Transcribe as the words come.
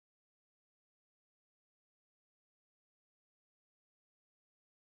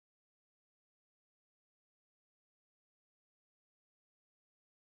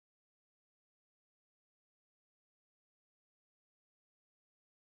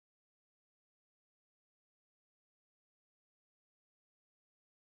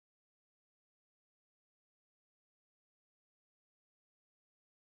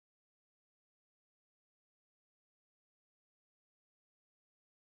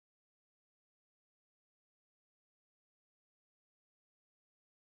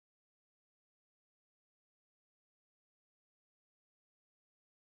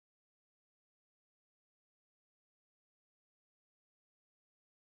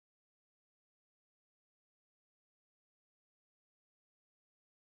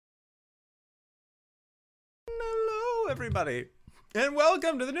everybody, and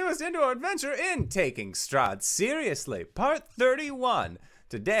welcome to the newest indoor adventure in Taking Strahd Seriously, part 31.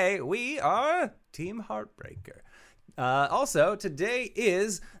 Today, we are Team Heartbreaker. Also, today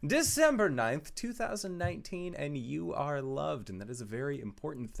is December 9th, 2019, and you are loved, and that is a very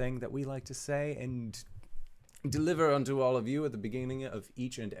important thing that we like to say and deliver unto all of you at the beginning of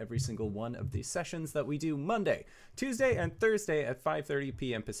each and every single one of these sessions that we do Monday, Tuesday, and Thursday at 5:30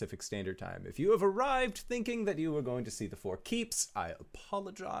 p.m. Pacific Standard Time. If you have arrived thinking that you were going to see the Four Keeps, I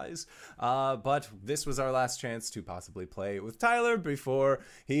apologize, but this was our last chance to possibly play with Tyler before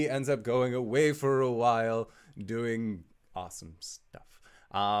he ends up going away for a while doing awesome stuff.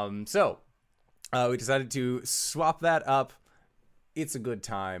 So we decided to swap that up. It's a good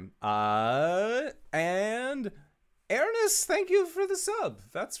time. And Ernest, thank you for the sub.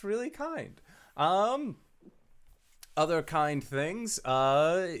 That's really kind. Other kind things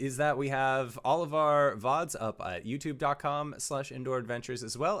is that we have all of our VODs up at youtube.com/indooradventures,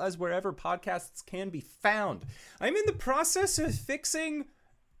 as well as wherever podcasts can be found. I'm in the process of fixing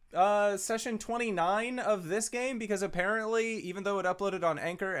session 29 of this game, because apparently, even though it uploaded on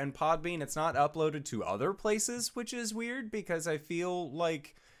Anchor and Podbean, it's not uploaded to other places, which is weird, because I feel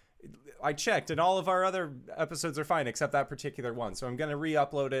like I checked and all of our other episodes are fine except that particular one. So I'm going to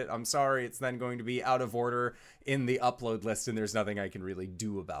re-upload it. I'm sorry, it's then going to be out of order in the upload list, and there's nothing I can really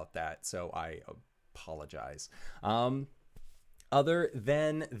do about that, so I apologize. Other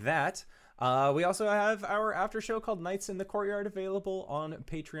than that, we also have our after show called Nights in the Courtyard available on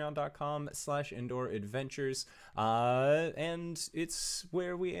patreon.com/indooradventures. And it's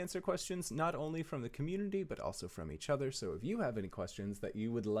where we answer questions not only from the community, but also from each other. So if you have any questions that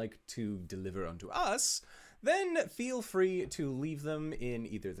you would like to deliver onto us, then feel free to leave them in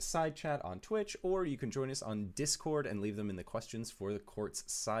either the side chat on Twitch, or you can join us on Discord and leave them in the questions for the court's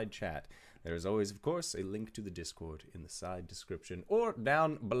side chat. There is always, of course, a link to the Discord in the side description or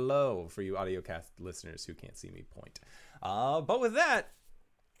down below for you audiocast listeners who can't see me point. But with that,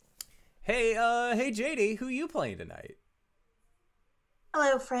 hey JD, who you playing tonight?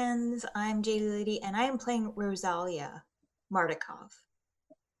 Hello, friends. I'm JD Lady, and I am playing Rosalia Mardukov.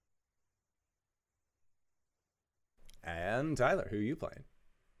 And Tyler, who you playing?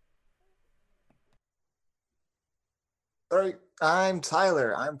 Sorry, I'm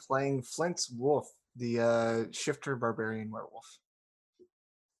Tyler. I'm playing Flint's Wolf, the shifter barbarian werewolf.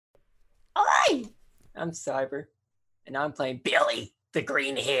 Alright! I'm Cyber, and I'm playing Billy, the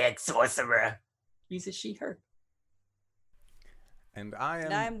green-haired sorcerer. He's a she-her. And I am...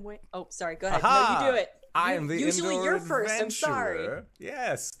 And I'm... Oh, sorry, go ahead. Aha! No, you do it. I am the Usually indoor you're first, I'm sorry. adventurer.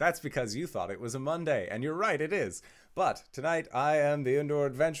 Yes, that's because you thought it was a Monday, and you're right, it is. But tonight I am the indoor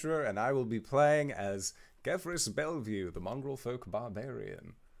adventurer, and I will be playing as Gevris Bellevue, the mongrel folk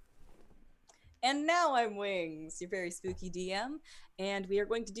barbarian. And now I'm Wings, your very spooky DM, and we are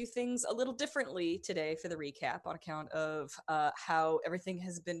going to do things a little differently today for the recap on account of how everything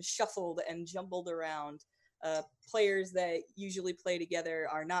has been shuffled and jumbled around. Players that usually play together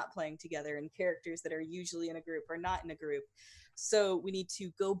are not playing together, and characters that are usually in a group are not in a group. So we need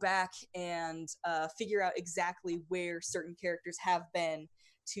to go back and figure out exactly where certain characters have been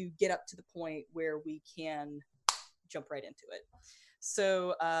to get up to the point where we can jump right into it.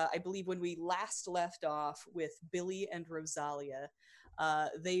 So I believe when we last left off with Billy and Rosalia,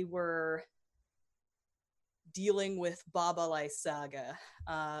 they were dealing with Baba Lysaga.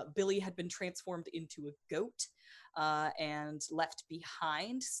 Billy had been transformed into a goat and left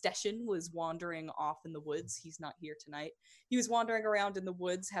behind. Steshin was wandering off in the woods. He's not here tonight. He was wandering around in the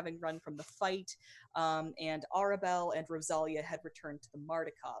woods, having run from the fight, and Arabelle and Rosalia had returned to the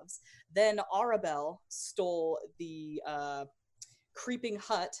Mardukovs. Then Arabelle stole the creeping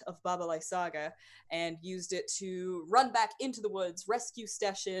hut of Baba Lysaga and used it to run back into the woods, rescue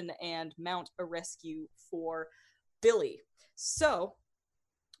Steshin, and mount a rescue for Billy. So,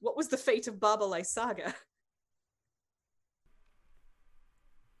 what was the fate of Baba Lysaga?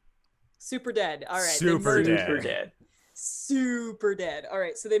 Super dead. All right. Super dead. Super dead. All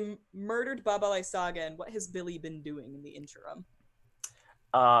right. So they murdered Baba Lysaga, and what has Billy been doing in the interim?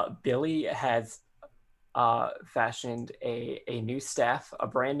 Billy has fashioned a new staff, a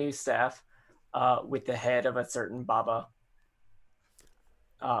brand new staff, with the head of a certain Baba.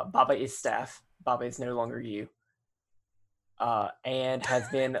 Baba is staff. Baba is no longer you. And has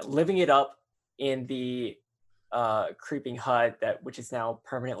been living it up in the creeping hut which is now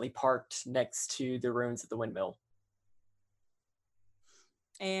permanently parked next to the ruins of the windmill.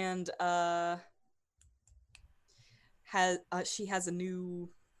 And she has a new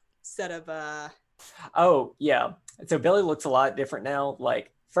set of Oh yeah, so Billy looks a lot different now.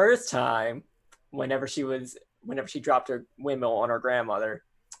 Like first time, whenever she was whenever she dropped her windmill on her grandmother,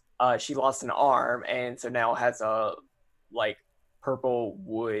 she lost an arm, and so now has a like purple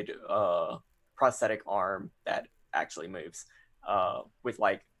wood prosthetic arm that actually moves, with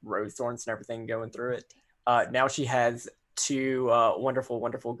like rose thorns and everything going through it. Now she has two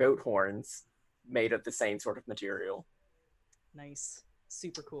wonderful goat horns made of the same sort of material. Nice.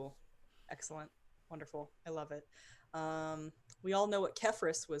 Super cool. Excellent. Wonderful. I love it. We all know what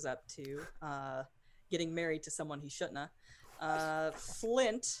Kefris was up to, getting married to someone he shouldn't have.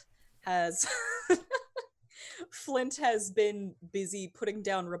 Flint has Flint has been busy putting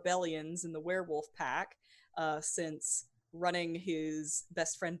down rebellions in the werewolf pack since running his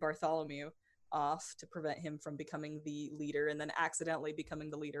best friend Bartholomew off to prevent him from becoming the leader, and then accidentally becoming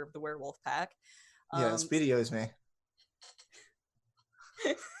the leader of the werewolf pack. Yeah, Speedy owes me.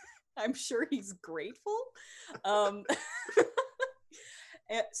 I'm sure he's grateful. And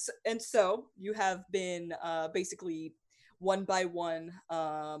so you have been basically one by one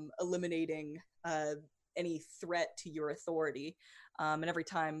eliminating any threat to your authority. And every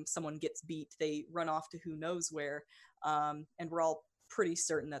time someone gets beat, they run off to who knows where. And we're all pretty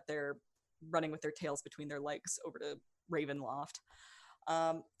certain that they're running with their tails between their legs over to Ravenloft.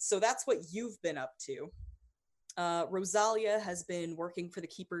 So that's what you've been up to. Rosalia has been working for the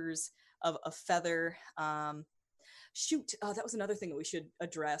Keepers of a Feather. That was another thing that we should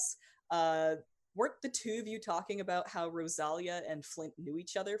address. Weren't the two of you talking about how Rosalia and Flint knew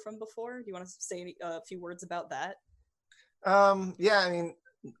each other from before? Do you want to say a few words about that? Yeah, I mean,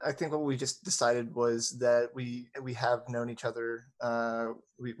 I think what we just decided was that we have known each other.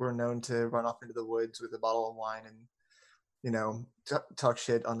 We were known to run off into the woods with a bottle of wine and, you know, talk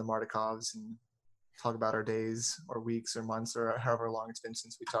shit on the Mardikovs and talk about our days or weeks or months or however long it's been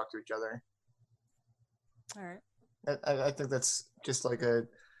since we talked to each other. All right. I think that's just like a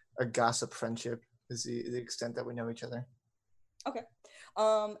gossip friendship is the extent that we know each other. Okay.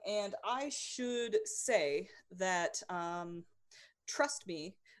 And I should say that trust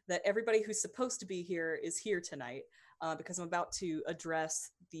me that everybody who's supposed to be here is here tonight, because I'm about to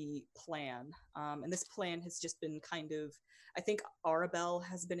address the plan. And this plan has just been kind of, I think Arabelle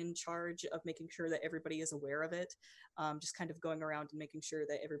has been in charge of making sure that everybody is aware of it, just kind of going around and making sure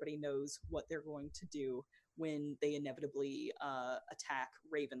that everybody knows what they're going to do when they inevitably attack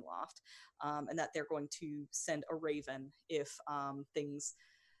Ravenloft, and that they're going to send a raven if things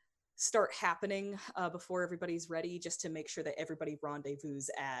start happening before everybody's ready, just to make sure that everybody rendezvous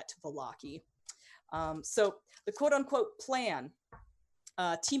at Vallaki. So the quote-unquote plan.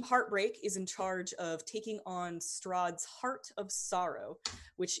 Team Heartbreak is in charge of taking on Strahd's Heart of Sorrow,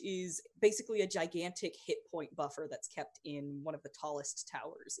 which is basically a gigantic hit point buffer that's kept in one of the tallest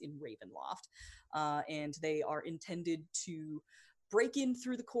towers in Ravenloft. And they are intended to break in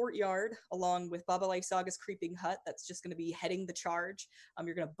through the courtyard along with Baba Lysaga's creeping hut. That's just going to be heading the charge.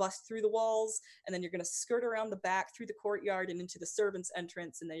 You're going to bust through the walls, and then you're going to skirt around the back through the courtyard and into the servants'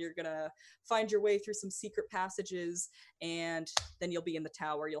 entrance, and then you're going to find your way through some secret passages, and then you'll be in the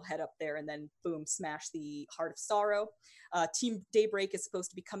tower. You'll head up there, and then boom, smash the Heart of Sorrow. Team Daybreak is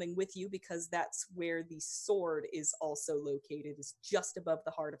supposed to be coming with you because that's where the sword is also located, is just above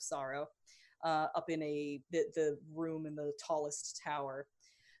the Heart of Sorrow. Up in the room in the tallest tower.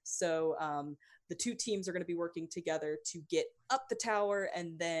 So the two teams are going to be working together to get up the tower,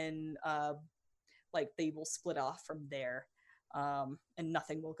 and then they will split off from there, and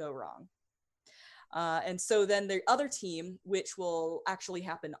nothing will go wrong. And so then the other team, which will actually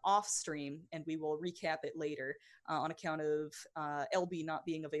happen off stream, and we will recap it later on account of LB not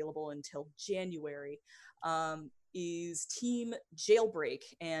being available until January, is Team Jailbreak,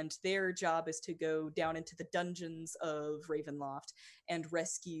 and their job is to go down into the dungeons of Ravenloft and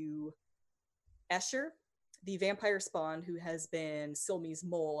rescue Escher, the vampire spawn who has been Silmi's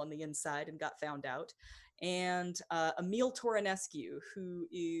mole on the inside and got found out, and Emil Toranescu, who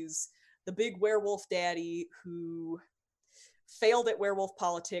is the big werewolf daddy who failed at werewolf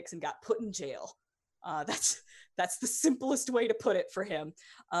politics and got put in jail. That's the simplest way to put it for him.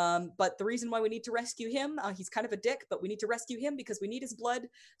 But the reason why we need to rescue him, he's kind of a dick, but we need to rescue him because we need his blood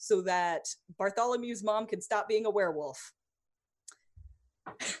so that Bartholomew's mom can stop being a werewolf.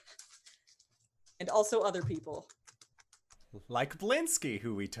 And also other people. Like Blinsky,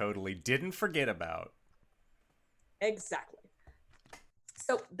 who we totally didn't forget about. Exactly.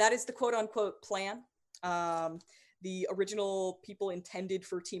 So that is the quote-unquote plan. The original people intended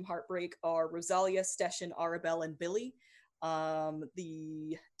for Team Heartbreak are Rosalia, Stashen, Arabelle, and Billy.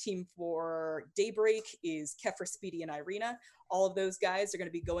 The team for Daybreak is Kefra, Speedy, and Irina. All of those guys are going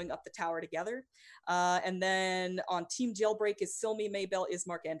to be going up the tower together. And then on Team Jailbreak is Silmi, Maybell,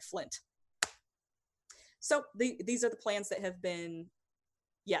 Ismark, and Flint. So these are the plans that have been.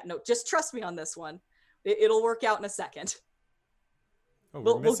 Yeah, no, just trust me on this one. It'll work out in a second. Oh,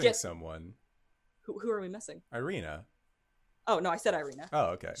 we're We'll missing get- someone. Who are we missing? Irina. Oh no, I said Irina.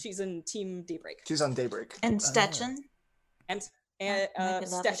 Oh, okay. She's in Team Daybreak. She's on Daybreak. And Stetchen. And might be lovely.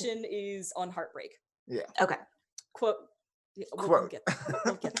 Stetchen is on Heartbreak. Yeah. Okay. Quote. We'll Quote. get there.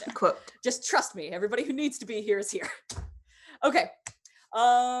 We'll get there. Quote. Just trust me. Everybody who needs to be here is here. Okay.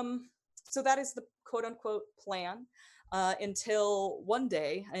 So that is the quote unquote plan until one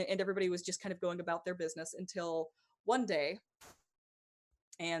day, and everybody was just kind of going about their business until one day,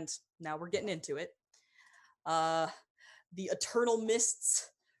 and now we're getting into it. The eternal mists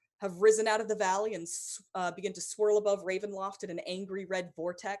have risen out of the valley and begin to swirl above Ravenloft in an angry red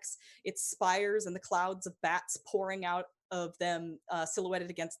vortex. Its spires and the clouds of bats pouring out of them silhouetted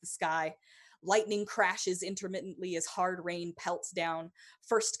against the sky. Lightning crashes intermittently as hard rain pelts down.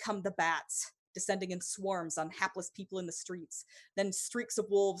 First come the bats, descending in swarms on hapless people in the streets. Then streaks of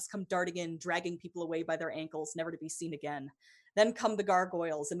wolves come darting in, dragging people away by their ankles, never to be seen again. Then come the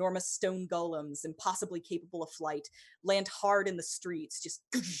gargoyles, enormous stone golems, impossibly capable of flight, land hard in the streets, just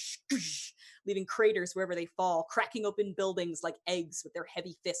leaving craters wherever they fall, cracking open buildings like eggs with their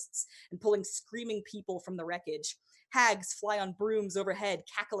heavy fists, and pulling screaming people from the wreckage. Hags fly on brooms overhead,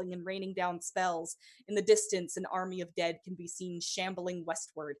 cackling and raining down spells. In the distance, an army of dead can be seen shambling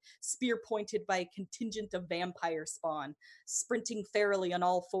westward, spear-pointed by a contingent of vampire spawn, sprinting ferally on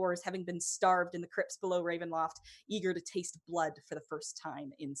all fours, having been starved in the crypts below Ravenloft, eager to taste blood for the first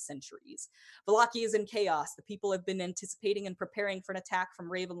time in centuries. Vallaki is in chaos. The people have been anticipating and preparing for an attack from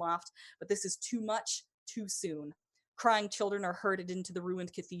Ravenloft, but this is too much, too soon. Crying children are herded into the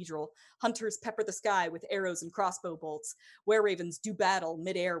ruined cathedral. Hunters pepper the sky with arrows and crossbow bolts. Were-ravens do battle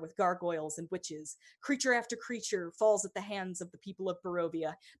mid-air with gargoyles and witches. Creature after creature falls at the hands of the people of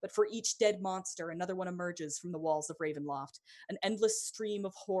Barovia, but for each dead monster, another one emerges from the walls of Ravenloft. An endless stream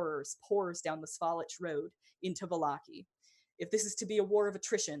of horrors pours down the Svalich Road into Vallaki. If this is to be a war of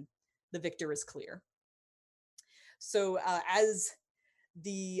attrition, the victor is clear. So as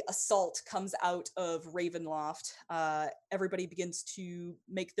the assault comes out of Ravenloft, everybody begins to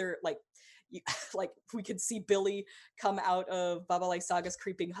make their like we could see Billy come out of Baba Lysaga's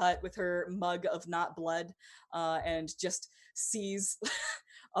creeping hut with her mug of not blood, and just sees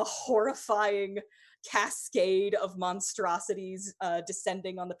a horrifying cascade of monstrosities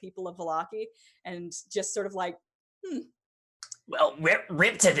descending on the people of Vallaki, and just sort of like, Well,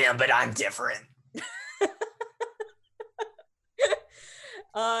 rip to them, but I'm different.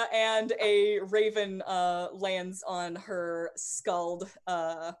 And a raven lands on her skulled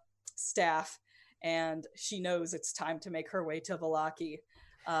staff, and she knows it's time to make her way to Vallaki.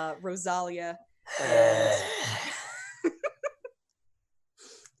 Rosalia.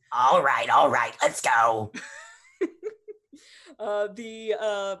 All right, let's go.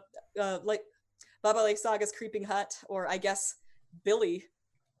 Like Baba Lysaga's creeping hut, or I guess Billy.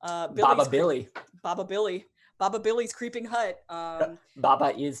 Baba Billy. Baba Billy's creeping hut.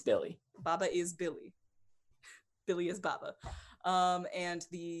 Baba is Billy. Baba is Billy. Billy is Baba. And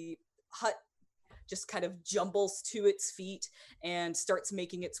the hut just kind of jumbles to its feet and starts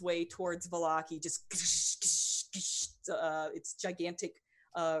making its way towards Vallaki, just its gigantic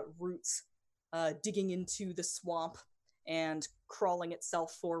roots digging into the swamp and crawling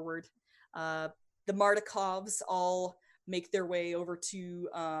itself forward. The Mardikovs all make their way over to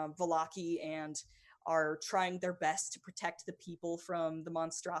Vallaki and are trying their best to protect the people from the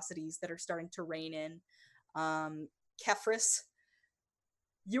monstrosities that are starting to rain in. Kefris,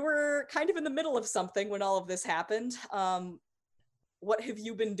 you were kind of in the middle of something when all of this happened. What have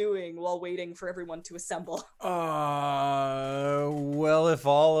you been doing while waiting for everyone to assemble? Well, if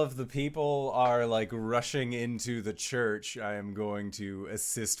all of the people are like rushing into the church, I am going to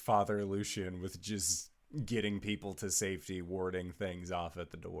assist Father Lucian with just getting people to safety, warding things off at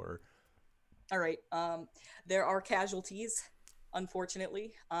the door. All right. There are casualties,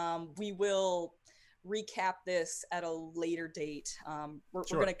 unfortunately. We will recap this at a later date. We're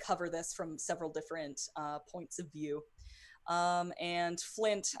going to cover this from several different points of view. And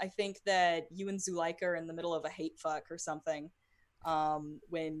Flint, I think that you and Zuleika are in the middle of a hate fuck or something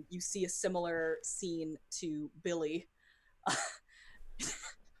when you see a similar scene to Billy.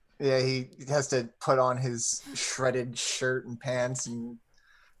 Yeah, he has to put on his shredded shirt and pants and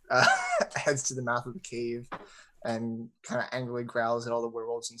heads to the mouth of the cave and kind of angrily growls at all the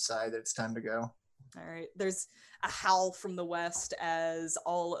werewolves inside that it's time to go. All right. There's a howl from the west as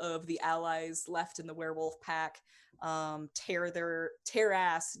all of the allies left in the werewolf pack tear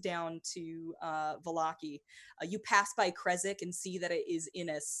ass down to Vallaki. You pass by Krezik and see that it is in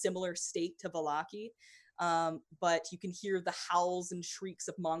a similar state to Vallaki. but you can hear the howls and shrieks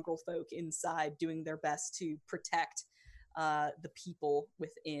of mongrel folk inside doing their best to protect the people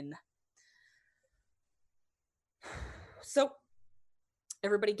within. So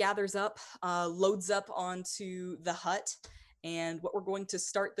everybody gathers up, loads up onto the hut, and what we're going to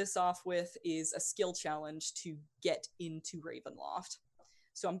start this off with is a skill challenge to get into Ravenloft.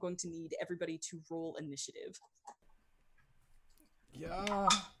 So I'm going to need everybody to roll initiative. Yeah.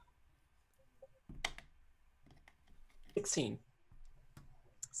 16.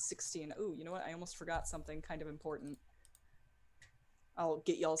 16. Ooh, you know what? I almost forgot something kind of important. I'll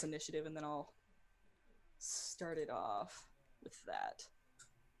get y'all's initiative and then I'll start it off with that.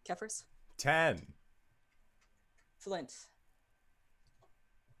 Kefris? 10. Flint?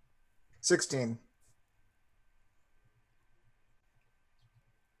 16.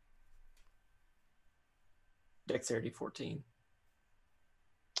 Dexterity 14.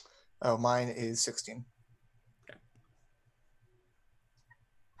 Oh, mine is 16. Okay.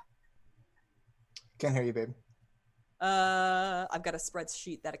 Can't hear you, babe. I've got a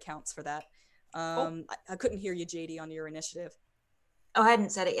spreadsheet that accounts for that. I couldn't hear you, JD, on your initiative. Oh, I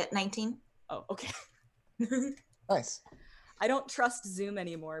hadn't said it yet. 19. Oh, okay. Nice. I don't trust Zoom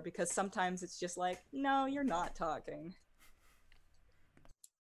anymore because sometimes it's just like, no, you're not talking.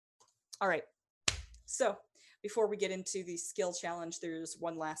 All right. So before we get into the skill challenge, there's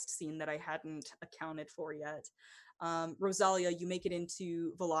one last scene that I hadn't accounted for yet. Rosalia, you make it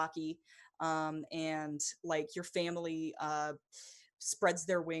into Vallaki, and like your family spreads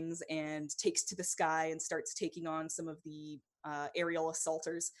their wings and takes to the sky and starts taking on some of the aerial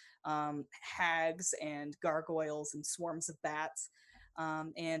assaulters, hags and gargoyles and swarms of bats.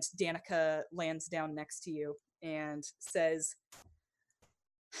 And Danica lands down next to you and says,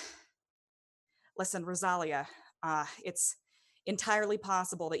 listen, Rosalia, it's entirely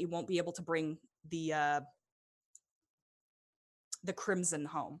possible that you won't be able to bring the Crimson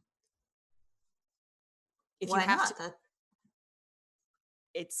home. If Why you have not? to,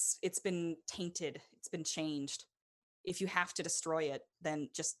 it's been tainted. It's been changed. If you have to destroy it, then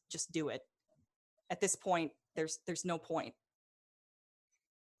just do it. At this point, there's no point.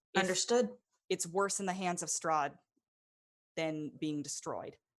 Understood. It's worse in the hands of Strahd than being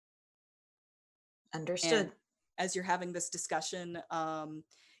destroyed. Understood. And as you're having this discussion,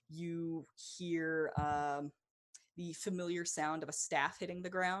 you hear the familiar sound of a staff hitting the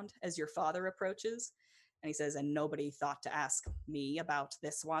ground as your father approaches. And he says, and nobody thought to ask me about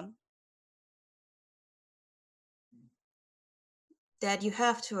this one. Dad, you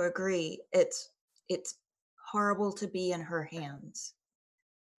have to agree. It's horrible to be in her hands.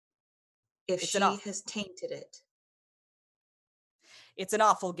 If It's she enough. has tainted it. It's an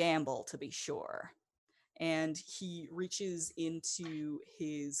awful gamble, to be sure. And he reaches into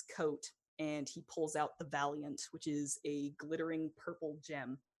his coat and he pulls out the Valiant, which is a glittering purple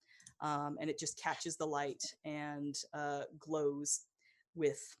gem. And it just catches the light and glows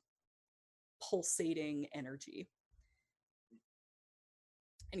with pulsating energy.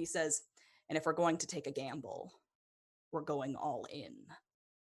 And he says, and if we're going to take a gamble, we're going all in.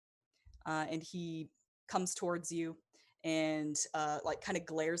 And he comes towards you and like kind of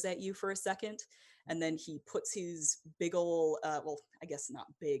glares at you for a second. And then he puts his big ol', well, I guess not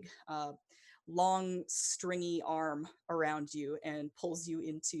big, long stringy arm around you and pulls you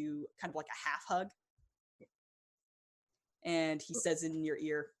into kind of like a half hug. And he says in your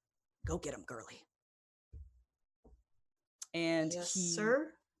ear, go get him, girly. And Yes, he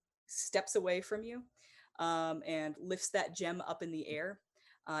sir. steps away from you and lifts that gem up in the air,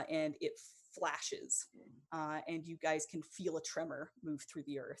 and it flashes, and you guys can feel a tremor move through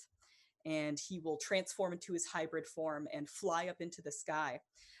the earth. And he will transform into his hybrid form and fly up into the sky.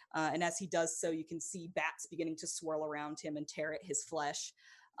 And as he does so, you can see bats beginning to swirl around him and tear at his flesh.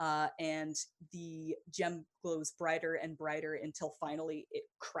 And the gem glows brighter and brighter until finally it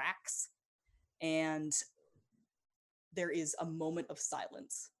cracks. And there is a moment of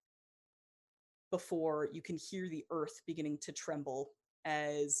silence before you can hear the earth beginning to tremble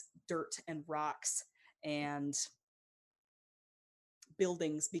as dirt and rocks and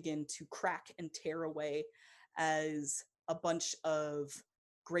buildings begin to crack and tear away as a bunch of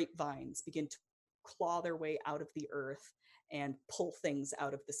grapevines begin to claw their way out of the earth and pull things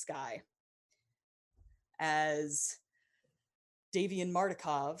out of the sky. As Davian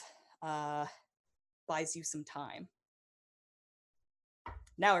Mardukov buys you some time.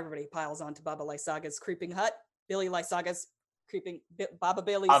 Now everybody piles onto Baba Lysaga's creeping hut. Billy Lysaga's creeping, Baba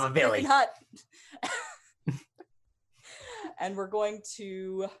Bailey's Baba creeping Billy. hut. And we're going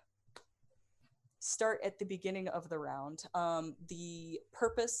to start at the beginning of the round. The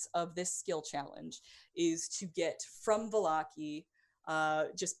purpose of this skill challenge is to get from Vallaki,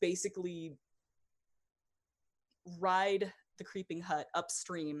 just basically ride the creeping hut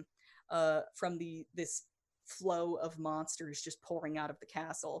upstream from this flow of monsters just pouring out of the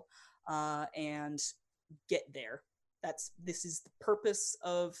castle, and get there. This is the purpose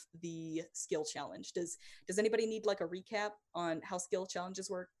of the skill challenge. Does anybody need like a recap on how skill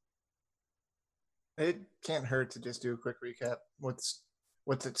challenges work? It can't hurt to just do a quick recap. What's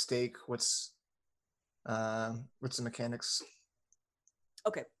at stake? What's the mechanics?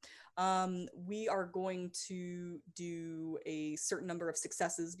 Okay. We are going to do a certain number of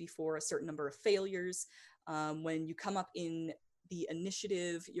successes before a certain number of failures. When you come up in the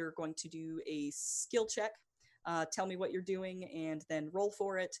initiative, you're going to do a skill check. Tell me what you're doing and then roll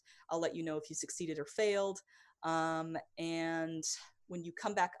for it. I'll let you know if you succeeded or failed. And when you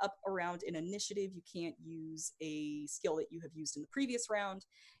come back up around an initiative, you can't use a skill that you have used in the previous round,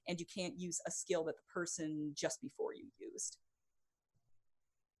 and you can't use a skill that the person just before you used.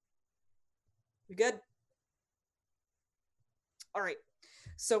 We good? All right.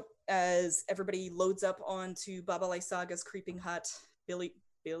 So as everybody loads up onto Baba Lysaga's creeping hut,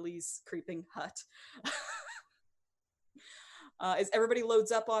 Billy's creeping hut. As everybody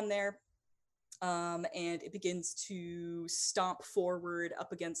loads up on there, and it begins to stomp forward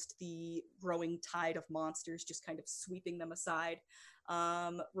up against the growing tide of monsters, just kind of sweeping them aside.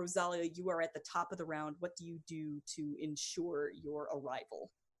 Rosalia, you are at the top of the round. What do you do to ensure your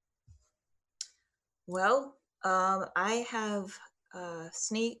arrival? Well, I have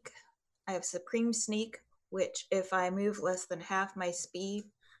sneak. I have supreme sneak, which if I move less than half my speed,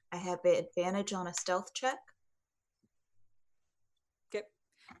 I have advantage on a stealth check. Okay.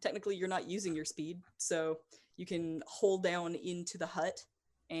 Technically, you're not using your speed, so you can hold down into the hut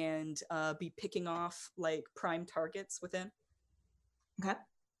and be picking off like prime targets within. Okay.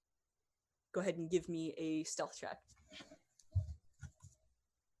 Go ahead and give me a stealth check.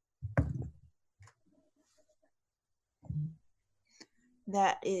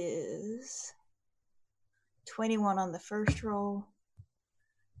 That is 21 on the first roll.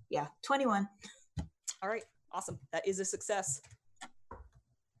 Yeah, 21. All right, awesome. That is a success.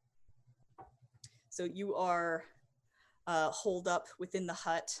 So you are holed up within the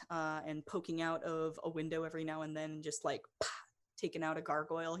hut and poking out of a window every now and then, just like taking out a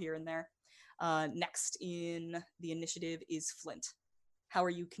gargoyle here and there. Next in the initiative is Flint. How are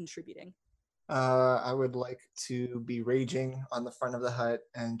you contributing? I would like to be raging on the front of the hut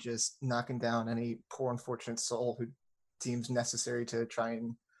and just knocking down any poor unfortunate soul who deems necessary to try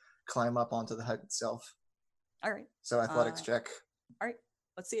and climb up onto the hut itself. All right. So athletics check. All right,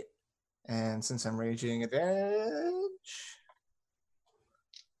 let's see it. And since I'm raging, advantage.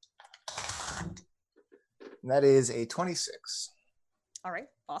 And that is a 26. All right,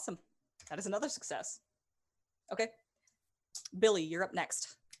 awesome. That is another success. Okay. Billy, you're up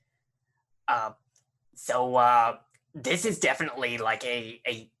next. So this is definitely like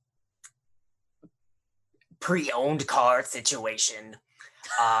a pre-owned car situation.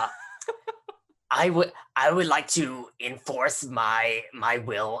 I would like to enforce my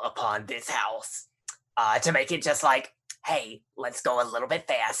will upon this house to make it just like, hey, let's go a little bit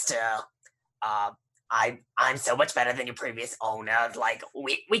faster. I'm so much better than your previous owner. Like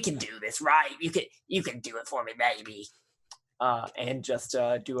we can do this, right? You can do it for me, baby. And just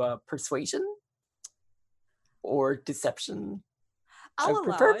do a persuasion or deception. I'll I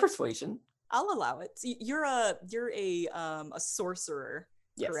prefer allow it. persuasion. I'll allow it. So you're a sorcerer,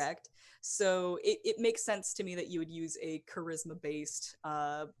 Yes. correct? So it makes sense to me that you would use a charisma-based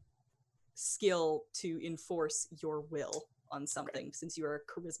skill to enforce your will on something, since you are a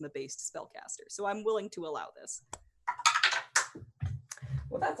charisma-based spellcaster. So I'm willing to allow this.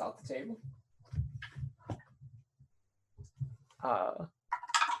 Well, that's off the table.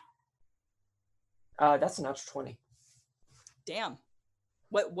 That's a natural 20. Damn.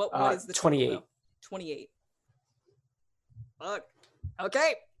 What is the 28. total, though? 28. Fuck.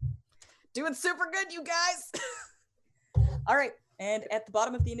 Okay. Doing super good, you guys. All right. And at the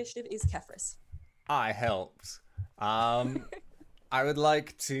bottom of the initiative is Kefris. I helped. I would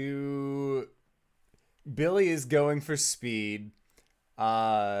like to... Billy is going for speed.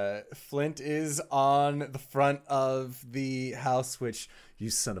 Flint is on the front of the house, which, you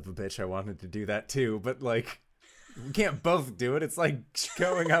son of a bitch, I wanted to do that too, but like, we can't both do it. It's like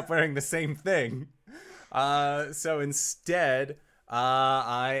going up wearing the same thing. So instead,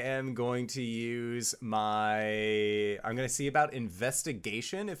 I am going to use I'm going to see about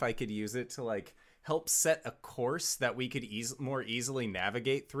investigation, if I could use it to like help set a course that we could more easily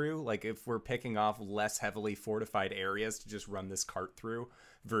navigate through. Like if we're picking off less heavily fortified areas to just run this cart through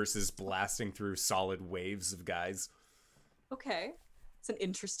versus blasting through solid waves of guys. Okay, it's an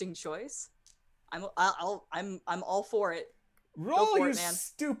interesting choice. I'm all for it. Roll, for you it, man.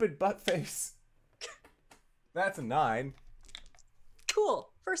 stupid butt face. That's a 9. Cool.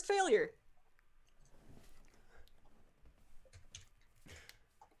 First failure.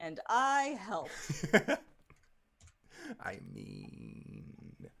 And I helped. I mean,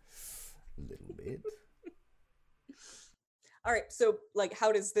 a little bit. All right. So, like,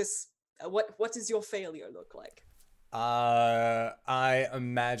 how does this? What does your failure look like? I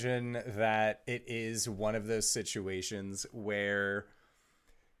imagine that it is one of those situations where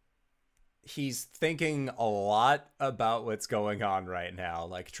he's thinking a lot about what's going on right now,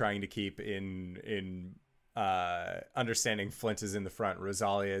 like trying to keep in understanding Flint is in the front,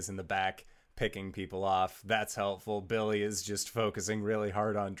 Rosalia is in the back, picking people off. That's helpful. Billy is just focusing really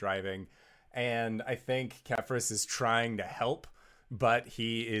hard on driving. And I think Kefris is trying to help, but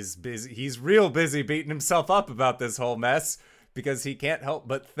he is busy. He's real busy beating himself up about this whole mess because he can't help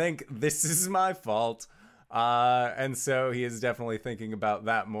but think this is my fault. And so he is definitely thinking about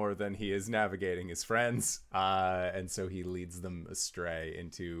that more than he is navigating his friends. And so he leads them astray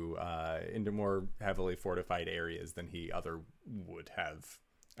into more heavily fortified areas than he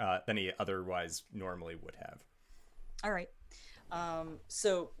than he otherwise normally would have. All right.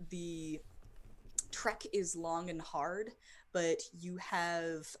 So the trek is long and hard, but you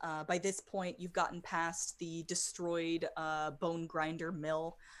have, by this point, you've gotten past the destroyed bone grinder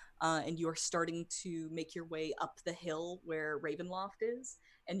mill, and you are starting to make your way up the hill where Ravenloft is,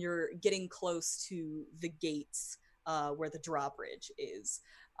 and you're getting close to the gates where the drawbridge is.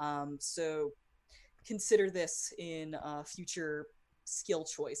 So consider this in future skill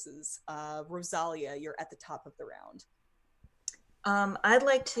choices. Rosalia, you're at the top of the round. I'd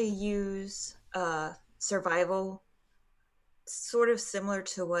like to use survival, sort of similar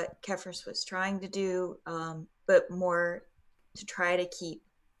to what Kefris was trying to do, but more to try to keep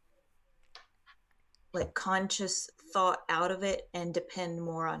like conscious thought out of it and depend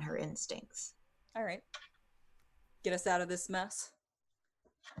more on her instincts. All right. Get us out of this mess.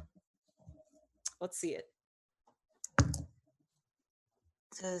 Let's see it.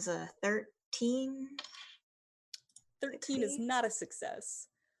 So it's a 13. 13 is not a success,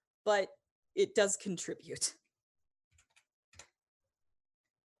 but it does contribute.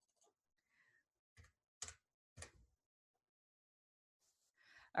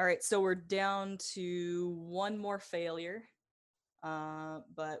 All right, so we're down to one more failure,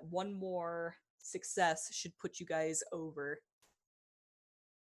 but one more success should put you guys over.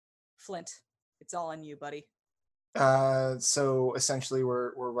 Flint, it's all on you, buddy. So essentially,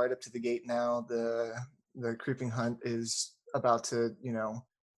 we're right up to the gate now. The creeping hunt is about to,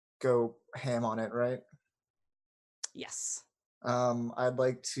 go ham on it, right? Yes. I'd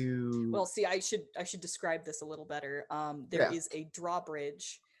like to. Well, see, I should describe this a little better. There is a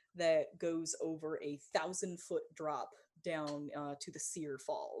drawbridge that goes over 1,000-foot drop down to the Seer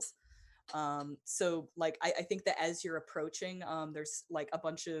Falls. So, like, I think that as you're approaching, there's like a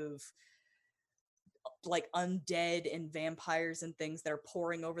bunch of like undead and vampires and things that are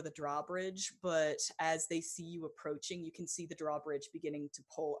pouring over the drawbridge. But as they see you approaching, you can see the drawbridge beginning to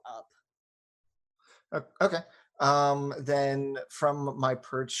pull up. Okay. Then from my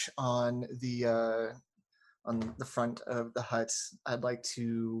perch on the front of the hut, I'd like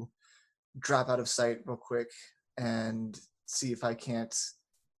to drop out of sight real quick and see if I can't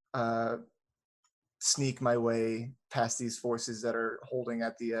sneak my way past these forces that are holding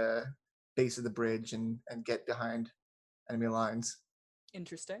at the base of the bridge and get behind enemy lines.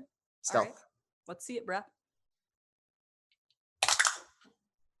 Interesting. Stealth. All right. Let's see it, bruh.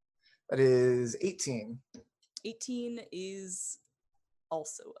 That is 18. 18 is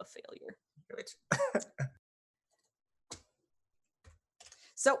also a failure. Good.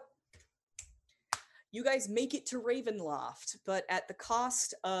 So, you guys make it to Ravenloft, but at the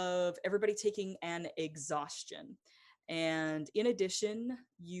cost of everybody taking an exhaustion. And in addition,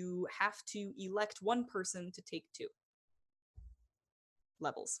 you have to elect one person to take 2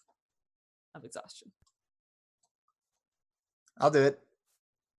 levels of exhaustion. I'll do it.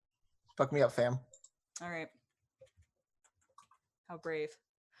 Fuck me up, fam. All right. How brave.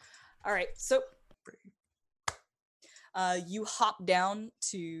 All right, so you hop down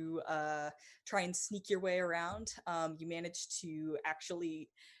to try and sneak your way around. You manage to actually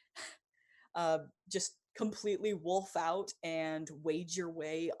just completely wolf out and wade your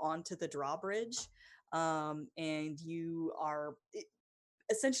way onto the drawbridge. And you are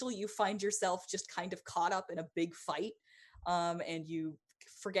essentially you find yourself just kind of caught up in a big fight, and you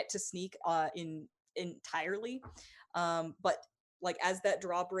forget to sneak entirely. But like as that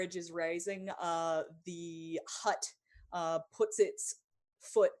drawbridge is rising, the hut puts its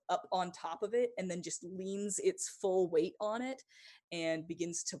foot up on top of it and then just leans its full weight on it and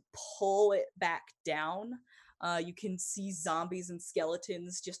begins to pull it back down. You can see zombies and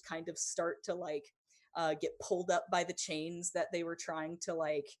skeletons just kind of start to like get pulled up by the chains that they were trying to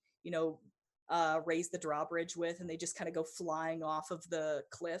like, raise the drawbridge with, and they just kind of go flying off of the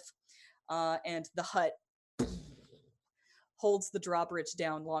cliff. And the hut holds the drawbridge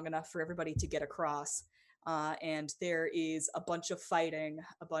down long enough for everybody to get across. And there is a bunch of fighting,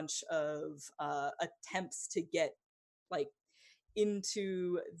 a bunch of attempts to get like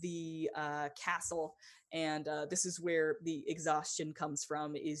into the castle, and this is where the exhaustion comes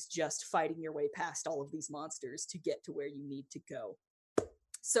from, is just fighting your way past all of these monsters to get to where you need to go.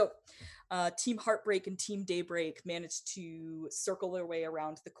 So Team Heartbreak and Team Daybreak managed to circle their way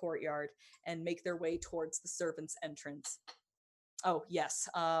around the courtyard and make their way towards the servants' entrance. Oh, yes.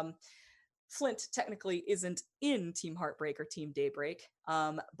 Flint technically isn't in Team Heartbreak or Team Daybreak,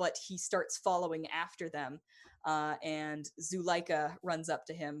 but he starts following after them, and Zuleika runs up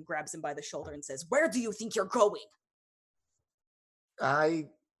to him, grabs him by the shoulder, and says, "Where do you think you're going?" I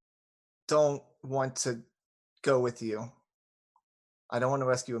don't want to go with you. I don't want to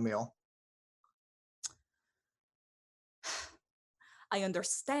rescue Emil. I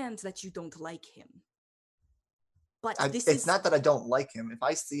understand that you don't like him. But it's not that I don't like him. If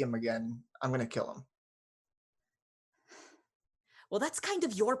I see him again, I'm going to kill him. Well, that's kind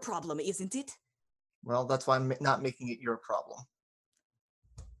of your problem, isn't it? Well, that's why I'm not making it your problem.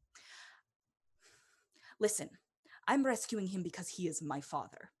 Listen, I'm rescuing him because he is my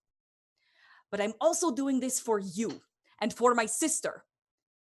father. But I'm also doing this for you and for my sister.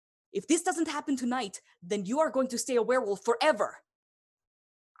 If this doesn't happen tonight, then you are going to stay a werewolf forever.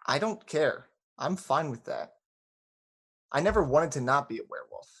 I don't care. I'm fine with that. I never wanted to not be a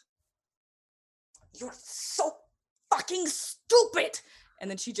werewolf. You're so fucking stupid! And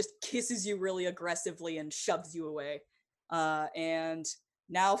then she just kisses you really aggressively and shoves you away. And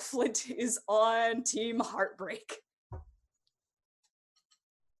now Flint is on Team Heartbreak.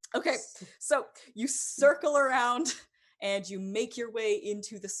 Okay, so you circle around and you make your way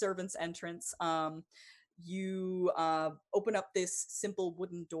into the servants' entrance. You open up this simple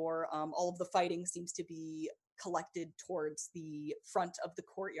wooden door. All of the fighting seems to be collected towards the front of the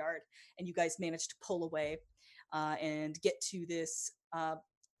courtyard, and you guys manage to pull away and get to this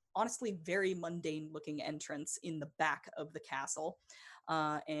honestly very mundane looking entrance in the back of the castle.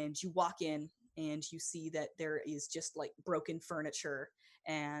 And you walk in and you see that there is just like broken furniture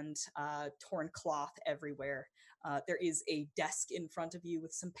and torn cloth everywhere. There is a desk in front of you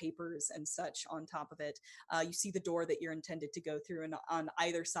with some papers and such on top of it. You see the door that you're intended to go through, and on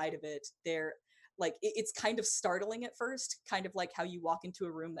either side of it, it's kind of startling at first, kind of like how you walk into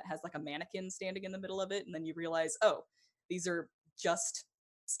a room that has like a mannequin standing in the middle of it, and then you realize, oh, these are just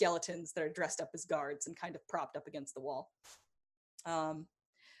skeletons that are dressed up as guards and kind of propped up against the wall.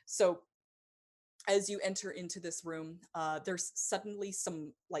 So as you enter into this room, there's suddenly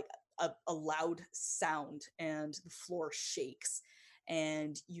some like a loud sound, and the floor shakes,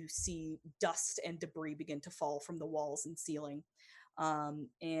 and you see dust and debris begin to fall from the walls and ceiling.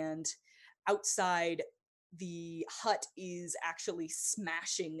 And outside, the hut is actually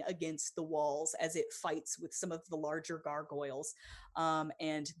smashing against the walls as it fights with some of the larger gargoyles.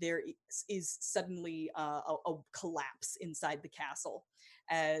 And there is suddenly a collapse inside the castle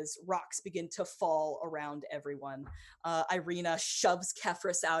as rocks begin to fall around everyone. Irina shoves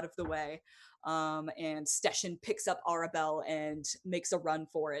Kefris out of the way, and Stashin picks up Arabelle and makes a run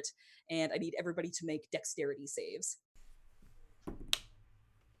for it. And I need everybody to make dexterity saves.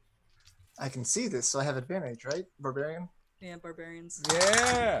 I can see this, so I have advantage, right? Barbarian? Yeah, barbarians.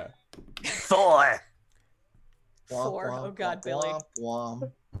 Yeah. 4. 4. Oh God, Billy. Womp.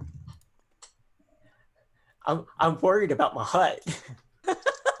 I'm worried about my hut.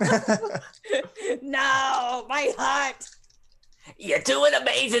 No, my hut. You're doing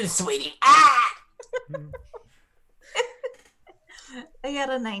amazing, sweetie. Ah! I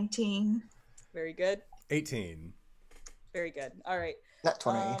got a 19. Very good. 18. Very good. All right. Not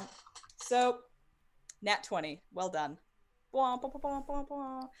 20. So, nat 20. Well done. Blah, blah, blah, blah,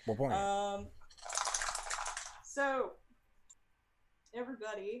 blah, blah. So,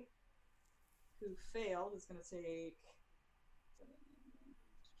 everybody who failed is going to take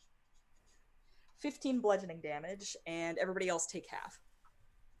 15 bludgeoning damage, and everybody else take half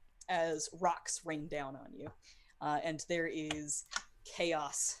as rocks rain down on you. And there is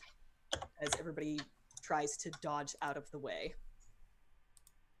chaos as everybody tries to dodge out of the way.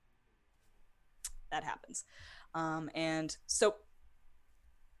 That happens. And so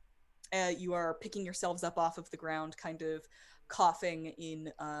you are picking yourselves up off of the ground, kind of coughing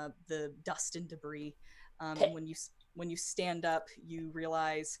in the dust and debris. And when you stand up, you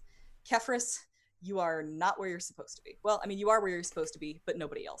realize, Kefris, you are not where you're supposed to be. Well, I mean, you are where you're supposed to be, but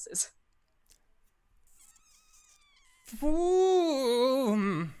nobody else is.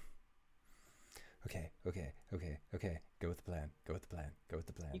 Okay. Go with the plan.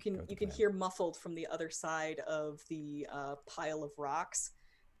 You can hear muffled from the other side of the pile of rocks.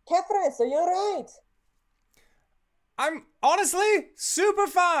 Kefris, are you alright? I'm honestly super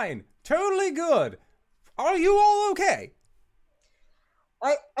fine. Totally good. Are you all okay?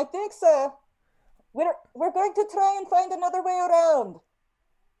 I think so. We're going to try and find another way around.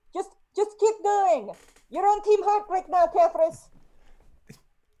 Just keep going. You're on Team Heartbreak now, Kefris.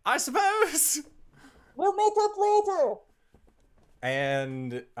 I suppose. We'll meet up later.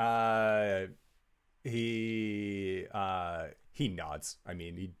 And he nods. I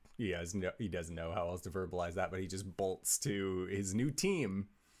mean, he doesn't know how else to verbalize that, but he just bolts to his new team.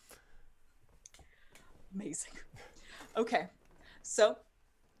 Amazing. Okay, so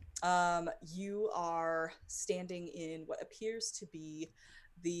you are standing in what appears to be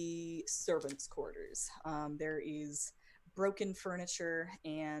the servants' quarters. There is broken furniture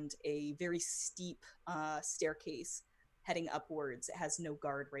and a very steep staircase heading upwards. It has no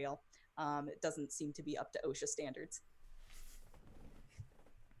guardrail. It doesn't seem to be up to OSHA standards.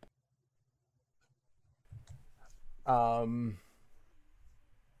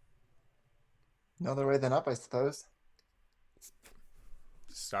 Another way than up, I suppose.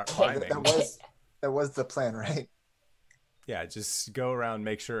 Start climbing. That was the plan, right? Yeah, just go around,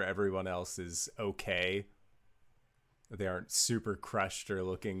 make sure everyone else is okay. They aren't super crushed or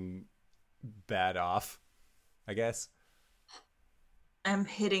looking bad off, I guess. I'm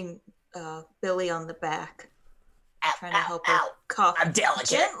hitting Billy on the back, trying to help her ow. cough. I'm delicate.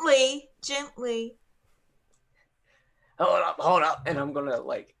 Gently. Hold up. And I'm gonna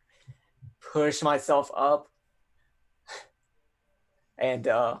like push myself up. And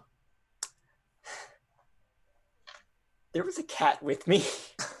there was a cat with me.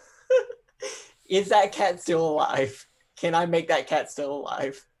 Is that cat still alive? Can I make that cat still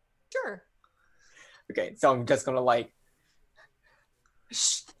alive? Sure. Okay, so I'm just gonna like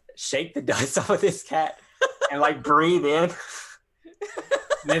shake the dust off of this cat and like breathe in.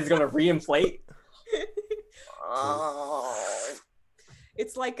 Then it's gonna reinflate. Oh.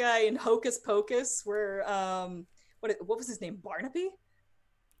 It's like in Hocus Pocus, where what was his name? Barnaby?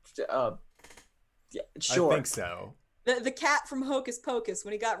 Yeah, sure. I think so. The cat from Hocus Pocus,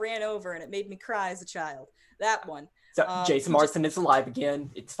 when he got ran over and it made me cry as a child. That one. So Jason Marsden is alive again.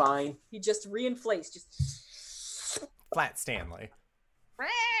 It's fine. He just reinflates. Just Flat Stanley.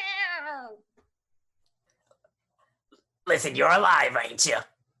 Listen, you're alive, ain't you?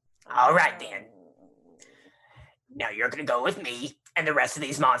 All right, then. Now you're gonna go with me and the rest of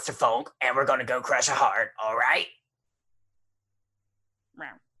these monster folk, and we're gonna go crush a heart, all right?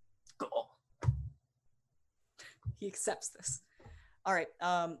 Cool. he accepts this. All right.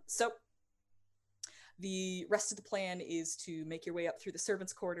 So the rest of the plan is to make your way up through the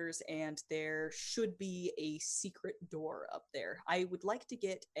servants' quarters, and there should be a secret door up there. I would like to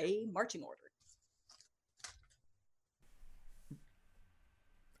get a marching order.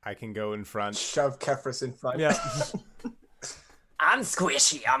 I can go in front. Shove Kefris in front. Yeah. I'm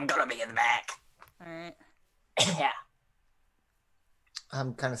squishy. I'm gonna be in the back. All right. Yeah.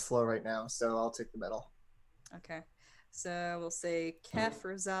 I'm kind of slow right now, so I'll take the middle. Okay. So we'll say Kef,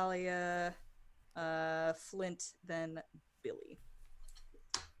 Rosalia, Flint, then Billy.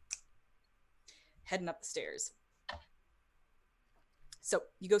 Heading up the stairs. So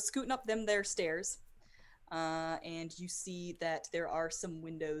you go scooting up them there stairs, and you see that there are some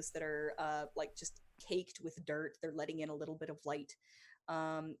windows that are like just caked with dirt. They're letting in a little bit of light.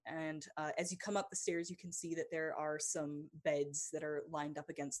 And as you come up the stairs, you can see that there are some beds that are lined up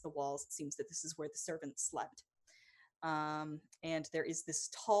against the walls. It seems that this is where the servants slept. And there is this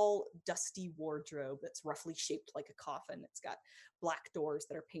tall, dusty wardrobe that's roughly shaped like a coffin. It's got black doors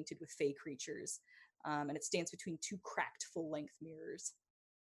that are painted with fey creatures, and it stands between two cracked full-length mirrors.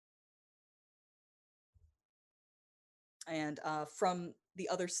 And from the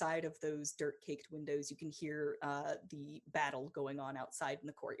other side of those dirt-caked windows, you can hear the battle going on outside in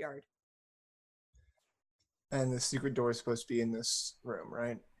the courtyard. And the secret door is supposed to be in this room,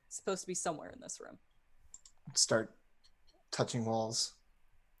 right? It's supposed to be somewhere in this room. Start touching walls.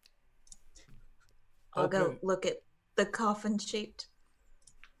 I'll go look at the coffin-shaped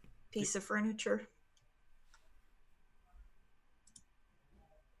piece of furniture.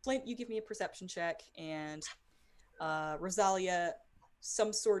 Flint, you give me a perception check, and Rosalia,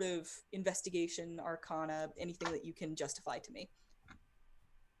 some sort of investigation, arcana, anything that you can justify to me.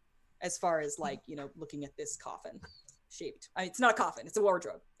 As far as, like, you know, looking at this coffin shaped. I mean, it's not a coffin, it's a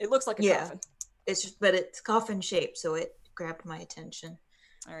wardrobe. It looks like a coffin. It's just, but it's coffin shaped, so it grabbed my attention.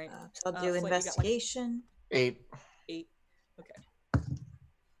 All right. So I'll do Flint, investigation. 8. 8. Okay.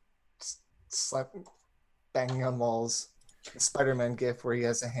 Slap, banging on walls. The Spider-Man gif where he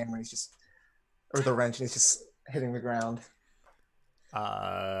has a hammer and he's just, or the wrench and he's just hitting the ground.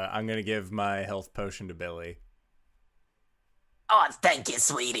 I'm gonna give my health potion to Billy. Oh, thank you,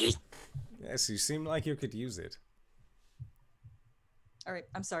 sweetie. Yes, you seem like you could use it. All right.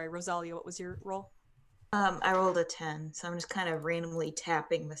 I'm sorry, Rosalia, what was your roll? I rolled a 10, so I'm just kind of randomly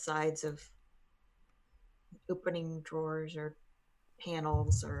tapping the sides of opening drawers or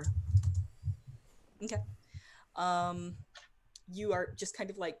panels or. Okay. You are just kind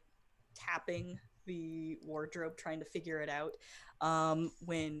of like tapping the wardrobe, trying to figure it out,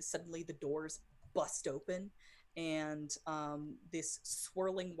 when suddenly the doors bust open and this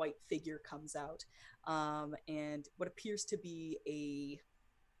swirling white figure comes out, and what appears to be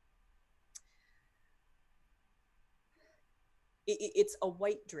it's a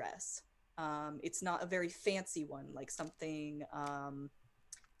white dress. It's not a very fancy one like something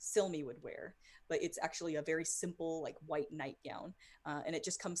Silmi would wear, but it's actually a very simple, like, white nightgown, and it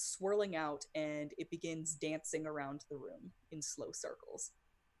just comes swirling out and it begins dancing around the room in slow circles.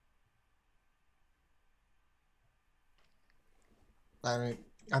 I mean,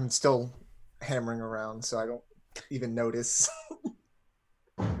 I'm still hammering around, so I don't even notice.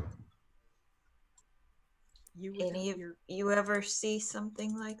 Any of you ever see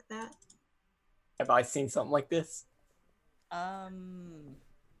something like that? Have I seen something like this? Arcana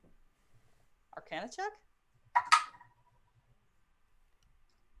check?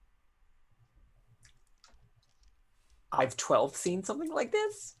 I've 12 seen something like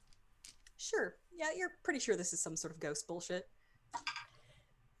this? Sure. Yeah, you're pretty sure this is some sort of ghost bullshit.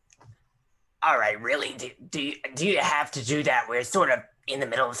 All right, really? Do you have to do that? We're sort of in the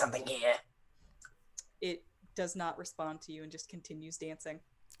middle of something here. It does not respond to you and just continues dancing.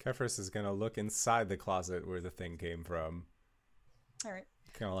 Kefris is gonna look inside the closet where the thing came from. All right.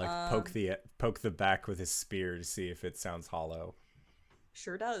 Kind of like poke the back with his spear to see if it sounds hollow.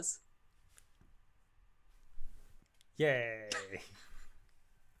 Sure does. Yay!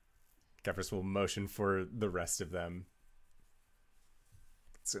 Kefris will motion for the rest of them.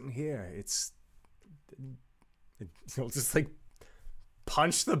 It's in here. He'll just like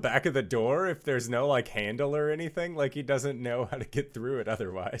punch the back of the door if there's no like handle or anything. Like he doesn't know how to get through it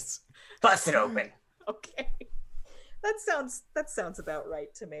otherwise. Bust it open. Okay. That sounds about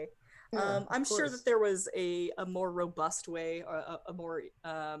right to me. Yeah, I'm of sure course. that there was a more robust way, or a more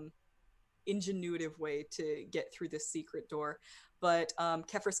ingenuitive way to get through this secret door. But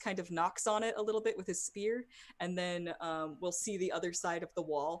Kefris kind of knocks on it a little bit with his spear, and then we'll see the other side of the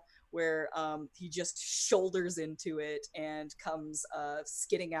wall where he just shoulders into it and comes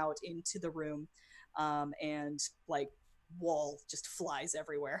skidding out into the room, and like wall just flies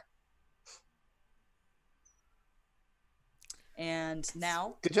everywhere. And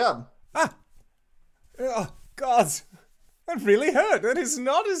now, Good job. Ah! Oh, God! That really hurt. That is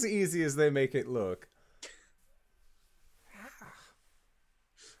not as easy as they make it look.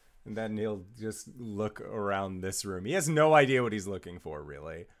 And then he'll just look around this room. He has no idea what he's looking for,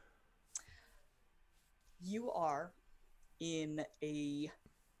 really. you are in a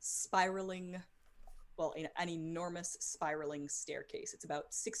spiraling, well, in an enormous spiraling staircase. It's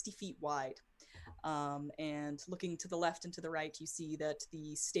about 60 feet wide. And looking to the left and to the right, you see that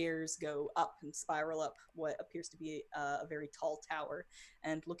the stairs go up and spiral up what appears to be a very tall tower.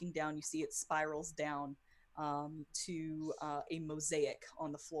 And looking down, you see it spirals down to a mosaic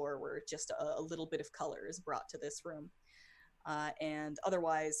on the floor where just a little bit of color is brought to this room. And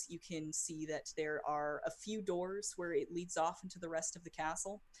otherwise, you can see that there are a few doors where it leads off into the rest of the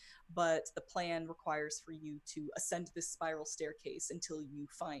castle, but the plan requires for you to ascend this spiral staircase until you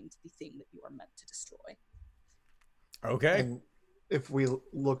find the thing that you are meant to destroy. Okay. And if we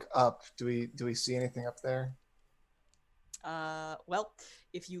look up, do we see anything up there? Well,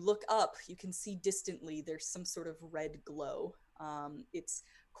 if you look up, you can see distantly there's some sort of red glow. It's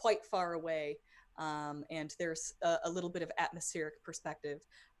quite far away. And there's a little bit of atmospheric perspective,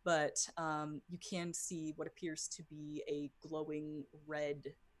 but you can see what appears to be a glowing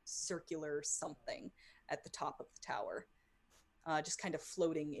red circular something at the top of the tower, just kind of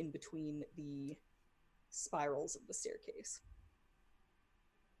floating in between the spirals of the staircase.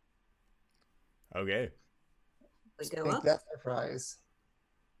 Okay. We go Make up. that surprise.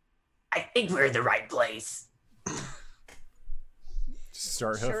 I think we're in the right place. Just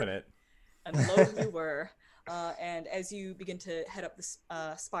start Sure. hoofing it. And lo you were. And as you begin to head up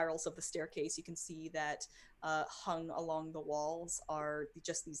the spirals of the staircase, you can see that hung along the walls are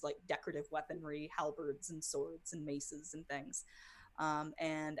just these like decorative weaponry, halberds and swords and maces and things.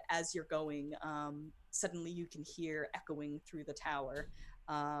 And as you're going, suddenly you can hear echoing through the tower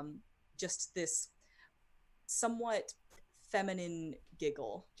just this somewhat feminine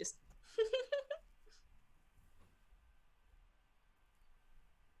giggle. Just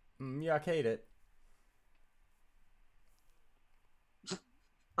Yuck, hate it.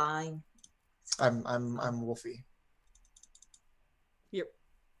 Fine. I'm Wolfie. you're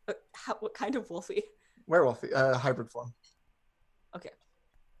what kind of Wolfie? Werewolfie, hybrid form. Okay.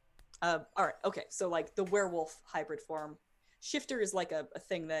 All right. Okay. So like the werewolf hybrid form, shifter is like a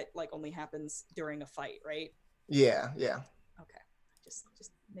thing that like only happens during a fight, right? Yeah. Okay. Just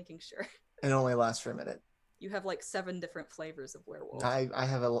making sure. It only lasts for a minute. You have like 7 different flavors of werewolf.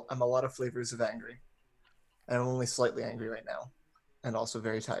 I'm a lot of flavors of angry. And I'm only slightly angry right now. And also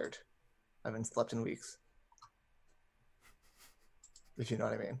very tired. I haven't slept in weeks. If you know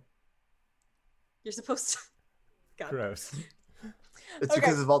what I mean. You're supposed to. God. Gross. It's Okay.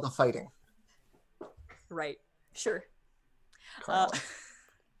 because of all the fighting. Right. Sure. Carl.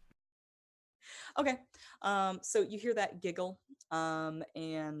 Okay. So you hear that giggle,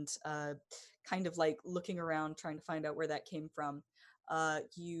 and kind of like looking around, trying to find out where that came from.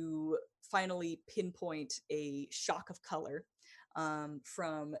 You finally pinpoint a shock of color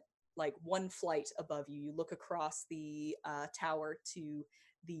from like one flight above you. You look across the tower to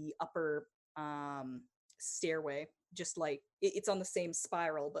the upper stairway, just like it's on the same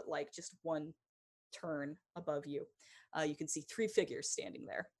spiral, but like just one turn above you. You can see 3 figures standing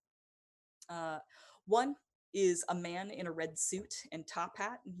there. One is a man in a red suit and top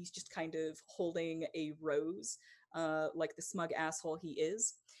hat, and he's just kind of holding a rose, like the smug asshole he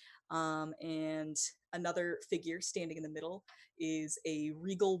is. And another figure standing in the middle is a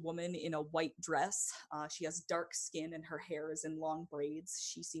regal woman in a white dress. She has dark skin and her hair is in long braids.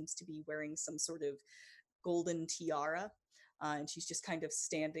 She seems to be wearing some sort of golden tiara. And she's just kind of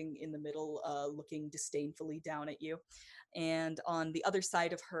standing in the middle, looking disdainfully down at you. And on the other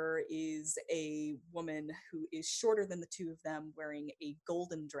side of her is a woman who is shorter than the 2 of them, wearing a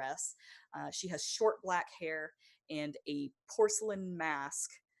golden dress. She has short black hair and a porcelain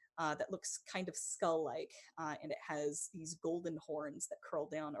mask that looks kind of skull-like, and it has these golden horns that curl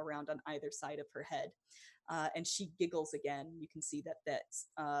down around on either side of her head. And she giggles again. You can see that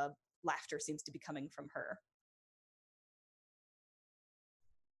laughter seems to be coming from her.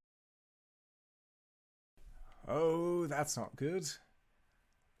 Oh, that's not good.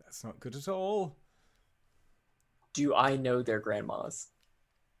 That's not good at all. Do I know their grandmas?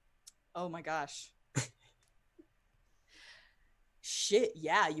 Oh my gosh. Shit,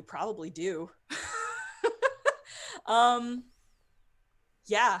 yeah, you probably do.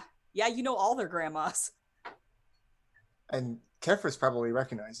 Yeah, you know all their grandmas. And Kefris probably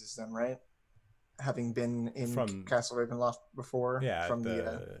recognizes them, right? Having been in From- Castle Ravenloft before. Yeah, From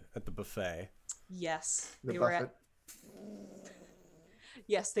at the buffet. Yes, the they were buffet.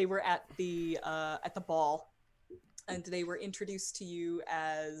 Yes, they were at the ball, and they were introduced to you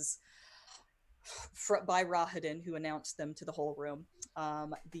as by Rahadin, who announced them to the whole room.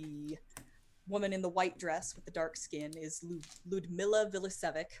 The woman in the white dress with the dark skin is Ludmila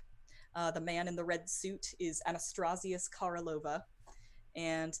Vilisevic. The man in the red suit is Anastrasius Karalova,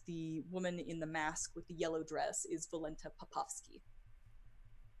 and the woman in the mask with the yellow dress is Valenta Popovsky.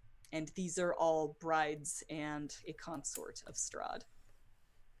 And these are all brides and a consort of Strahd.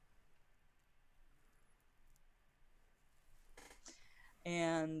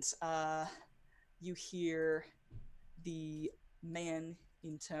 And you hear the man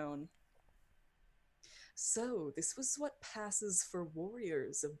intone. So, this was what passes for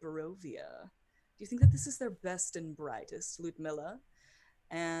warriors of Barovia. Do you think that this is their best and brightest, Ludmilla?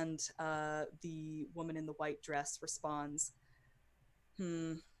 And the woman in the white dress responds,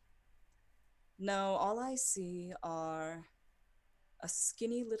 No, all I see are a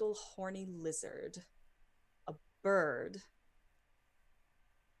skinny little horny lizard, a bird,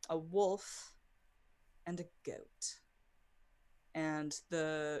 a wolf, and a goat. And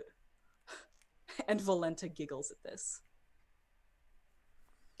Valenta giggles at this.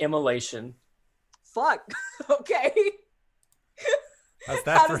 Immolation. Fuck. Okay. How's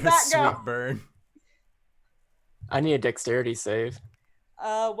that How for does a that sweet go? burn? I need a dexterity save.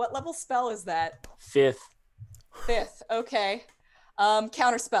 What level spell is that? 5th. 5th. Okay.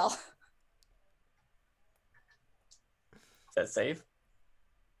 Counterspell. Is that safe?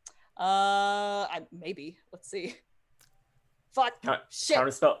 Maybe. Let's see. Fuck. Shit.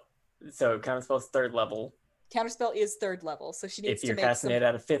 Counterspell. So counterspell's 3rd level. Counterspell is 3rd level, so she needs If to you're make casting it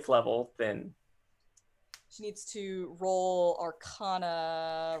at a 5th level, then She needs to roll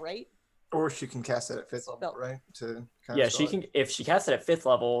Arcana, right? Or she can cast it at 5th level, Spell. right? To yeah, she can. If she casts it at 5th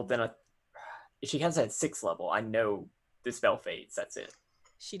level, then if she casts it at 6th level, I know the spell fades. That's it.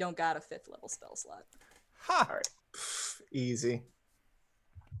 She don't got a 5th level spell slot, Ha! All right. Easy.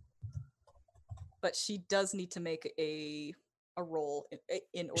 but she does need to make a roll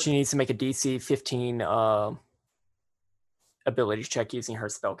in order. She needs to make a DC 15 ability check using her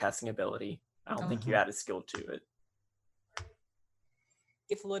spellcasting ability. I don't think you add a skill to it.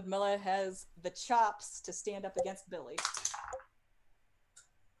 If Ludmilla has the chops to stand up against Billy.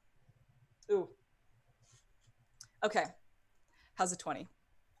 Ooh. Okay. How's a 20?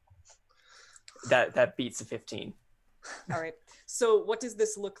 That beats a 15. All right. So what does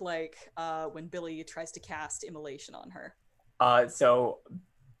this look like when Billy tries to cast Immolation on her? So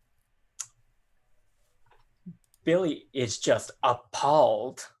Billy is just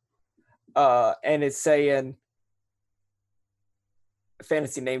appalled and is saying,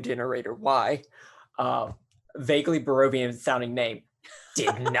 fantasy name generator, why? Vaguely Barovian sounding name.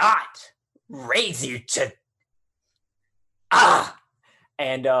 Did not raise you to.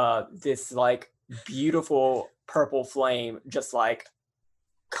 And this like beautiful purple flame just like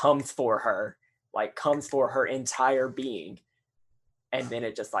comes for her entire being. And then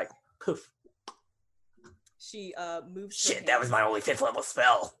it just like poof. She moves. Shit, that was my only 5th level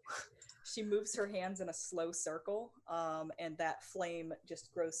spell. She moves her hands in a slow circle, and that flame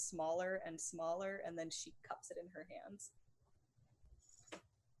just grows smaller and smaller, and then she cups it in her hands.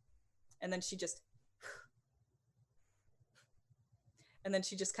 And then she just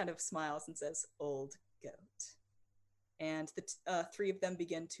kind of smiles and says, "Old goat." And the 3 of them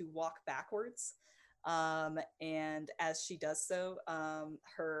begin to walk backwards. And as she does so,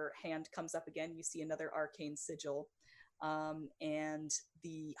 her hand comes up again. You see another arcane sigil. And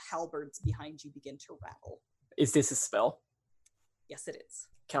the halberds behind you begin to rattle. Is this a spell? Yes, it is.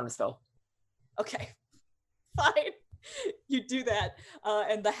 Counterspell. Okay, fine. You do that,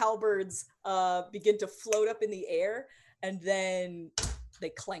 and the halberds begin to float up in the air, and then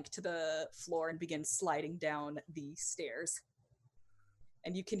they clank to the floor and begin sliding down the stairs.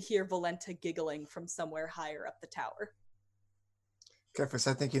 And you can hear Valenta giggling from somewhere higher up the tower. Kefris,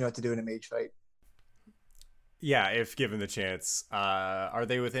 I think you know what to do in a mage fight. Yeah, if given the chance. Are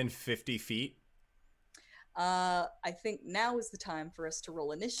they within 50 feet? I think now is the time for us to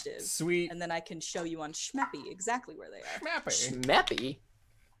roll initiative. Sweet. And then I can show you on Schmeppy exactly where they are. Schmeppy?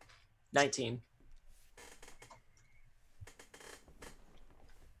 19.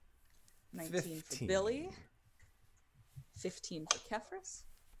 19 for Billy. 15 for Kefris.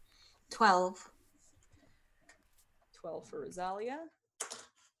 12. 12 for Rosalia.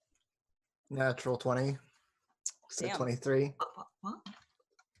 Natural 20. So Damn. 23. What?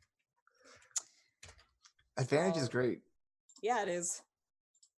 Advantage is great. Yeah, it is.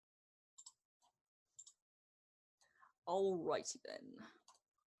 Alrighty then.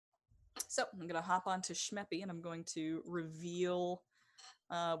 So I'm gonna hop onto Schmeppy and I'm going to reveal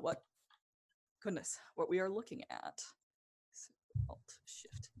what we are looking at. So, Alt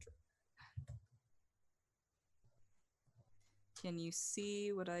Shift. Can you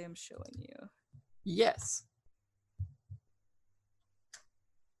see what I am showing you? Yes.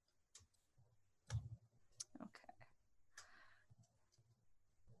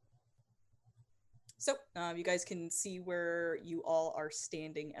 So you guys can see where you all are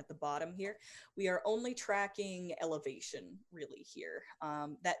standing at the bottom here. We are only tracking elevation really here.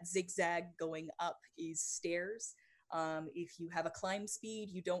 That zigzag going up is stairs. If you have a climb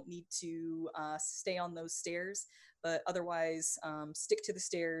speed, you don't need to stay on those stairs, but otherwise stick to the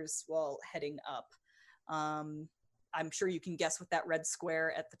stairs while heading up. I'm sure you can guess what that red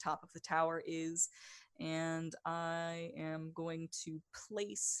square at the top of the tower is. And I am going to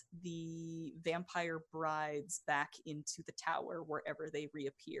place the vampire brides back into the tower wherever they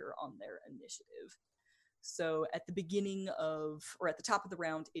reappear on their initiative. So at the beginning of, or at the top of the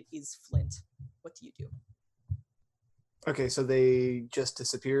round, it is Flint. What do you do? Okay, so they just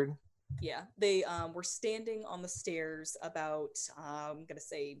disappeared? Yeah, they were standing on the stairs about, I'm going to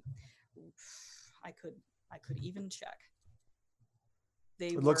say, I could even check.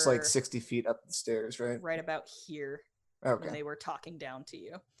 It looks like 60 feet up the stairs, right? Right about here. Okay. When they were talking down to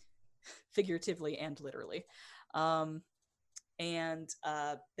you, figuratively and literally. And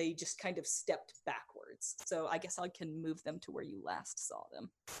they just kind of stepped backwards. So I guess I can move them to where you last saw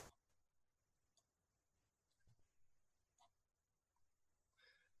them.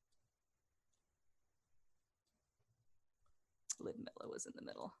 Lidmilla was in the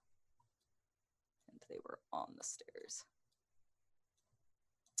middle. And they were on the stairs.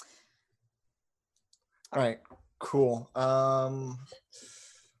 All right, cool.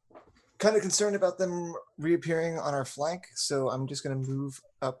 Kind of concerned about them reappearing on our flank, so I'm just going to move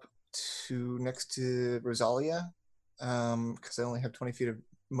up to next to Rosalia, because I only have 20 feet of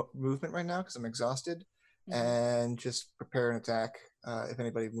movement right now because I'm exhausted, and just prepare an attack if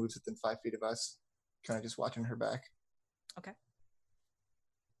anybody moves within 5 feet of us. Kind of just watching her back. Okay.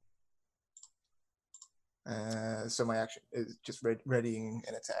 So my action is just readying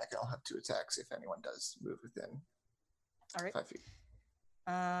an attack. I'll have 2 attacks if anyone does move within All right. 5 feet.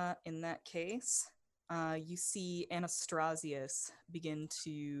 In that case, you see Anastrasius begin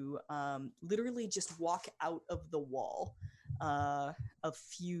to literally just walk out of the wall a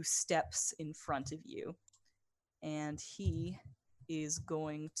few steps in front of you. And he is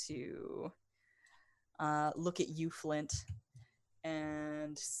going to look at you, Flint,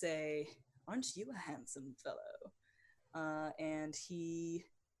 and say, "Aren't you a handsome fellow?" And he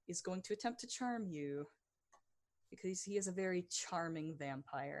is going to attempt to charm you. Because he is a very charming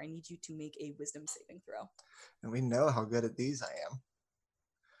vampire. I need you to make a wisdom saving throw. And we know how good at these I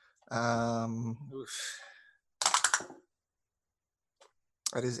am.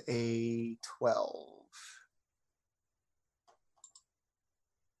 That is a 12.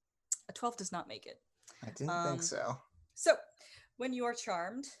 A 12 does not make it. I didn't think so. So, when you are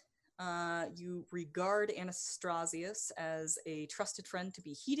charmed, you regard Anastrasius as a trusted friend to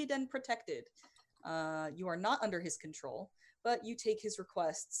be heeded and protected. You are not under his control, but you take his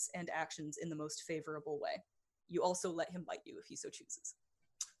requests and actions in the most favorable way. You also let him bite you if he so chooses.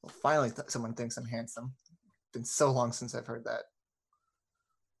 Well, finally, someone thinks I'm handsome. It's been so long since I've heard that.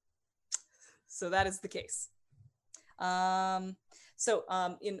 So that is the case.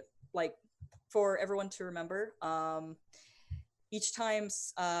 For everyone to remember, each time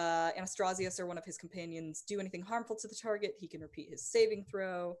Anastrasius or one of his companions do anything harmful to the target, he can repeat his saving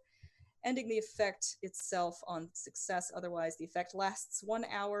throw, ending the effect itself on success. Otherwise, the effect lasts 1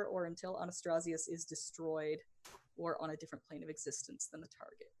 hour or until Anastrasius is destroyed or on a different plane of existence than the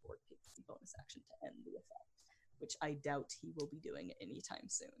target, or takes the bonus action to end the effect, which I doubt he will be doing anytime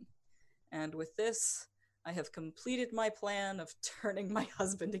soon. And with this, I have completed my plan of turning my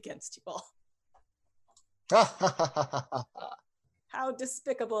husband against you all. How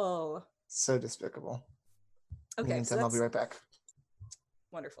despicable. So despicable. Okay, Meantime, I'll be right back.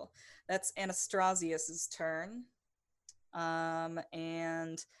 Wonderful. That's Anastrasius's turn.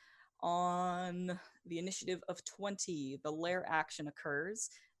 And on the initiative of 20, the lair action occurs,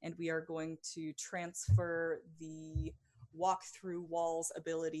 and we are going to transfer the walk through walls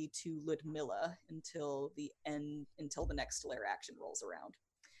ability to Ludmilla until the next lair action rolls around.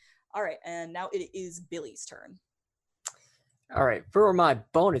 All right, and now it is Billy's turn. All right, for my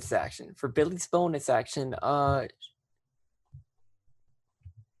bonus action, for Billy's bonus action,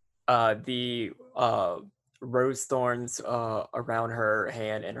 the rose thorns around her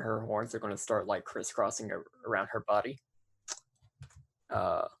hand and her horns are going to start like crisscrossing around her body.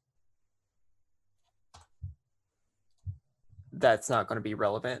 That's not going to be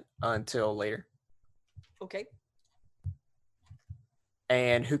relevant until later. Okay.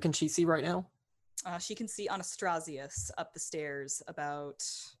 And who can she see right now? She can see Anastrasius up the stairs about...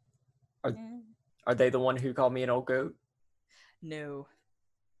 Are they the one who called me an old goat? No.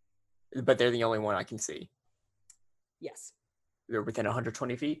 But they're the only one I can see. Yes. They're within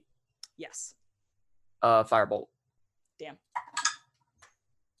 120 feet? Yes. Firebolt. Damn.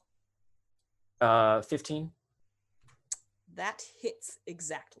 15? That hits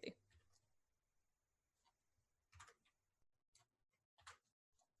exactly.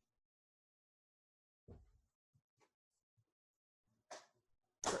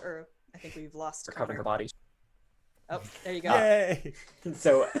 I think we've lost Recovering her Connor. body. Oh, there you go. Yay!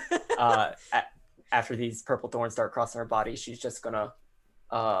 So after these purple thorns start crossing her body, she's just gonna,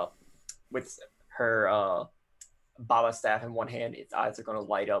 with her Baba staff in one hand, its eyes are gonna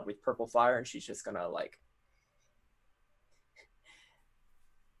light up with purple fire, and she's just gonna like,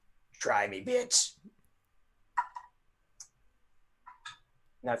 Try me, bitch.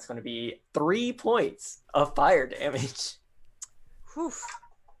 and that's gonna be 3 points of fire damage. Whew.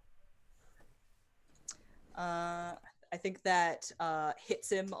 I think that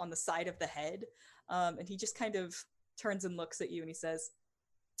hits him on the side of the head, and he just kind of turns and looks at you and he says,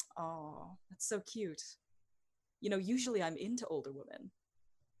 "Oh, that's so cute. You know, usually I'm into older women."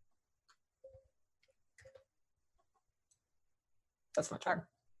 That's my turn.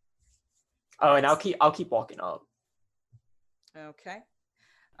 Oh, and I'll keep walking up. Okay.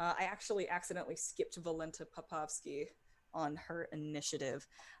 I actually accidentally skipped Valenta Popovsky. on her initiative.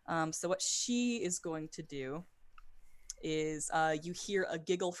 So what she is going to do is you hear a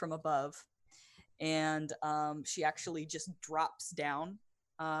giggle from above, and she actually just drops down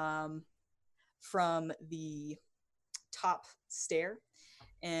from the top stair,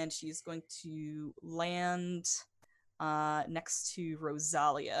 and she's going to land next to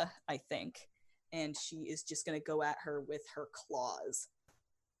Rosalia, I think, and she is just going to go at her with her claws.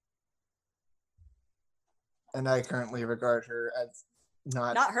 And I currently regard her as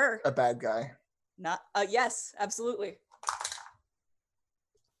not her. a bad guy. Not yes, absolutely.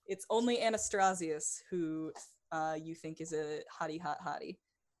 It's only Anastrasius who you think is a hottie.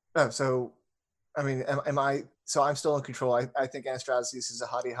 Oh, so I mean, am I? So I'm still in control. I think Anastrasius is a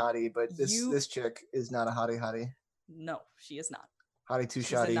hottie, but this chick is not a hottie. No, she is not. Hottie too She's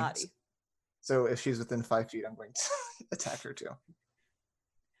shoddy. a naughty. So if she's within 5 feet, I'm going to attack her too.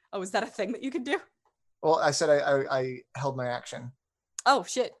 Oh, is that a thing that you can do? Well, I said I held my action. Oh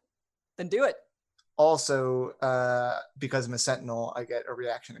shit! Then do it. Also, because I'm a sentinel, I get a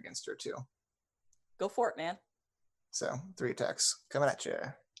reaction against her too. Go for it, man. So 3 attacks coming at you.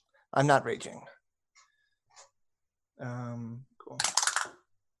 I'm not raging. Cool.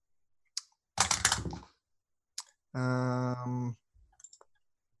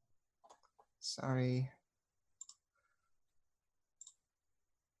 Sorry.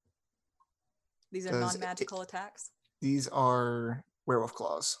 These are non-magical attacks? These are werewolf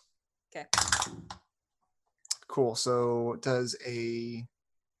claws. Okay. Cool. So does a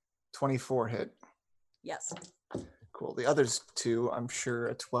 24 hit? Yes. Cool. The others 2, I'm sure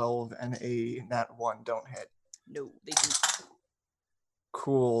a 12 and a nat 1 don't hit. No, they do not.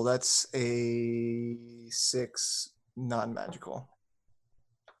 Cool. That's a 6 non-magical.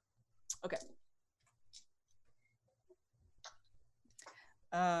 Okay.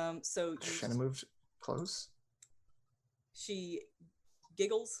 So Shanna moved close. She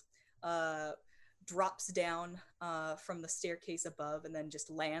giggles, drops down from the staircase above, and then just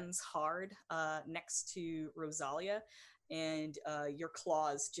lands hard next to Rosalia, and your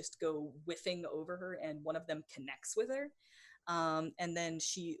claws just go whiffing over her, and one of them connects with her. And then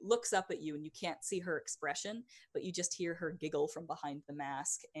she looks up at you, and you can't see her expression, but you just hear her giggle from behind the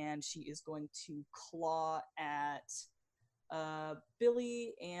mask, and she is going to claw at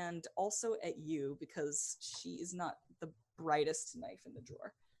Billy and also at you, because she is not the brightest knife in the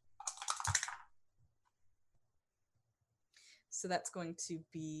drawer. So that's going to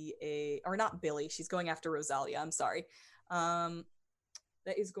be or not Billy, she's going after Rosalia, I'm sorry. That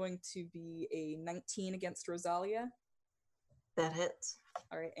is going to be a 19 against Rosalia. That hits.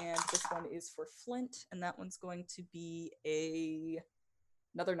 All right, and this one is for Flint, and that one's going to be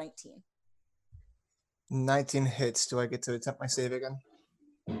another 19. 19 hits. Do I get to attempt my save again?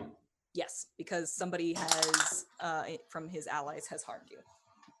 Yes, because somebody has, from his allies, has harmed you.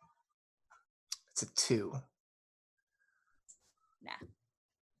 It's a 2. Nah.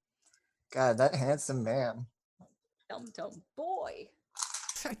 God, that handsome man. Dum-dum boy.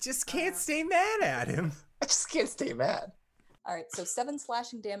 I just can't stay mad at him. I just can't stay mad. All right, so 7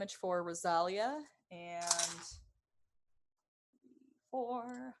 slashing damage for Rosalia, and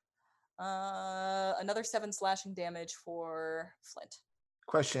 4. Another 7 slashing damage for Flint.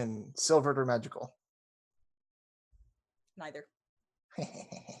 Question: silvered or magical? Neither.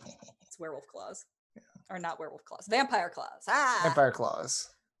 It's werewolf claws. Yeah. Or not werewolf claws. Vampire claws. Ah! Vampire claws.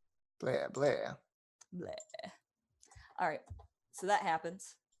 Blah, blah. Blah. All right, so that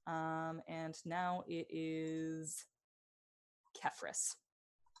happens. And now it is Kefris.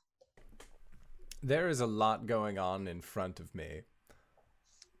 There is a lot going on in front of me.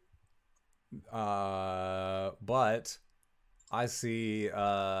 But I see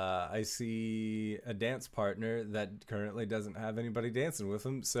a dance partner that currently doesn't have anybody dancing with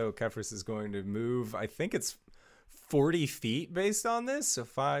him. So Kefris is going to move, I think it's 40 feet based on this. So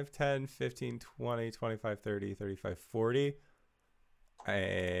 5, 10, 15, 20, 25, 30, 35, 40.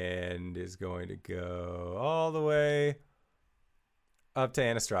 And is going to go all the way up to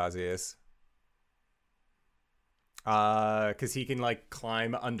Anastrasius. Because he can like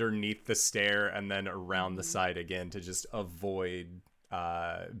climb underneath the stair and then around the side again to just avoid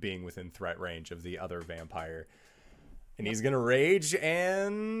being within threat range of the other vampire. And he's gonna rage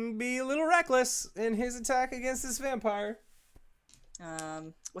and be a little reckless in his attack against this vampire.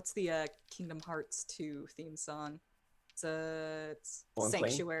 What's the Kingdom Hearts 2 theme song? It's One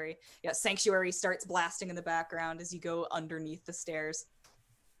Sanctuary. Yeah, Sanctuary starts blasting in the background as you go underneath the stairs.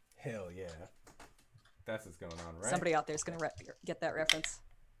 Hell yeah. That's what's going on, right? Somebody out there is going to get that reference.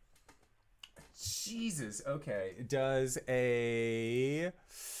 Jesus. Okay. Does a...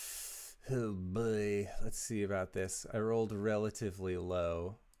 Oh, boy. let's see about this. I rolled relatively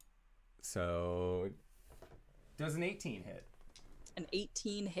low. So, does an 18 hit? An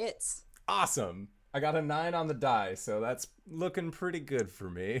 18 hits. Awesome. I got a 9 on the die, so that's looking pretty good for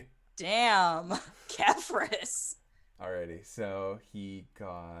me. Damn. Kefris. Alrighty, so he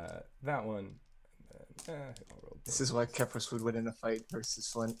got that one. And then, I'll roll This is why Kepris would win in a fight versus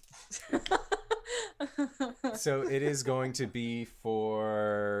Flint. So it is going to be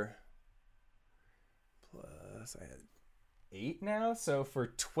for plus I had 8 now, so for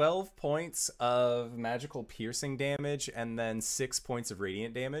 12 points of magical piercing damage and then 6 points of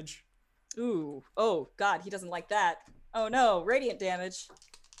radiant damage. Ooh. Oh, God, he doesn't like that. Oh, no. Radiant damage.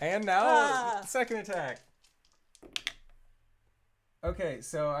 And now, Ah. second attack. Okay,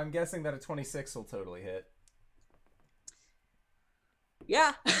 so I'm guessing that a 26 will totally hit.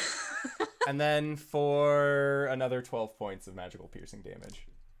 Yeah. And then for another 12 points of magical piercing damage.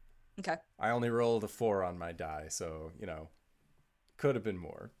 Okay. I only rolled a 4 on my die, so, you know, could have been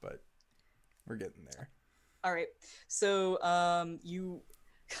more, but we're getting there. All right. So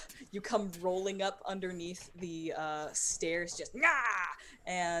you come rolling up underneath the stairs, just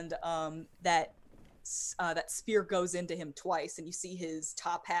and that spear goes into him twice, and you see his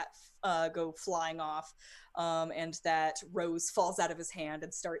top hat go flying off, and that rose falls out of his hand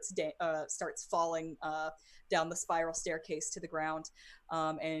and starts falling down the spiral staircase to the ground,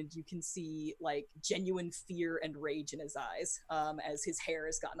 and you can see like genuine fear and rage in his eyes as his hair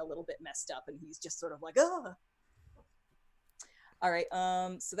has gotten a little bit messed up, and he's just sort of like, ah. All right,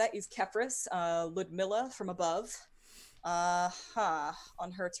 so that is Kefris. Ludmilla from above.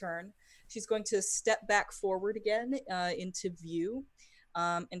 On her turn, she's going to step back forward again into view,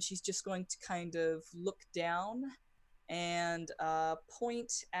 and she's just going to kind of look down and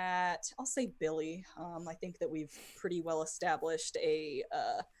point at, I'll say Billy. I think that we've pretty well established a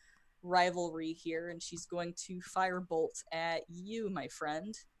rivalry here, and she's going to firebolt at you, my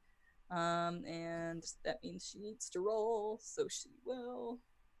friend. And that means she needs to roll, so she will.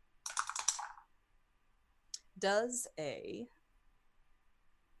 Does a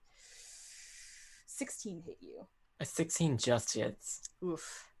 16 hit you? A 16 just hits.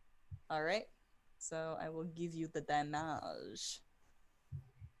 Oof. All right. So I will give you the damage.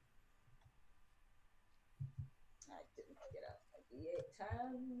 I didn't get up my D8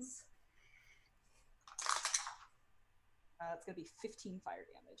 times. It's going to be 15 fire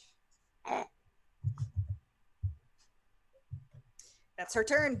damage. That's her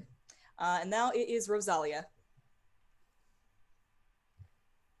turn. And now it is Rosalia.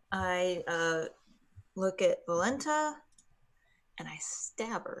 I look at Valenta and I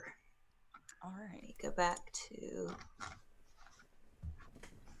stab her. All right. Go back to.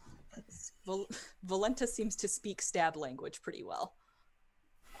 Let's see. Valenta seems to speak stab language pretty well.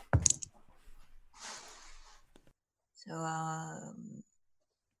 So,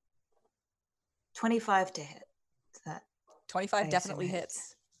 25 to hit. Is that 25 I definitely assume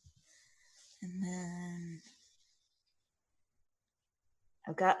hits. And then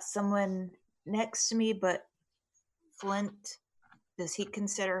I've got someone next to me, but Flint, does he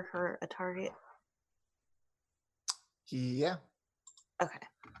consider her a target? Yeah. Okay.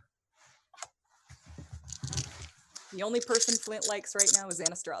 The only person Flint likes right now is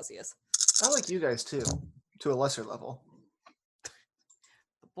Anastrasius. I like you guys too, to a lesser level.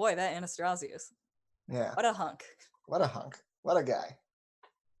 But boy, that Anastrasius. Yeah. What a hunk. What a hunk. What a guy.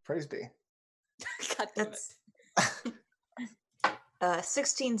 Praise be. God damn it. That's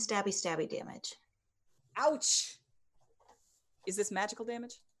 16 stabby damage. Ouch! Is this magical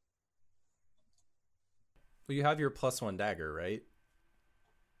damage? Well, you have your +1 dagger, right?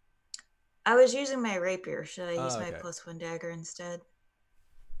 I was using my rapier. Should I use Oh, my okay. +1 dagger instead?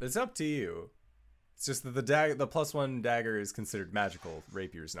 It's up to you. It's just that the +1 dagger is considered magical.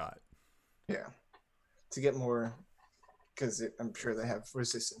 Rapier's not. Yeah. To get more, because I'm sure they have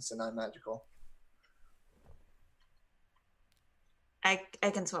resistance to non-magical. I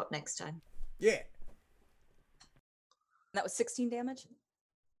can swap next time. Yeah. That was 16 damage?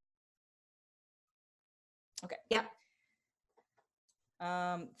 Okay. Yep.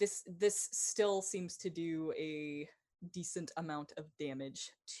 This still seems to do a decent amount of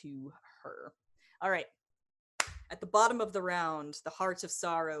damage to her. All right. At the bottom of the round, the Heart of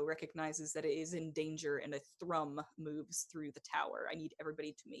Sorrow recognizes that it is in danger, and a thrum moves through the tower. I need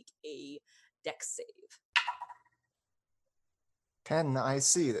everybody to make a dex save. Can I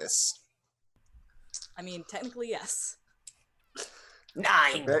see this? I mean, technically, yes.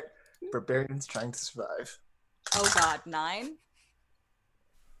 9. Barbarians trying to survive. Oh god, 9?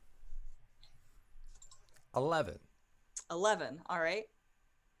 11. 11, all right.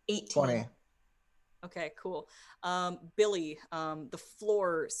 18. 20. Okay, cool. Billy, the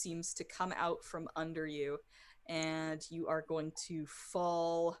floor seems to come out from under you, and you are going to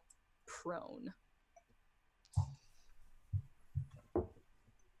fall prone.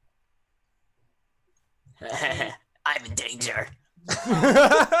 I'm in danger.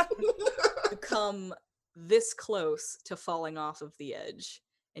 You come this close to falling off of the edge,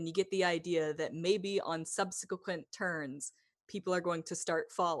 and you get the idea that maybe on subsequent turns, people are going to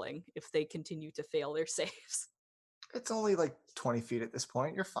start falling if they continue to fail their saves. It's only like 20 feet at this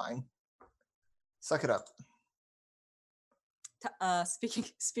point. You're fine. Suck it up.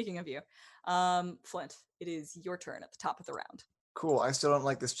 Speaking of you, Flint, it is your turn at the top of the round. Cool. I still don't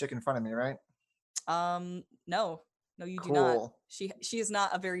like this chick in front of me, right? No, you do Cool. not. She is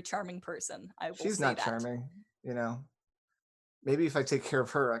not a very charming person. I will She's say not that. charming, you know. Maybe if I take care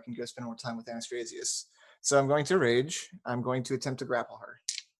of her, I can go spend more time with Anastrasius. So I'm going to rage. I'm going to attempt to grapple her.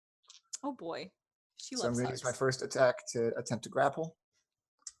 Oh boy, she So I'm loves going to use my hugs. first attack to attempt to grapple.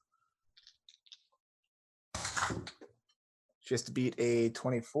 She has to beat a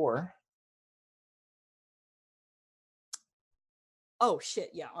 24. Oh shit,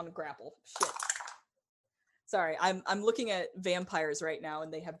 yeah, on a grapple. Shit. Sorry, I'm looking at vampires right now,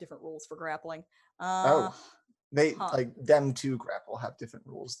 and they have different rules for grappling. They huh. like them to grapple have different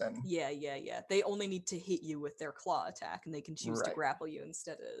rules then. Yeah. They only need to hit you with their claw attack, and they can choose to Right. grapple you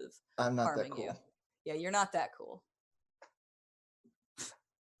instead of I'm not that harming cool. you. Yeah, you're not that cool.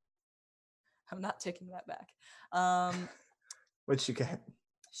 I'm not taking that back. What'd she get?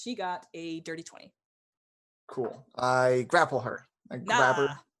 She got a dirty 20. Cool. I grapple her. I grab Nah.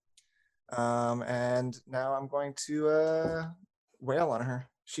 her. And now I'm going to wail on her.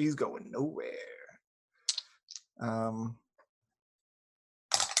 She's going nowhere.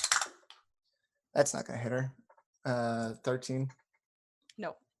 That's not gonna hit her. 13.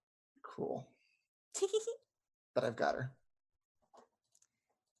 No. Cool. But I've got her.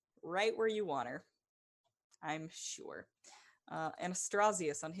 Right where you want her. I'm sure.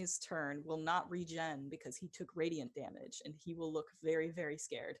 Anastrasius on his turn will not regen because he took radiant damage, and he will look very, very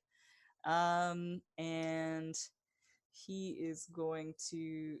scared. And he is going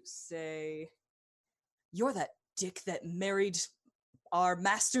to say, "You're that dick that married our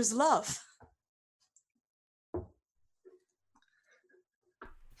master's love."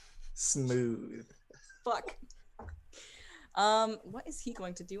 Smooth. Fuck. What is he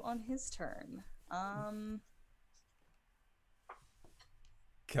going to do on his turn?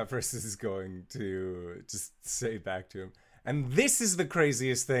 Kefris is going to just say back to him, and this is the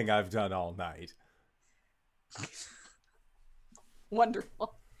craziest thing I've done all night.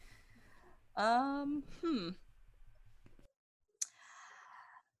 Wonderful.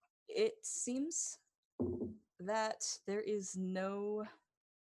 It seems that there is no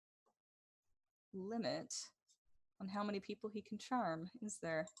limit on how many people he can charm, is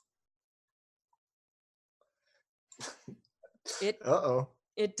there? Uh-oh.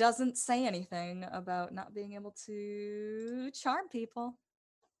 It doesn't say anything about not being able to charm people.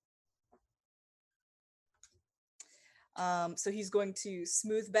 So he's going to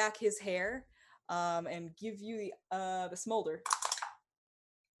smooth back his hair and give you the smolder.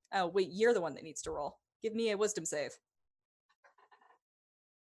 Oh, wait, you're the one that needs to roll. Give me a wisdom save.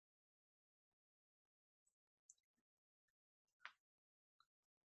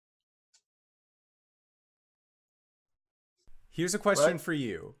 Here's a question What? for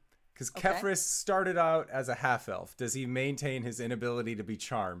you. Because Okay. Kefris started out as a half-elf. Does he maintain his inability to be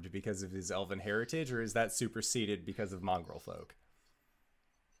charmed because of his elven heritage, or is that superseded because of mongrel folk?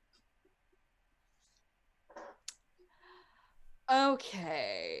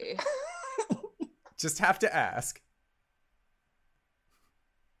 Okay. Just have to ask.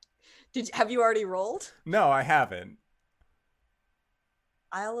 Have you already rolled? No, I haven't.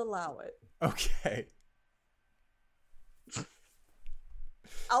 I'll allow it. Okay.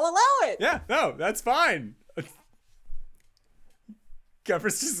 I'll allow it. Yeah, no, that's fine.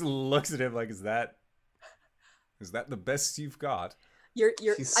 Kefris just looks at him like, is that the best you've got? You're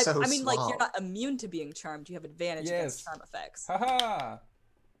He's so I mean, like, small. you're not immune to being charmed. You have advantage against Yes. charm effects. Haha.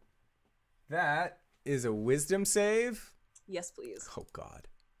 That is a wisdom save. Yes, please. Oh god.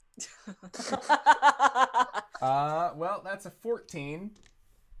 Well, that's a 14.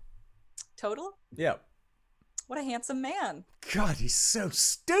 Total? Yep. What a handsome man. God, he's so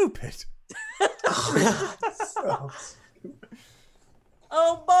stupid. So-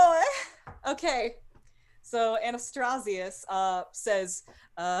 Oh boy. Okay. So Anastrasius says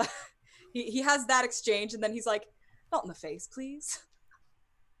he has that exchange, and then he's like, "Not in the face, please."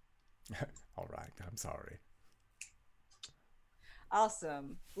 All right, I'm sorry.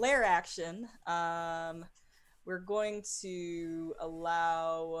 Awesome. Lair action. We're going to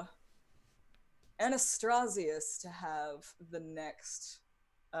allow Anastrasius to have the next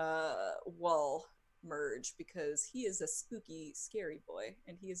wall merge because he is a spooky, scary boy,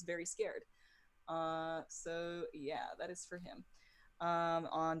 and he is very scared. So yeah, that is for him.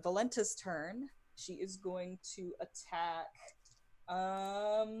 On Valenta's turn, she is going to attack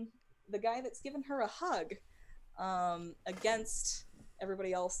the guy that's given her a hug against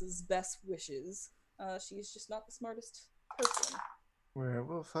everybody else's best wishes. She's just not the smartest person.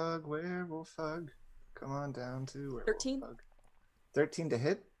 Werewolf hug, werewolf hug. Come on down to werewolf 13? hug. 13 to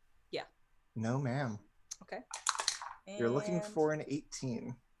hit? Yeah. No, ma'am. Okay. You're looking And- for an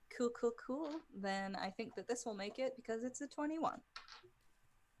 18. Cool. Then I think that this will make it because it's a 21.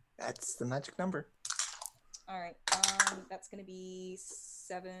 That's the magic number. All right. That's going to be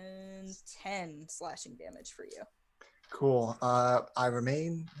 7-10 slashing damage for you. Cool. I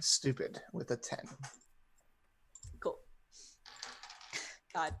remain stupid with a 10. Cool.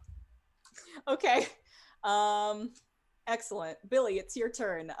 God. Okay. Excellent. Billy, it's your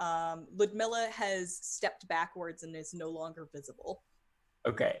turn. Ludmilla has stepped backwards and is no longer visible.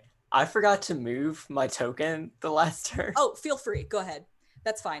 Okay. I forgot to move my token the last turn. Oh, feel free. Go ahead.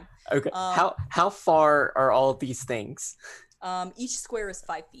 That's fine. Okay. How far are all these things? Each square is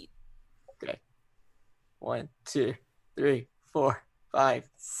 5 feet. Okay. 1, 2, 3, 4, 5,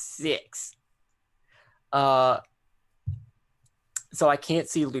 6. So I can't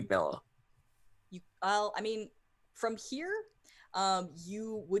see Ludmilla. I mean, from here,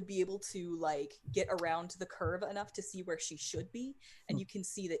 you would be able to like get around the curve enough to see where she should be, and you can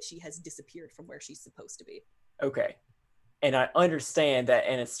see that she has disappeared from where she's supposed to be. Okay. And I understand that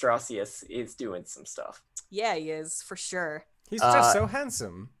Anastrasius is doing some stuff. Yeah, he is for sure. He's just so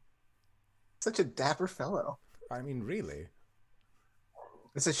handsome. Such a dapper fellow. I mean, really.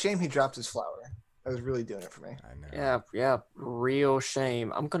 It's a shame he dropped his flower. That was really doing it for me. I know. Yeah, real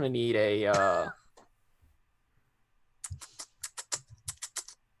shame. I'm gonna need a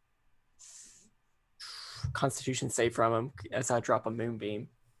Constitution save from him as I drop a moonbeam.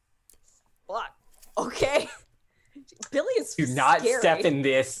 What? Okay. Billy is Do not scary. step in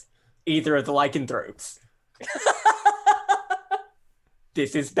this, either of the lycanthropes.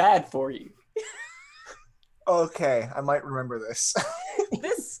 This is bad for you. Okay, I might remember this.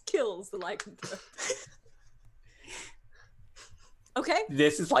 This kills the lycanthrope. Okay.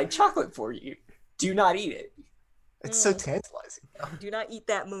 This is like chocolate for you. Do not eat it. It's so tantalizing. Do not eat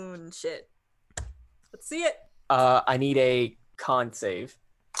that moon shit. Let's see it. I need a con save.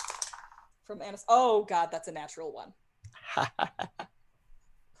 From Anis. Oh god, that's a natural one.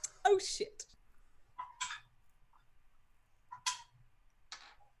 Oh shit.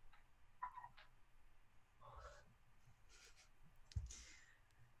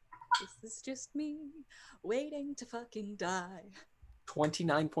 This is just me waiting to fucking die.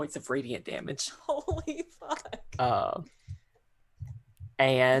 29 points of radiant damage. Holy fuck.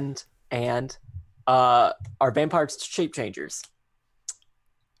 And are vampires shape changers?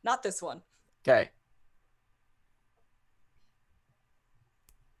 Not this one. Okay.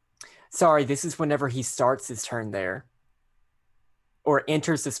 Sorry, this is whenever he starts his turn there. Or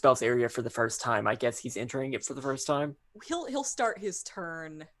enters the spell's area for the first time. I guess he's entering it for the first time. He'll start his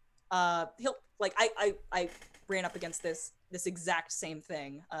turn. He'll like I ran up against this exact same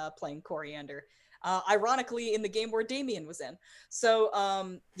thing playing Coriander. Ironically in the game where Damien was in. So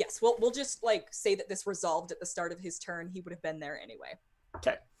yes, we'll just like say that this resolved at the start of his turn. He would have been there anyway.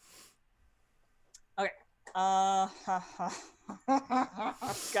 Okay. Okay. God,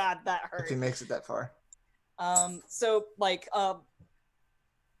 that hurt. If he makes it that far. So like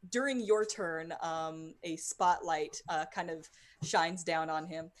during your turn, a spotlight kind of shines down on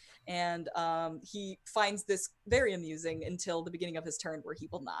him, and he finds this very amusing until the beginning of his turn, where he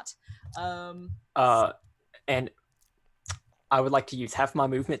will not. And I would like to use half my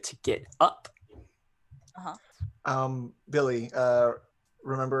movement to get up. Billy,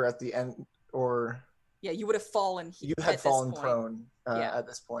 remember at the end, or Yeah, you would have fallen. you had fallen this point. prone Yeah. at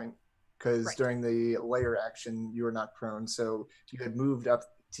this point, because Right. during the layer action you were not prone, so you had moved up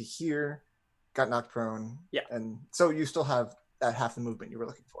to here, got knocked prone. Yeah. And so you still have that half the movement you were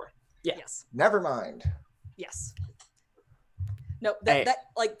looking for. Yeah. Yes. Never mind. Yes. No, Hey.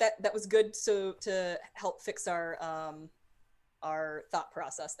 that was good. So to help fix our thought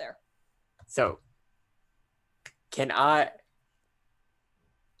process there. So can I?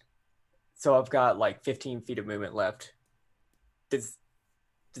 So I've got like 15 feet of movement left. Does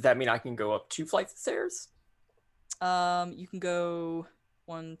that mean I can go up 2 flights of stairs? You can go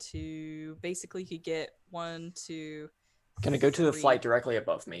 1, 2. Basically, you could get 1, 2, Can I go to the 3. flight directly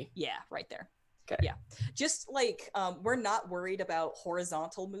above me? Yeah, right there. Okay. Yeah. Just like we're not worried about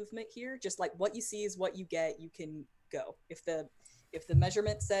horizontal movement here. Just like what you see is what you get. You can go. If the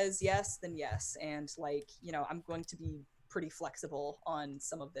measurement says yes, then yes. And like, I'm going to be pretty flexible on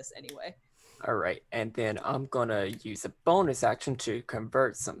some of this anyway. All right, and then I'm gonna use a bonus action to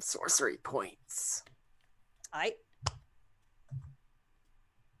convert some sorcery points. Alright.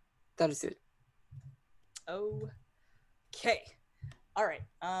 That is it. Okay. Alright.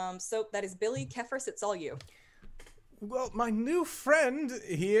 So that is Billy. Kefris, it's all you. Well, my new friend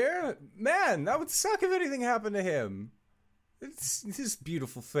here, man, that would suck if anything happened to him. It's his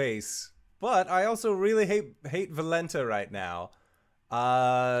beautiful face. But I also really hate Valenta right now.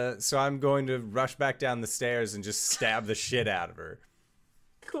 So I'm going to rush back down the stairs and just stab the shit out of her.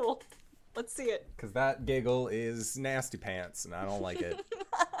 Cool. Let's see it. Because that giggle is nasty pants, and I don't like it.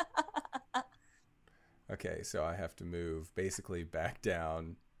 Okay, so I have to move basically back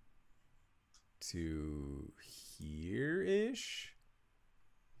down to here-ish.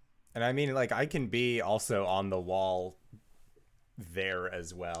 And I mean, like, I can be also on the wall there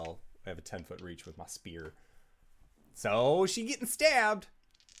as well. I have a 10-foot reach with my spear. So, she getting stabbed.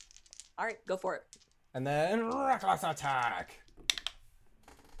 Alright, go for it. And then, reckless attack.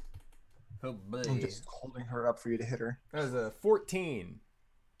 Oh, boy. I'm just holding her up for you to hit her. That was a 14.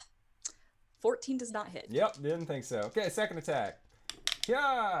 14 does not hit. Yep, didn't think so. Okay, second attack.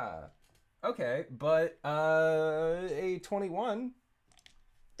 Yeah. Okay, but a 21.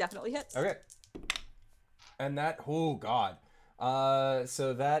 Definitely hits. Okay. And that, oh god.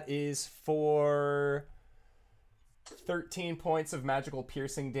 So that is for 13 points of magical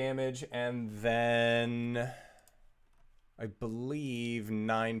piercing damage, and then I believe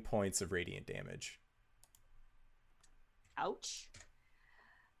 9 points of radiant damage. Ouch.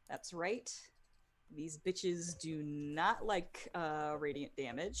 That's right. These bitches do not like radiant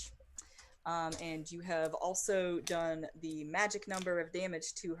damage. And you have also done the magic number of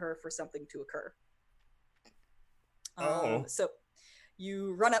damage to her for something to occur. So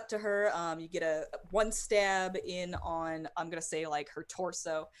you run up to her, you get a one stab in on, I'm going to say like her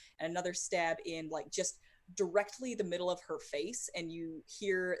torso, and another stab in like just directly the middle of her face, and you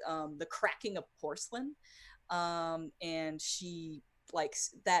hear the cracking of porcelain. And she, like,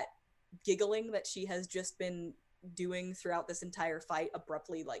 that giggling that she has just been doing throughout this entire fight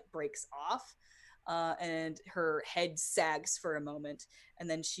abruptly like breaks off, and her head sags for a moment, and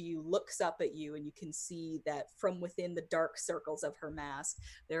then she looks up at you, and you can see that from within the dark circles of her mask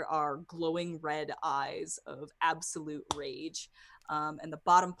there are glowing red eyes of absolute rage, and the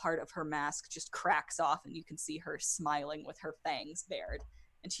bottom part of her mask just cracks off, and you can see her smiling with her fangs bared,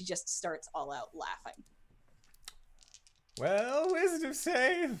 and she just starts all out laughing. Well, wisdom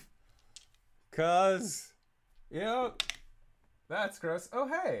save. 'Cause, that's gross. Oh,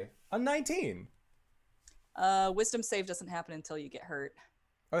 hey, a 19. Wisdom save doesn't happen until you get hurt.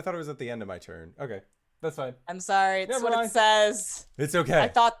 Oh, I thought it was at the end of my turn. Okay, that's fine. I'm sorry, it's Never what mind. it says. It's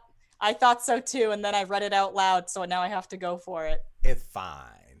okay. I thought so too, and then I read it out loud, so now I have to go for it. It's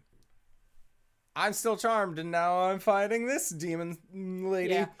fine. I'm still charmed, and now I'm fighting this demon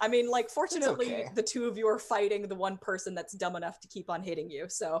lady. Yeah, I mean, like, fortunately, okay. the two of you are fighting the one person that's dumb enough to keep on hitting you,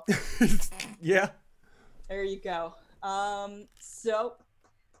 so Yeah. there you go. So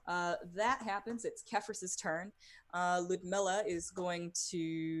that happens. It's Kefris's turn. Ludmilla is going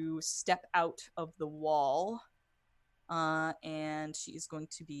to step out of the wall, and she's going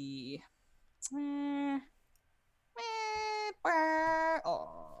to be...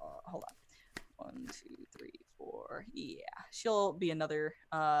 Oh, hold on. 1, 2, 3, 4. Yeah, she'll be another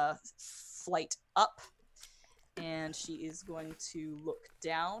flight up, and she is going to look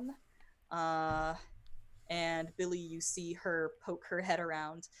down. And Billy, you see her poke her head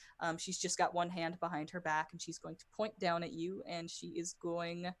around. She's just got one hand behind her back, and she's going to point down at you, and she is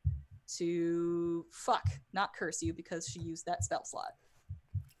going to not curse you because she used that spell slot.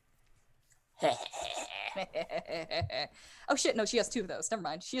 Oh shit, no, she has 2 of those. Never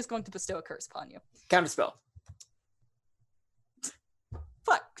mind. She is going to bestow a curse upon you. Counterspell.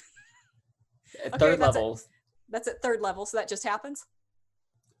 Fuck. At Okay, third that's level. That's at 3rd level, so that just happens.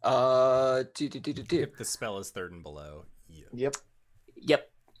 If the spell is 3rd and below. Yeah.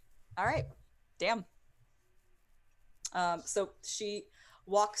 Yep. All right. Damn. So she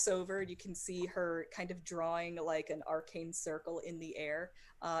walks over, and you can see her kind of drawing like an arcane circle in the air,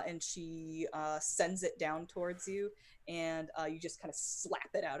 and she sends it down towards you, and you just kind of slap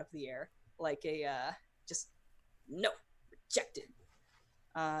it out of the air like a just no, rejected.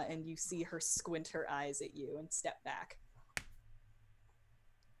 And you see her squint her eyes at you and step back.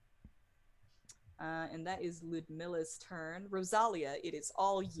 And that is Ludmilla's turn. Rosalia, it is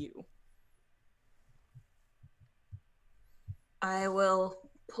all you. I will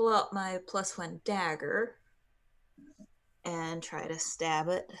pull out my +1 dagger and try to stab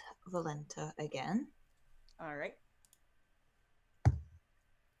at Valenta again. All right.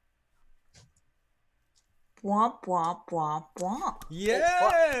 Womp, womp, womp, womp.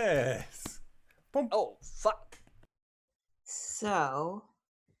 Yes! Oh, fuck. So,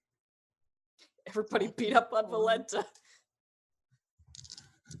 Everybody beat up on Valenta.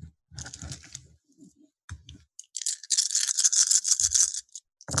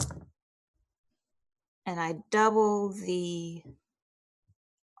 and I double the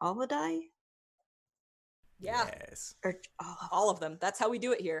all the die? Yeah, Yes. Or all of them. That's how we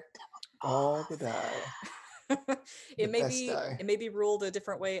do it here. All the die. The It may be ruled a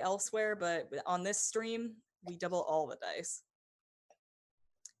different way elsewhere, but on this stream, we double all the dice.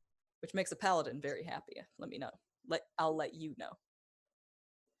 Which makes a paladin very happy. Let me know. I'll let you know.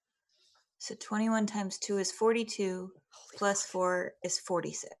 So 21 times 2 is 42, plus 4 is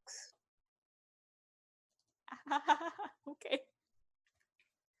 46. Okay.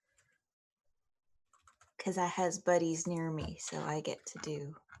 Because I has buddies near me, so I get to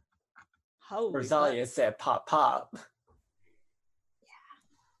do. Holy Rosalia said pop pop.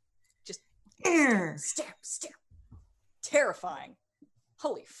 Just Err. stab. Terrifying.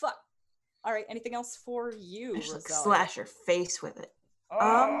 Holy fuck. All right, anything else for you, I just like Rosalia? slash her face with it.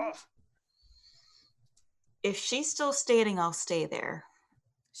 If she's still standing, I'll stay there.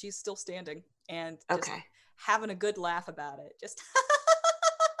 She's still standing and just Okay. having a good laugh about it. Just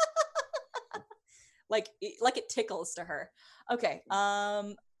like it tickles to her. Okay.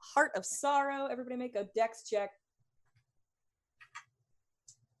 Heart of Sorrow. Everybody make a dex check.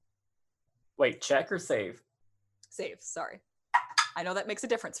 Wait, check or save? Save. Sorry. I know that makes a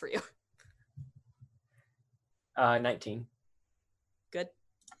difference for you. 19. Good.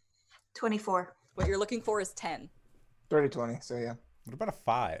 24. What you're looking for is 10. 30-20, so yeah. What about a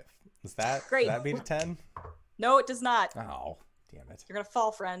 5? Is that Great. Would that beat a 10? No, it does not. Oh, damn it. You're gonna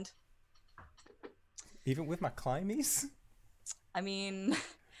fall, friend. Even with my climbies? I mean,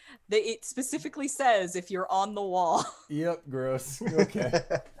 it specifically says if you're on the wall. Yep, gross. Okay.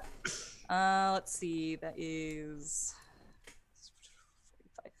 Let's see. That is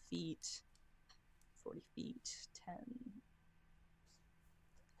 45 feet, 40 feet, 10.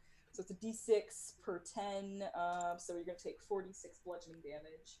 So it's a d6 per 10. So you're going to take 46 bludgeoning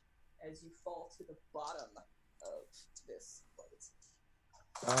damage as you fall to the bottom of this plate.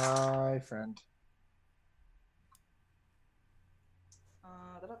 Bye, friend.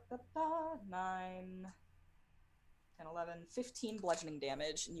 9, 10, 11, 15 bludgeoning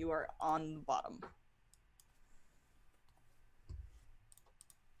damage, and you are on the bottom.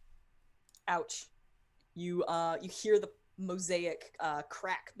 Ouch. You hear the mosaic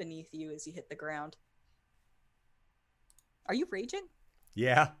crack beneath you as you hit the ground. Are you raging?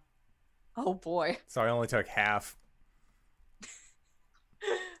 Yeah. Oh boy. So I only took half.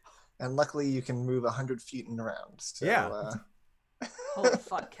 And luckily you can move 100 feet and around. So, Yeah. Holy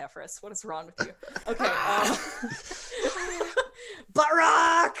fuck, Kefris. What is wrong with you? Okay,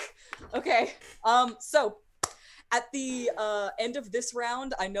 Barak! Okay, so at the end of this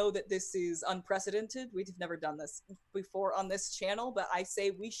round, I know that this is unprecedented. We've never done this before on this channel, but I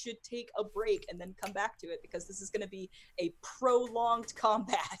say we should take a break and then come back to it because this is going to be a prolonged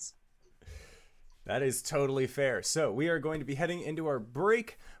combat. That is totally fair. So we are going to be heading into our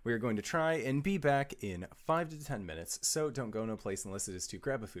break. We are going to try and be back in 5 to 10 minutes. So don't go no place unless it is to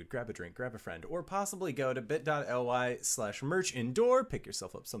grab a food, grab a drink, grab a friend, or possibly go to bit.ly/merchindoor, pick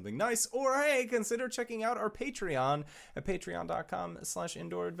yourself up something nice, or hey, consider checking out our Patreon at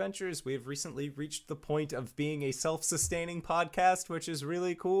patreon.com/indooradventures. We have recently reached the point of being a self-sustaining podcast, which is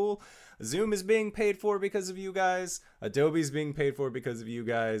really cool. Zoom is being paid for because of you guys. Adobe's being paid for because of you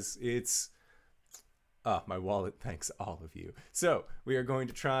guys. It's... my wallet thanks all of you. So we are going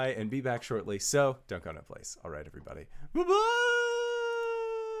to try and be back shortly. So don't go no place. All right, everybody. Bye-bye.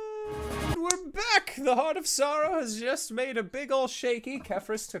 We're back. The Heart of Sorrow has just made a big ol' shaky.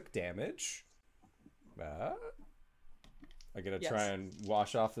 Kefris took damage. I gotta try and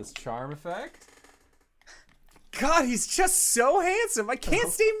wash off this charm effect. God, he's just so handsome. I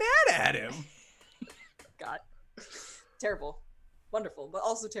can't stay mad at him. God. Terrible. Wonderful, but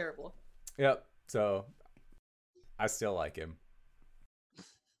also terrible. Yep. So, I still like him.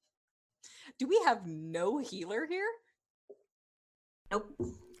 Do we have no healer here? Nope.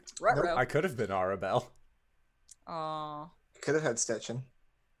 Ruh-roh. I could have been Arabelle. Aw. Could have had Stetchen.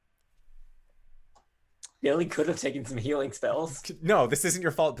 Billy could have taken some healing spells. No, this isn't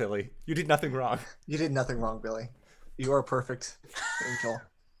your fault, Billy. You did nothing wrong. You did nothing wrong, Billy. You are perfect, Angel.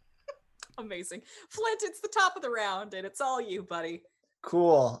 Amazing. Flint, it's the top of the round, and it's all you, buddy.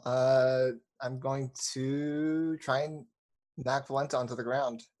 Cool. I'm going to try and knock Valenta onto the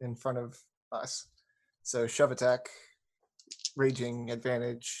ground in front of us. So shove attack, raging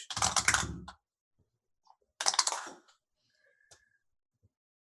advantage.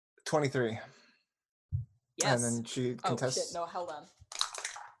 $23. Yes. And then she Oh, contests. shit. No, hold on.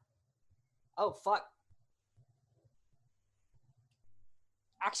 Oh, fuck.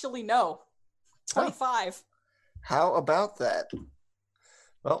 Actually, no. 25. How about that?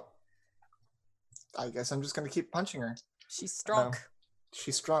 Well, I guess I'm just going to keep punching her. She's strong.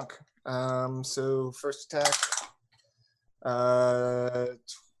 She's drunk. So first attack,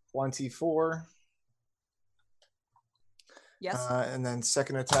 24. Yes. And then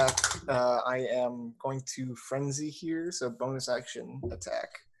second attack, I am going to frenzy here, so bonus action attack.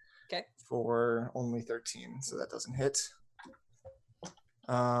 Okay. For only 13, so that doesn't hit.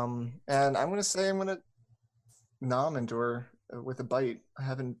 And I'm gonna say I'm gonna nom into her with a bite. I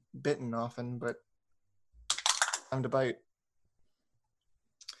haven't bitten often, but time to bite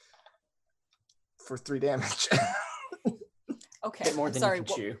for 3 damage. Okay. Bit more I'm than sorry. you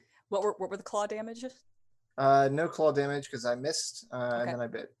can chew. What were the claw damages? No claw damage because I missed, and Okay. then I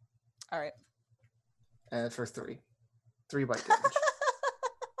bit. All right. And for 3 bite damage.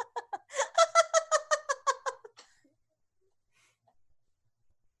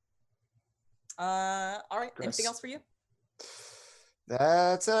 All right. Gross. Anything else for you?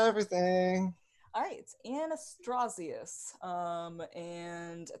 That's everything. All right, it's Anastrasius.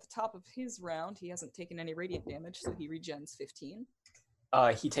 And at the top of his round, he hasn't taken any radiant damage, so he regens 15.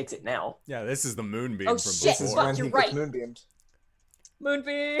 He takes it now. Yeah, this is the moonbeam Oh, from shit, before. fuck, When you're he right. gets moonbeamed.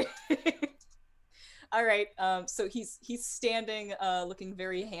 Moonbeam. All right. So he's standing, looking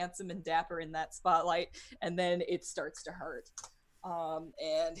very handsome and dapper in that spotlight, and then it starts to hurt.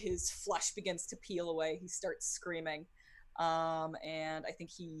 And his flesh begins to peel away. He starts screaming. And I think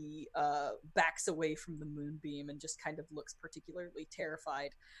he backs away from the moonbeam and just kind of looks particularly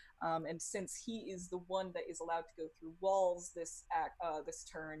terrified. And since he is the one that is allowed to go through walls this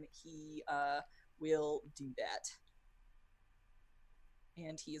turn, he will do that.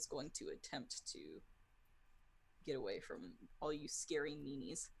 And he is going to attempt to get away from all you scary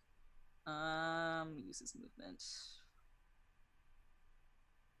meanies. Use his movement.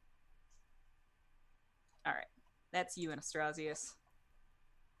 All right. That's you, Anastrasius.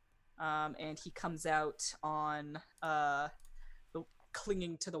 And he comes out on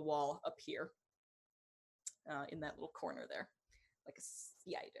clinging to the wall up here. In that little corner there. Like a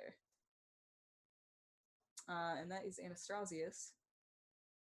spider. And that is Anastrasius.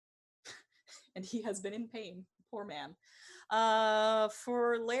 And he has been in pain. Poor man.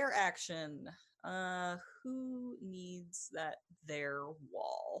 For lair action, who needs their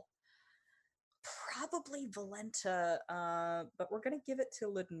wall? Probably Valenta, but we're gonna give it to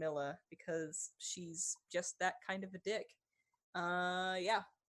Ludmilla because she's just that kind of a dick. Yeah.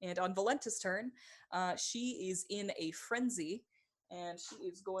 And on Valenta's turn, she is in a frenzy, and she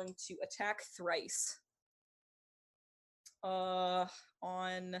is going to attack thrice. I'm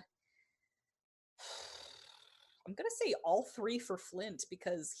gonna say all 3 for Flint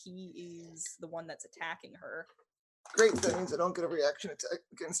because he is the one that's attacking her. Great, that means I don't get a reaction attack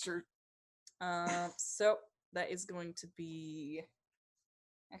against her. So that is going to be...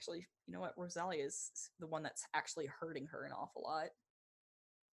 Actually, you know what? Rosalia is the one that's actually hurting her an awful lot.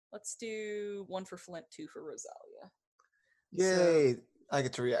 Let's do 1 for Flint, 2 for Rosalia. Yay! I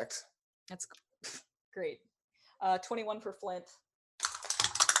get to react. That's great. 21 for Flint.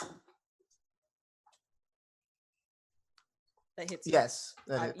 That hits you. Yes,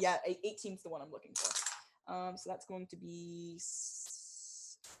 that hits. Yeah, 18's the one I'm looking for. So that's going to be...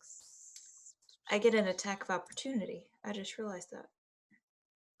 I get an attack of opportunity. I just realized that.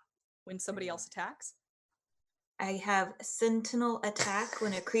 When somebody else attacks? I have sentinel attack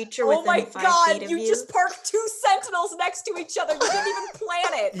when a creature Oh within my 5 god, feet of you you. just parked 2 sentinels next to each other. You didn't even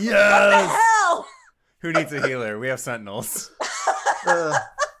plan it. What the Yes! hell? Who needs a healer? We have sentinels. Uh,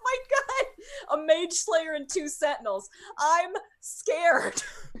 My god, a mage slayer and 2 sentinels. I'm scared.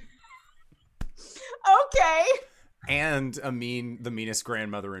 Okay. And the meanest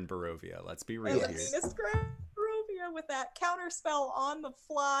grandmother in Barovia. Let's be real The here. meanest Barovia with that counter spell on the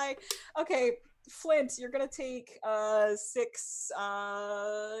fly. Okay, Flint, you're gonna take 9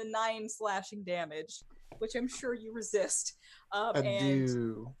 slashing damage, which I'm sure you resist. I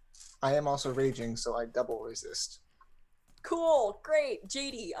do. I am also raging, so I double resist. Cool, great.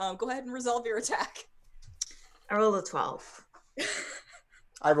 JD, go ahead and resolve your attack. I rolled a 12.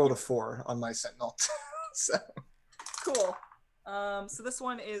 I rolled a 4 on my sentinel. So Cool. So this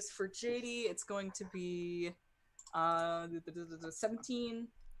one is for JD. It's going to be 17.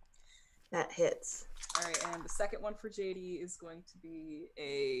 That hits. All right, and the second one for JD is going to be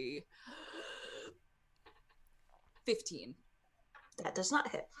a 15. That does not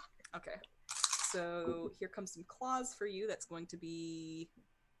hit. Okay. So here comes some claws for you. That's going to be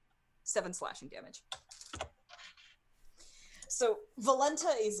 7 slashing damage. So Valenta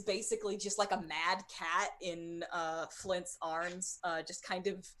is basically just like a mad cat in Flint's arms, just kind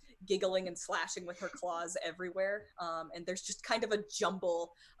of giggling and slashing with her claws everywhere. And there's just kind of a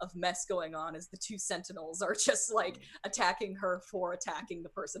jumble of mess going on as the two sentinels are just like attacking her for attacking the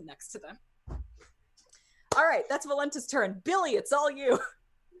person next to them. All right, that's Valenta's turn. Billy, it's all you.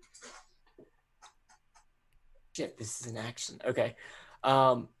 Shit, this is an action. Okay.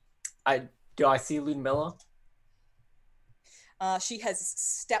 Do I see Ludmilla? She has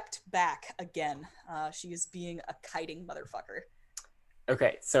stepped back again. She is being a kiting motherfucker.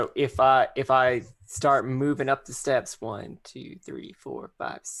 Okay, so if I start moving up the steps, 1, 2, 3, 4,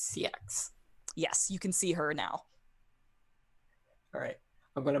 5, 6. Yes, you can see her now. All right,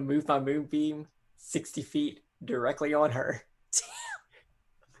 I'm gonna move my moonbeam 60 feet directly on her.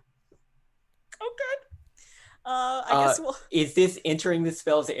 Okay. I guess we'll. Is this entering the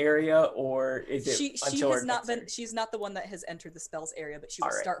spell's area, or is it? She until has her not next been. turn? She's not the one that has entered the spell's area, but she will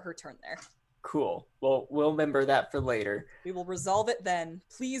All right. start her turn there. Cool. Well, we'll remember that for later. We will resolve it then.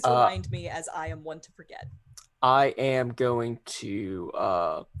 Please remind me, as I am one to forget. I am going to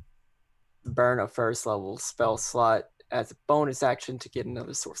burn a first level spell slot as a bonus action to get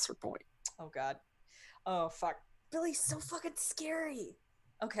another sorcerer point. Oh God. Oh fuck. Billy's so fucking scary.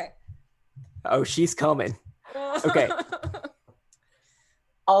 Okay. Oh, she's coming. Okay.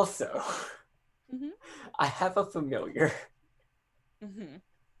 Also, Mhm. I have a familiar. Mm-hmm.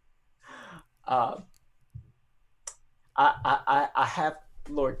 I have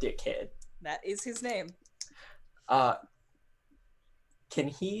Lord Dickhead. That is his name. Can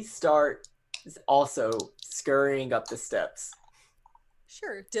he start also scurrying up the steps?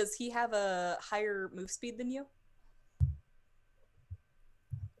 Sure. Does he have a higher move speed than you?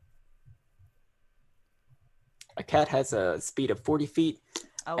 A cat has a speed of 40 feet.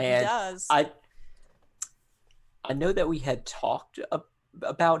 Oh, And he does. I know that we had talked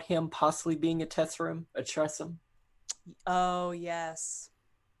about him possibly being a Tessrum, a Tressum. Oh yes,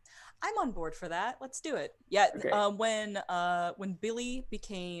 I'm on board for that. Let's do it. Yeah. Okay. When Billy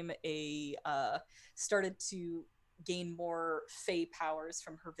became started to gain more Fey powers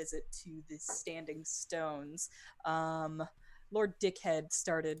from her visit to the Standing Stones, Lord Dickhead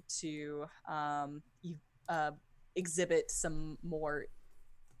started to exhibit some more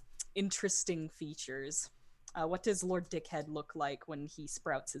interesting features. What does Lord Dickhead look like when he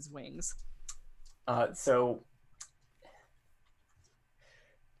sprouts his wings? So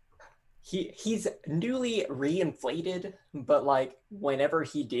he's newly reinflated, but like whenever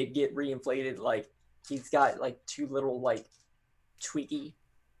he did get reinflated, like he's got like 2 little like twiggy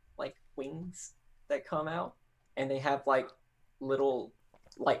like wings that come out, and they have like little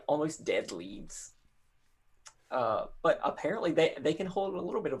like almost dead leaves. But apparently they can hold a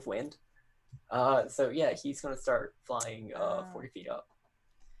little bit of wind. So yeah, he's gonna start flying 40 feet up.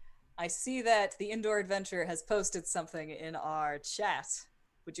 I see that the Indoor Adventure has posted something in our chat.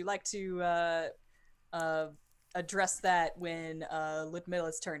 Would you like to address that when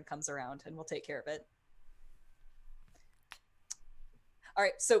Ludmilla's turn comes around, and we'll take care of it? All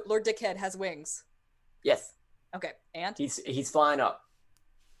right, so Lord Dickhead has wings. Yes, Okay, and? he's flying up.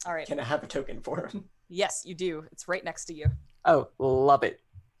 All right. Can I have a token for him? Yes, you do. It's right next to you. Oh, love it.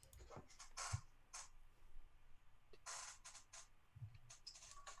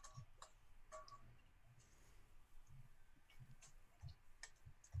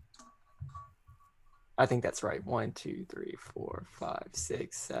 I think that's right. 1, 2, 3, 4, 5,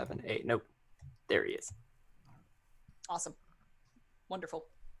 6, 7, 8. Nope. There he is. Awesome. Wonderful.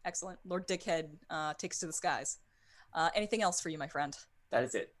 Excellent. Lord Dickhead takes to the skies. Anything else for you, my friend? That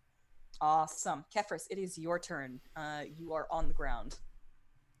is it. Awesome. Kefris, it is your turn. You are on the ground.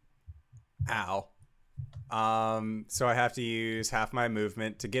 Ow. So I have to use half my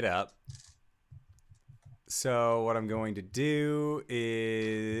movement to get up. So what I'm going to do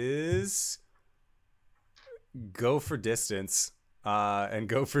is go for distance and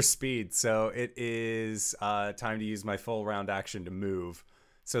go for speed. So it is time to use my full round action to move.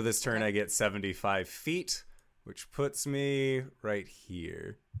 So this turn I get 75 feet, which puts me right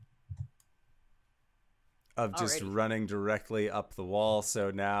here. of just Alrighty. running directly up the wall. So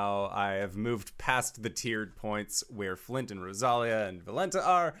now I have moved past the tiered points where Flint and Rosalia and Valenta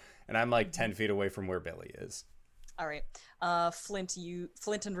are, and I'm like 10 feet away from where Billy is. All right. Flint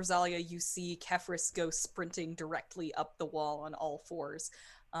and Rosalia, you see Kefris go sprinting directly up the wall on all fours.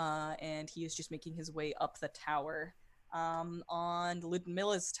 And he is just making his way up the tower. On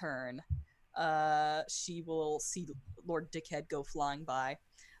Ludmilla's turn, she will see Lord Dickhead go flying by.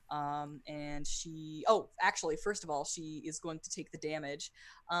 And actually, first of all, she is going to take the damage.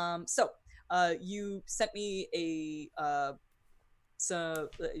 You sent me a little.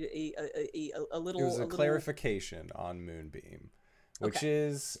 It was a little clarification on Moonbeam, which Okay.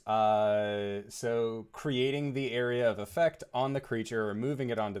 is so creating the area of effect on the creature or moving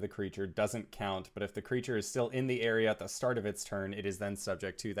it onto the creature doesn't count, but if the creature is still in the area at the start of its turn, it is then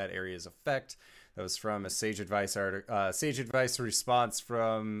subject to that area's effect. That was from a Sage Advice response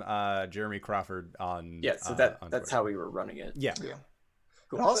from Jeremy Crawford on Yeah, so on that's Twitter. how we were running it. Yeah. Yeah.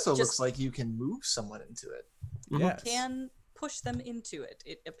 Cool. It also Just- looks like you can move someone into it. Yes. Can push them into it.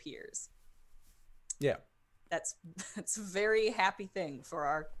 It appears. Yeah. That's a very happy thing for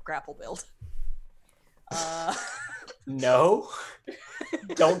our grapple build. No,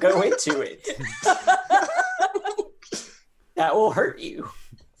 don't go into it. That will hurt you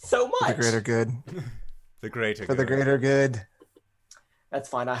so For the much. greater good. The greater For the good. greater good. That's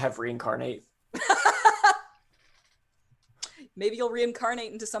fine. I have reincarnate. Maybe you'll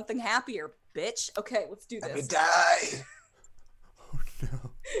reincarnate into something happier, bitch. Okay, let's do Let me this. die. Oh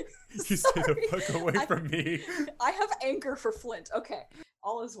no. You stay the Sorry. fuck away from me. I have anger for Flint. Okay,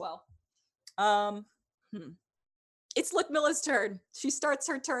 all is well. It's Ludmilla's turn. She starts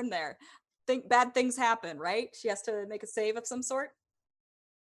her turn there. Think bad things happen, right? She has to make a save of some sort.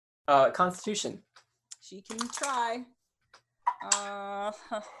 Constitution. She can try.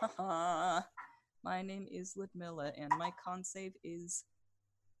 My name is Ludmilla, and my con save is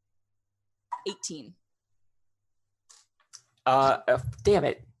 18. Damn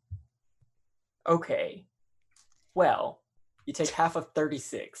it. Okay. Well, you take half of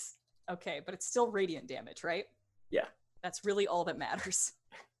 36. Okay, but it's still radiant damage, right? Yeah. That's really all that matters.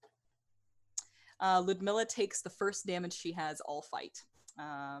 Ludmilla takes the first damage she has all fight.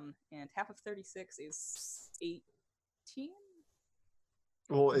 And half of 36 is 18?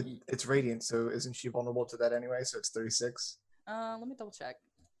 Well, it's radiant, so isn't she vulnerable to that anyway? So it's 36. Let me double check.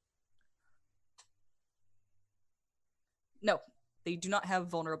 No, they do not have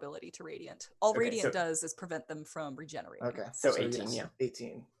vulnerability to radiant. All Okay, radiant so- does is prevent them from regenerating. Okay. So 18, yeah.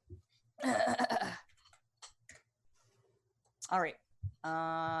 18. All right.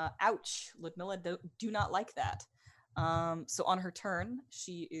 Ouch. Ludmilla do not like that. So on her turn,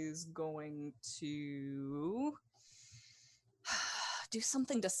 she is going to do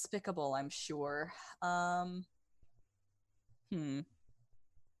something despicable, I'm sure.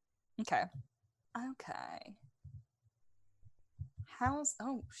 Okay.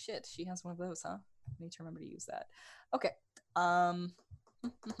 Oh shit, she has one of those, huh? I need to remember to use that. Okay. Oh,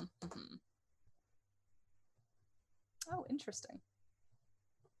 interesting.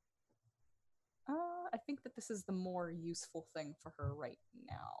 I think that this is the more useful thing for her right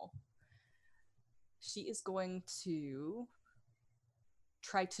now. She is going to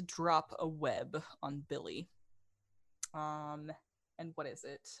try to drop a web on Billy. And what is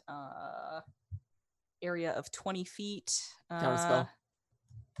it? Area of 20 feet. Counterspell.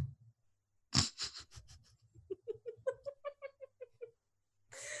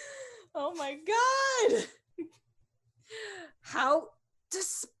 Oh my god! How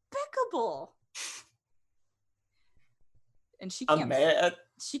despicable! And she I'm can't. mad.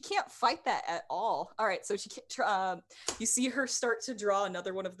 She can't fight that at all. All right, so she can't. You see her start to draw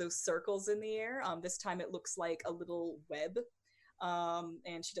another one of those circles in the air. This time it looks like a little web.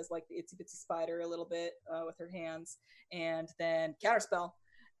 And she does like the itsy bitsy spider a little bit with her hands, and then counterspell.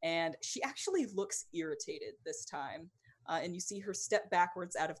 And she actually looks irritated this time. And you see her step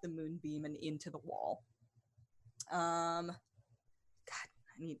backwards out of the moonbeam and into the wall. God,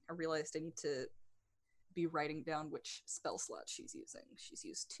 I realized I need to be writing down which spell slot she's using. She's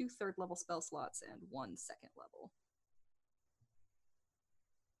used 2 third-level spell slots and 1 second level.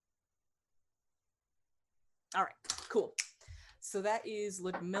 All right, cool. So that is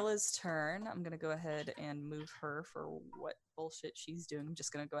Ludmilla's turn. I'm going to go ahead and move her for what bullshit she's doing. I'm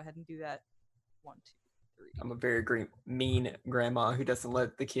just going to go ahead and do that. 1, 2, 3. I'm a very mean grandma who doesn't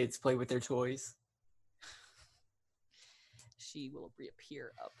let the kids play with their toys. She will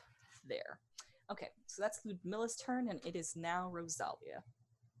reappear up there. Okay, so that's Ludmilla's turn, and it is now Rosalia.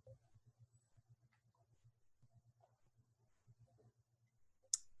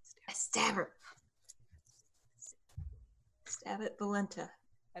 I stab her. Stab at Valenta.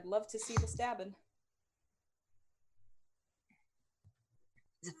 I'd love to see the stabbing.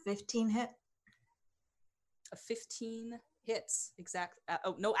 Is a 15 hit? A 15 hits, exact.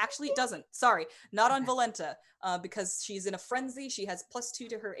 Oh, no, actually it doesn't. Sorry, not on Valenta, because she's in a frenzy. She has +2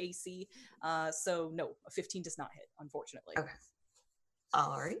 to her AC, so no, a 15 does not hit, unfortunately. Okay.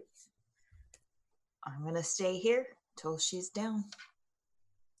 All right. I'm going to stay here till she's down.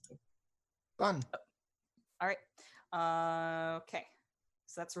 Fun. All right. Okay.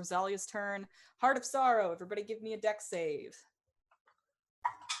 So that's Rosalia's turn. Heart of Sorrow. Everybody give me a dex save.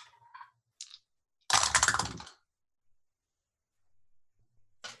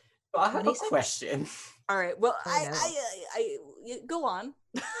 I have a 26? question. All right. Well, Oh, I go on.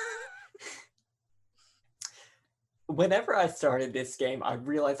 Whenever I started this game, I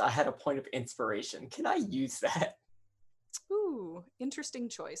realized I had a point of inspiration. Can I use that? Ooh, interesting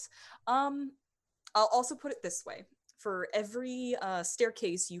choice. I'll also put it this way. For every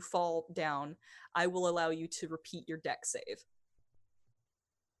staircase you fall down, I will allow you to repeat your dex save.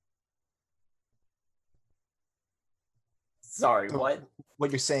 Sorry, So what?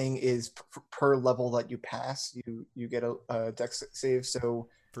 What you're saying is per level that you pass, you get a dex save. So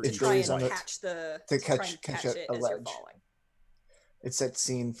For if each Try there and is on the, catch the to try catch- and catch catch a it as you're ledge. falling. it's that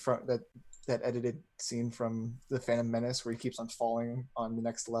scene from that edited scene from the Phantom Menace where he keeps on falling on the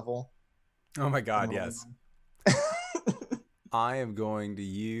next level. Oh my god, yes. I am going to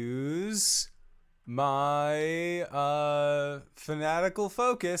use my fanatical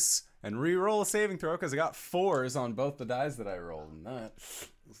focus and re-roll a saving throw because I got 4s on both the dice that I rolled, and that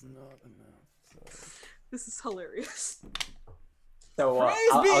was not enough. So. This is hilarious. So Praise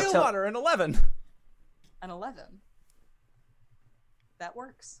I'll be tell- water, an 11. An 11. That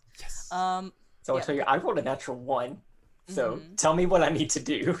works. Yes. So I'll Yeah. tell you, I rolled a natural 1. So Mhm. tell me what I need to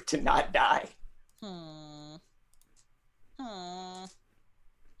do to not die. Hmm. Hmm.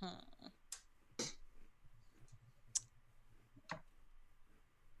 Hmm.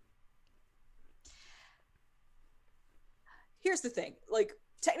 Here's the thing. Like,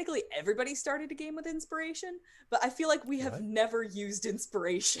 technically everybody started a game with inspiration, but I feel like we have What? never used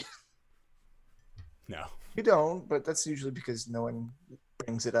inspiration. No. You don't, but that's usually because no one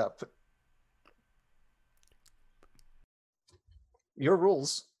brings it up. Your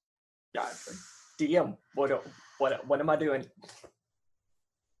rules. God, DM, what am I doing?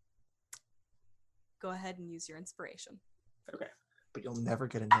 Go ahead and use your inspiration. Okay, But you'll never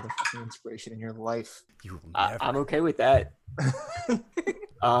get another fucking inspiration in your life. You will never. I'm okay with that.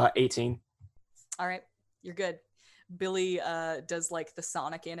 18. All right, you're good. Billy does like the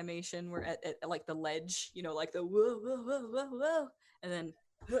Sonic animation where at like the ledge, you know, like the whoa, whoa, whoa, whoa, whoa, and then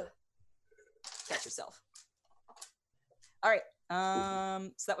catch yourself. All right.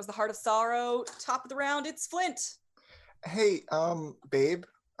 So that was the Heart of Sorrow. Top of the round, it's Flint. Hey, babe.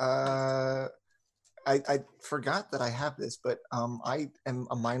 I forgot that I have this, but I am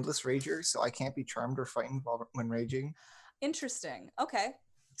a mindless rager, so I can't be charmed or frightened when raging. Interesting. Okay.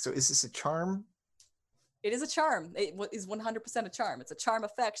 So is this a charm? It is a charm. It is 100% a charm. It's a charm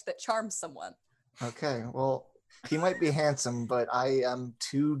effect that charms someone. Okay, well, he might be handsome, but I am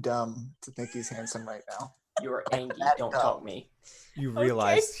too dumb to think he's handsome right now. You are angry. That Don't dumb. talk me. You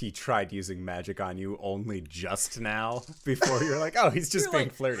realized he tried using magic on you only just now before you're like, oh, he's just You're being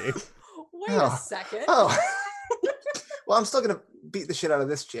like- flirty. Wait Oh. a second. Oh, well, I'm still gonna beat the shit out of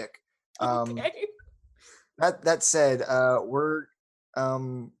this chick. Okay. That said, we're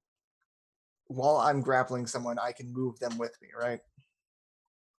while I'm grappling someone, I can move them with me, right?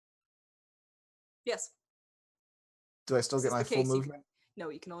 Yes. Do I still This get is my the full case, you- movement? No,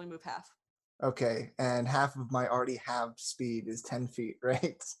 you can only move half. Okay, and half of my already halved speed is 10 feet,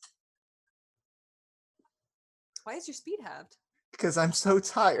 right? Why is your speed halved? Because I'm so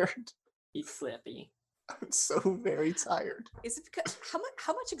tired. He's slippy. I'm so very tired. Is it because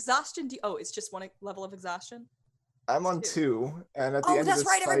how much exhaustion do you? Oh, it's just one level of exhaustion. I'm on Two. 2, and at the Oh, end that's of this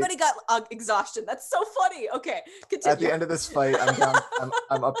right. fight, Everybody got exhaustion. That's so funny. Okay, continue. at the end of this fight, I'm down.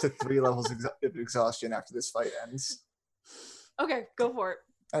 I'm up to 3 levels of exhaustion after this fight ends. Okay, go for it.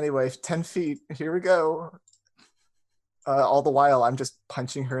 Anyway, 10 feet. Here we go. All the while, I'm just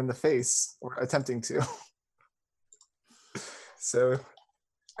punching her in the face, or attempting to. So,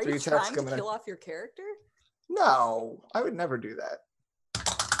 Are 3 you attacks trying to coming in. kill off your character? No, I would never do that.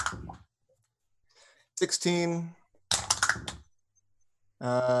 16,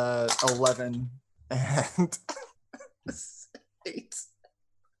 11, and 8.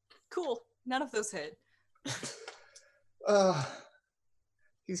 Cool. None of those hit.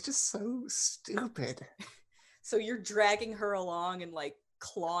 He's just so stupid. So you're dragging her along and like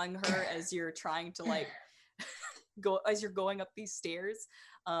clawing her as you're trying to like as you're going up these stairs,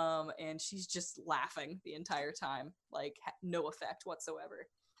 and she's just laughing the entire time, like no effect whatsoever.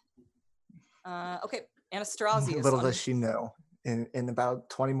 Okay, Anastrasius. Little does she know, in about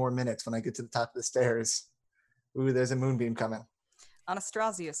 20 more minutes when I get to the top of the stairs, ooh, there's a moonbeam coming.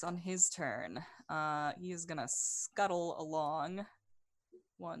 Anastrasius on his turn. He is gonna scuttle along.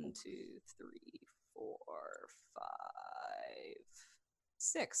 1, 2, 3, 4, 5,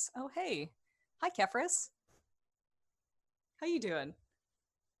 6. Oh, hey. Hi, Kefris. How you doing?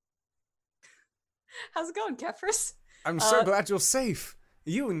 How's it going, Kefris? I'm so glad you're safe.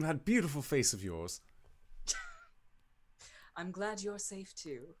 You and that beautiful face of yours. I'm glad you're safe,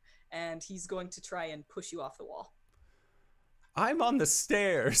 too. And he's going to try and push you off the wall. I'm on the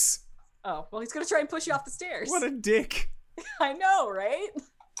stairs. Oh, well, he's going to try and push you off the stairs. What a dick. I know, right?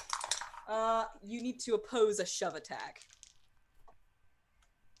 You need to oppose a shove attack.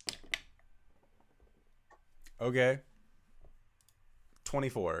 Okay.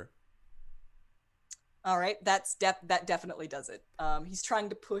 24. All right, that definitely does it. He's trying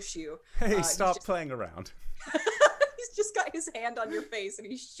to push you. Hey, stop playing around. He's just got his hand on your face and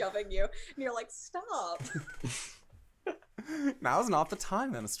he's shoving you, and you're like, stop. Now's not the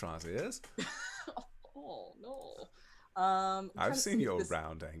time, Anastrasius. Oh no. I've seen your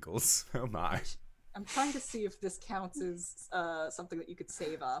round ankles. Oh my. I'm trying to see if this counts as something that you could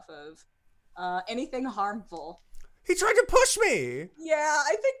save off of. Anything harmful. He tried to push me! Yeah,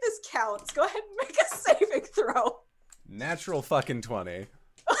 I think this counts. Go ahead and make a saving throw. Natural fucking 20.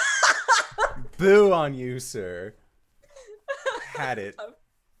 Boo on you, sir. Had it.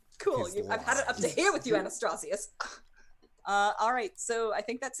 Cool. His I've had it up to here with you, Anastrasius. All right, so I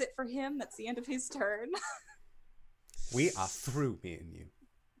think that's it for him. That's the end of his turn. We are through, me and you.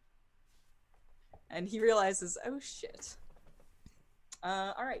 And he realizes, oh shit.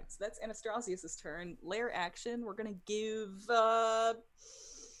 All right, so that's Anastrasius's turn. Lair action. We're gonna give. We're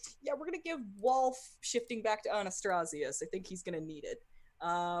gonna give Wolf shifting back to Anastrasius. I think he's gonna need it.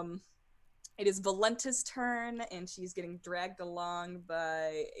 It is Valenta's turn, and she's getting dragged along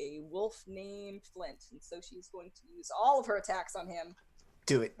by a wolf named Flint, and so she's going to use all of her attacks on him.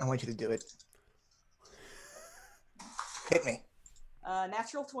 Do it. I want you to do it. Hit me.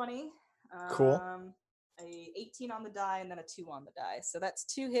 Natural 20. Cool. A 18 on the die, and then a 2 on the die. So that's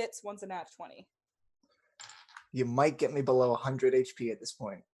 2 hits, one's a nat 20. You might get me below 100 HP at this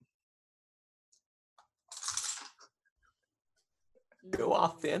point. Go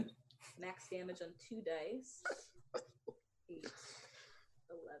off then. Max damage on 2 dice. 8,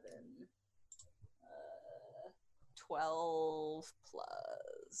 11, 12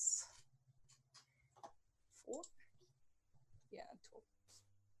 plus 4. Yeah, 12.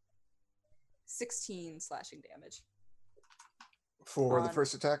 16 slashing damage. For the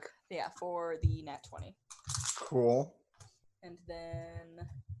first attack? Yeah, for the nat 20. Cool. And then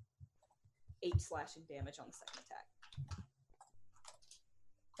 8 slashing damage on the second attack.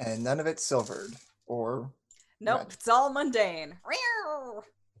 And none of it silvered or Nope, red. it's all mundane.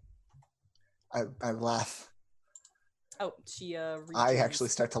 I laugh. Oh, she regens. I actually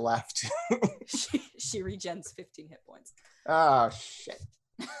start to laugh too. she regens 15 hit points. Oh shit.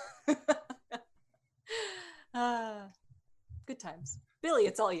 Good times. Billy,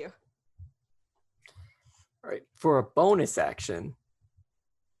 it's all you. All right. For a bonus action,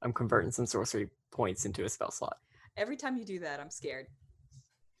 I'm converting some sorcery points into a spell slot. Every time you do that, I'm scared.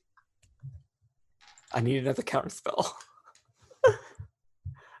 I need another counter spell.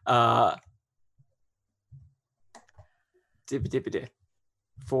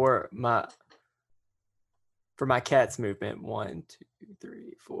 For my cat's movement, 1, 2,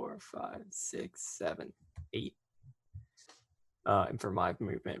 3, 4, 5, 6, 7, 8. And for my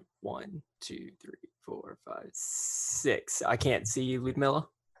movement, 1, 2, 3, 4, 5, 6. I can't see you, Ludmilla.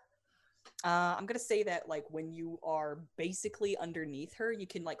 I'm gonna say that like when you are basically underneath her, you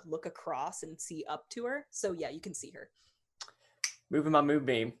can like look across and see up to her. So yeah, you can see her. Moving my move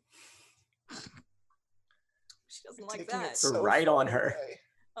beam. She doesn't like Taking that. it so Right far on her. away.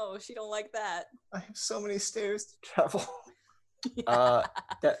 Oh, she don't like that. I have so many stairs to travel.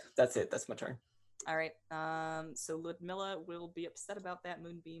 That's it. That's my turn. All right. So Ludmilla will be upset about that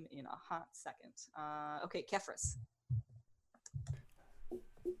moonbeam in a hot second. Okay, Kefris.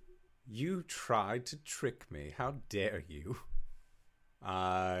 You tried to trick me. How dare you?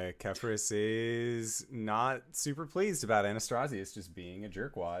 Kefris is not super pleased about Anastrasius just being a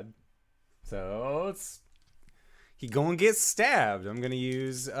jerkwad. So he gonna get stabbed. I'm gonna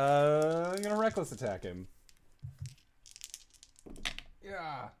reckless attack him.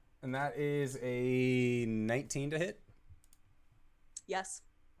 Yeah. And that is a 19 to hit. Yes.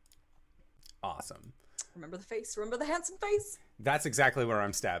 Awesome. Remember the face. Remember the handsome face. That's exactly where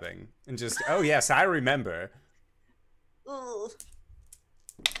I'm stabbing. And just, oh yes, I remember. Ugh.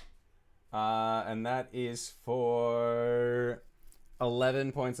 And that is for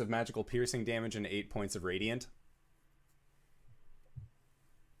 11 points of magical piercing damage and 8 points of radiant.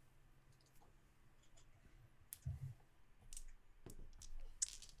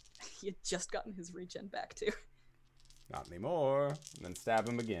 He had just gotten his regen back too. Not anymore. And then stab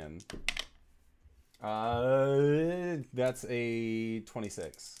him again. That's a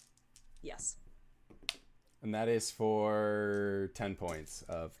 26. Yes. And that is for 10 points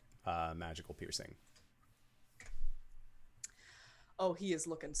of magical piercing. Oh, he is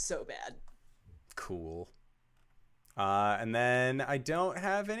looking so bad. Cool. And then I don't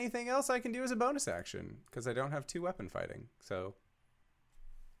have anything else I can do as a bonus action because I don't have 2 weapon fighting. So.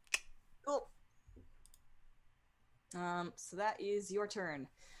 Cool. So that is your turn.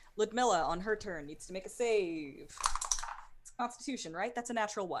 Ludmilla, on her turn, needs to make a save. It's Constitution, right? That's a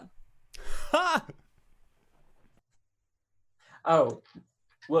natural 1. Ha! Oh,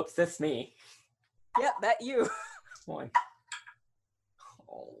 whoops, that's me. Yep, that you. 1.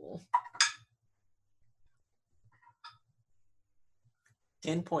 Oh.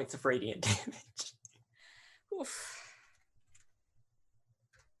 10 points of radiant damage. Oof.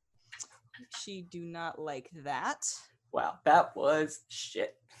 She do not like that. Wow, that was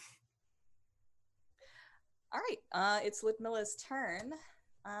shit. All right, it's Ludmilla's turn.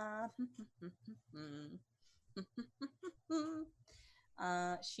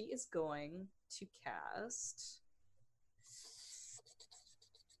 She is going to cast.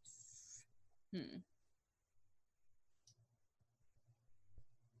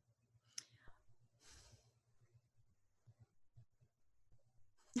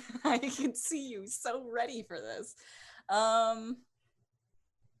 I can see you so ready for this.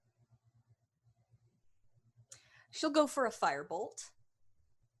 She'll go for a firebolt.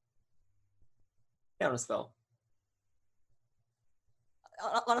 Counter spell.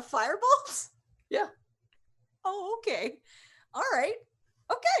 On a firebolt? Yeah. Oh, okay. All right.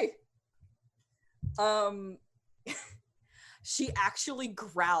 Okay. She actually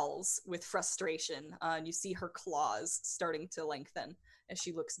growls with frustration, and you see her claws starting to lengthen as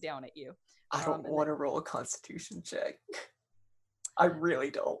she looks down at you. I don't want to roll a Constitution check. I really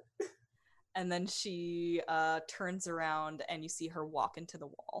don't. And then she turns around, and you see her walk into the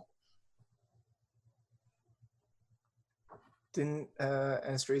wall. Didn't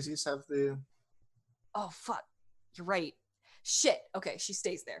Anastrasius have the... Oh, fuck. You're right. Shit. Okay, she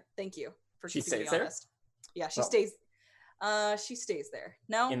stays there. Thank you for She keeping me stays there? honest. Yeah, she Well- stays. She stays there.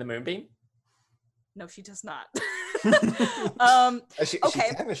 No, In the moonbeam? no, she does not. She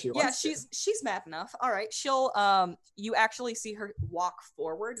Okay. can if she Yeah, wants to. she's mad enough. All right, she'll you actually see her walk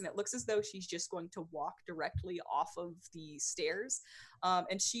forward, and it looks as though she's just going to walk directly off of the stairs.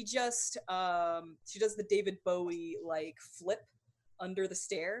 And she just she does the David Bowie like flip under the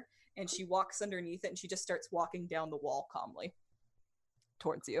stair, and she walks underneath it, and she just starts walking down the wall calmly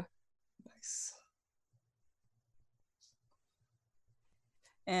towards you. Nice.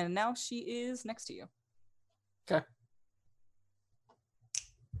 And now she is next to you. Okay.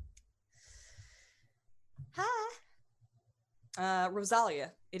 Hi.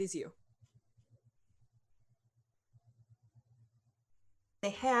 Rosalia, it is you.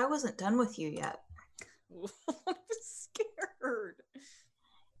 Hey, I wasn't done with you yet. I'm scared.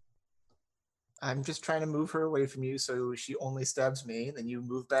 I'm just trying to move her away from you so she only stabs me, and then you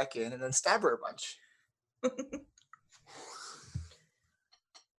move back in and then stab her a bunch.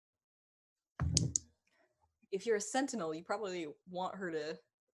 If you're a sentinel, you probably want her to.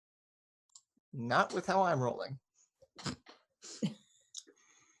 Not with how I'm rolling.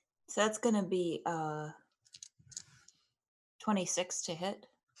 So that's gonna be 26 to hit.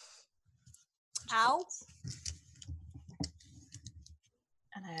 Ow.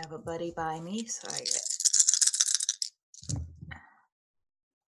 And I have a buddy by me, so I get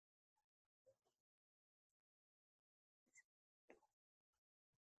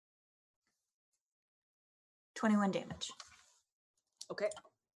 21 damage. Okay.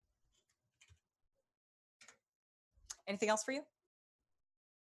 Anything else for you?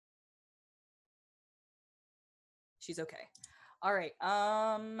 She's okay. All right.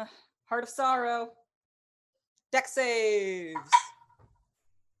 Heart of Sorrow. Dex saves.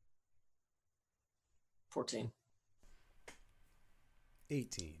 14.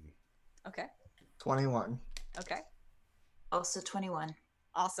 18. Okay. 21. Okay. Also 21.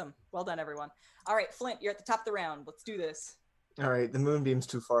 Awesome. Well done, everyone. All right, Flint, you're at the top of the round. Let's do this. All right, the moonbeam's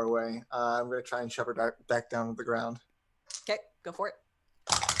too far away. I'm going to try and shove her back down to the ground. Okay, go for it.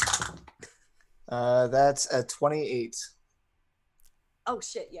 That's a 28. Oh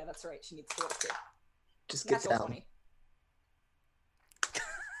shit! Yeah, that's right. She needs to roll too. Just get Natural down. 20.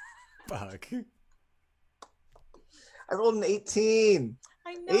 Fuck. I rolled an 18.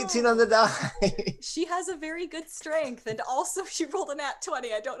 I know. 18 on the die. She has a very good strength, and also she rolled a nat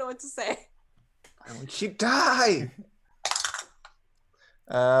 20. I don't know what to say. Why would she die?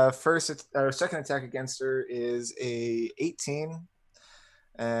 Second attack against her is a 18,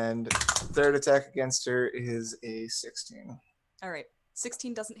 and third attack against her is a 16. All right.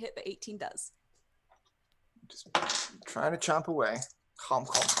 16 doesn't hit, but 18 does. Just trying to chomp away. Calm.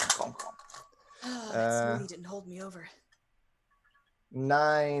 That smoothie didn't hold me over.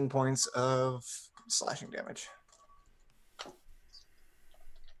 9 points of slashing damage.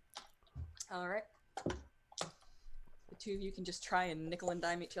 All right. The two of you can just try and nickel and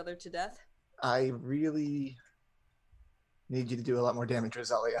dime each other to death. I really need you to do a lot more damage,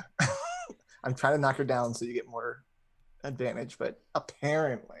 Rosalia. I'm trying to knock her down so you get more advantage, but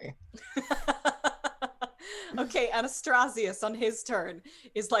apparently. Okay, Anastrasius on his turn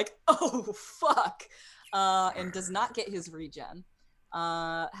is like, oh, fuck, and does not get his regen.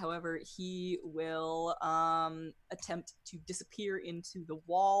 However, he will attempt to disappear into the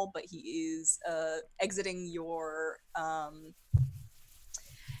wall, but he is exiting your...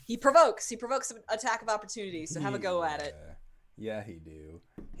 He provokes an attack of opportunity, so have a go at it. Yeah, he do.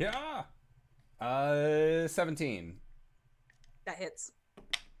 Yeah! 17. That hits.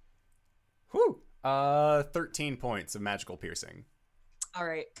 Whew! 13 points of magical piercing. All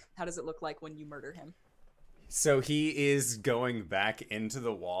right, how does it look like when you murder him? So he is going back into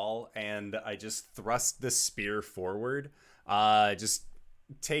the wall, and I just thrust the spear forward. Just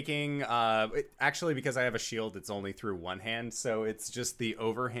taking... actually, because I have a shield, it's only through one hand, so it's just the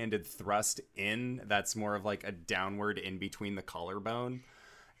overhanded thrust in. That's more of like a downward in between the collarbone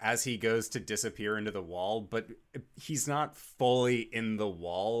as he goes to disappear into the wall. But he's not fully in the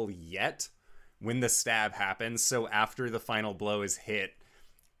wall yet when the stab happens, so after the final blow is hit,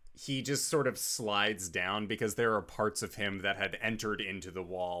 he just sort of slides down because there are parts of him that had entered into the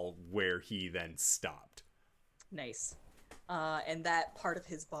wall where he then stopped. Nice. And that part of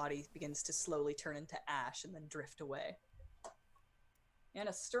his body begins to slowly turn into ash and then drift away.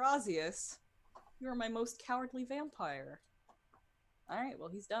 Anastrasius, you are my most cowardly vampire. Alright, well,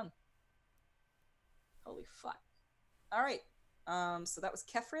 he's done. Holy fuck. Alright, so that was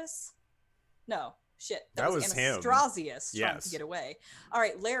Kefris? No. Shit, that was him. Anastrasius trying Yes. to get away. All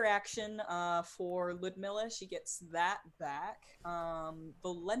right, lair action for Ludmilla. She gets that back.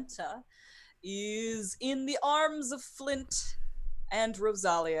 Volenta is in the arms of Flint and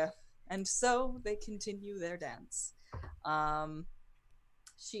Rosalia, and so they continue their dance.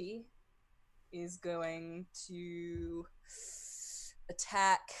 She is going to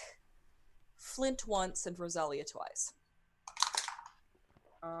attack Flint once and Rosalia twice.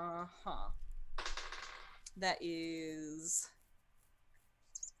 That is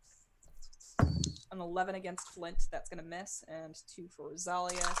an 11 against Flint. That's going to miss. And 2 for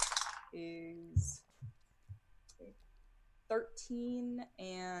Rosalia is 13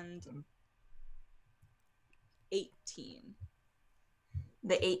 and 18.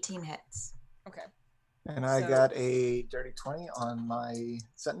 The 18 hits. Okay. And I So- got a dirty 20 on my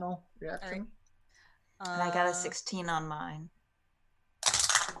sentinel reaction. And I got a 16 on mine.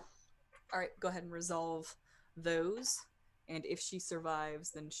 All right, go ahead and resolve those. And if she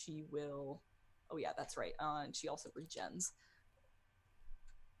survives, then she will... Oh yeah, that's right. And she also regens.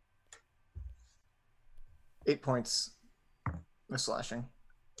 8 points of slashing.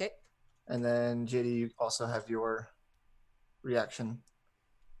 Okay. And then JD, you also have your reaction.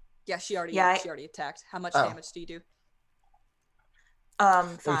 Yeah, she already attacked. How much Oh. damage do you do?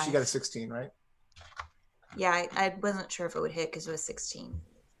 5. Oh, she got a 16, right? Yeah, I wasn't sure if it would hit because it was 16.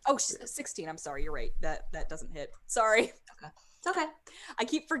 Oh, 16. I'm sorry. You're right. That doesn't hit. Sorry. It's okay. I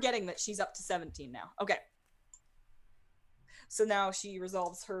keep forgetting that she's up to 17 now. Okay. So now she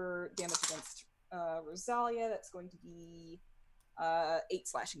resolves her damage against Rosalia. That's going to be 8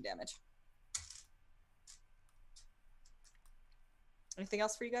 slashing damage. Anything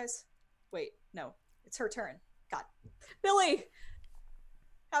else for you guys? Wait, no. It's her turn. God. Billy!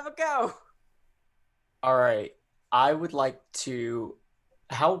 Have a go. All right. I would like to.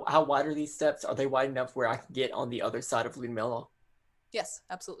 How wide are these steps? Are they wide enough where I can get on the other side of Ludmilla? Yes,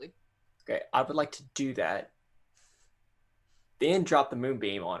 absolutely. Okay, I would like to do that. Then drop the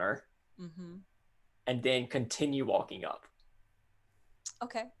moonbeam on her, Mm-hmm. and then continue walking up.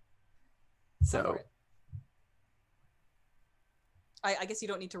 Okay. Go So for it. I guess you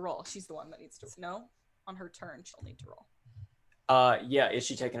don't need to roll. She's the one that needs to. No? On her turn, she'll need to roll. yeah, is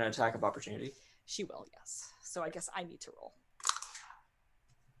she taking an attack of opportunity? She will, yes. So I guess I need to roll.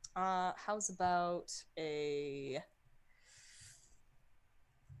 How's about a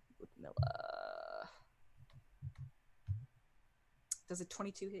Ludmilla? Does a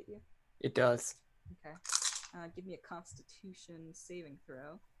 22 hit you? It does. Okay. Give me a Constitution saving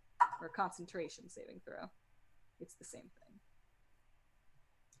throw, or a Concentration saving throw. It's the same thing.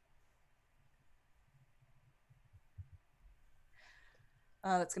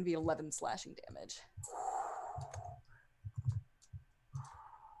 That's going to be 11 slashing damage.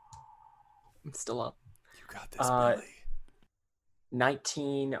 I'm still up. You got this, Billy.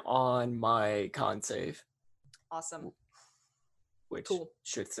 19 on my con save, Awesome. which Cool.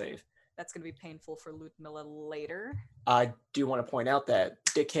 should save. That's going to be painful for Ludmilla later. I do want to point out that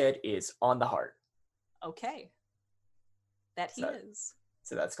Dickhead is on the heart. Okay. That he So- is.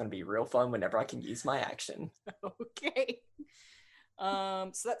 So that's going to be real fun whenever I can use my action. Okay.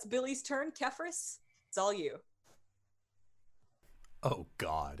 So that's Billy's turn. Kefris, it's all you. Oh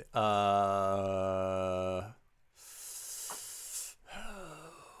God. Oh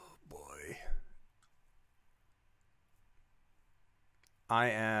boy. I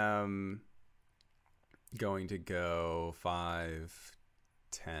am going to go 5,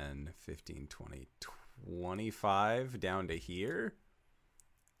 10, 15, 20, 25 down to here.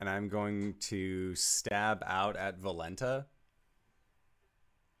 And I'm going to stab out at Valenta.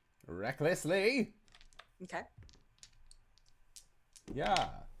 Recklessly. Okay. Yeah.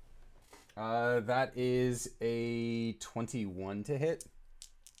 That is a 21 to hit.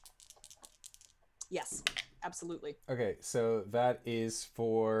 Yes, absolutely. Okay, so that is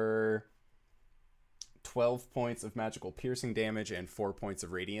for 12 points of magical piercing damage and 4 points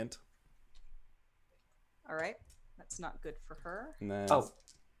of radiant. All right. That's not good for her. And then Oh,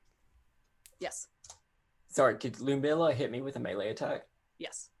 Yes. sorry. Did Lumilla hit me with a melee attack?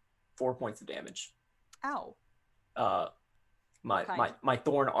 Yes. 4 points of damage. Ow. My Kind. my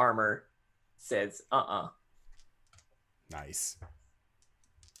thorn armor says nice.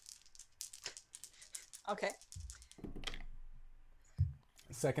 Okay.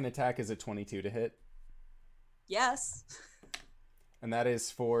 Second attack is a 22 to hit, Yes. and that is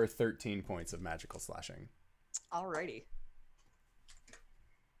for 13 points of magical slashing. Alrighty.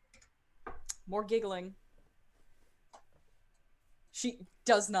 More giggling. She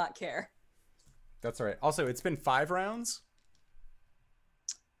does not care. That's all right. Also, it's been 5 rounds.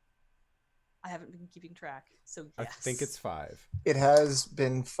 I haven't been keeping track, so I yes. think it's 5. It has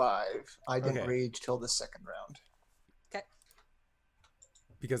been 5. I didn't Okay. rage till the second round. Okay.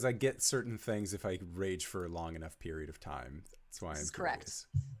 Because I get certain things if I rage for a long enough period of time. That's why This I'm is correct. curious.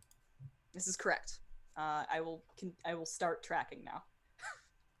 This is correct. I will start tracking now.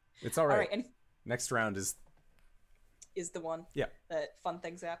 It's all All right. right, and Next round is is the one Yeah. that fun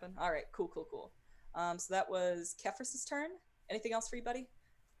things happen. All right, cool. So that was Kefris's turn. Anything else for you, buddy?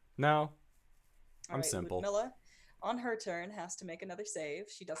 no. All I'm right, simple. Ludmilla, on her turn, has to make another save.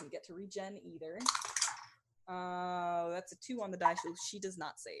 She doesn't get to regen either. That's a 2 on the die, so she does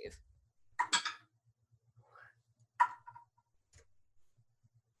not save.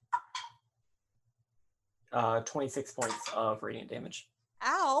 26 points of radiant damage.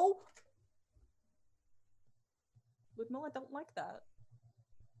 Ow! Ludmilla, don't like that.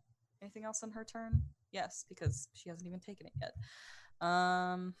 Anything else on her turn? Yes, because she hasn't even taken it yet.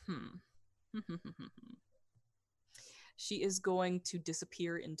 She is going to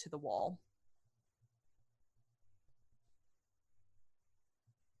disappear into the wall.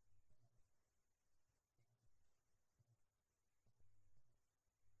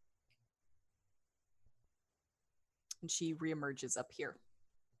 And she reemerges up here.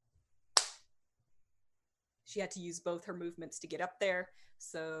 She had to use both her movements to get up there,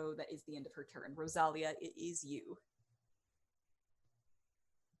 so that is the end of her turn. Rosalia, it is you.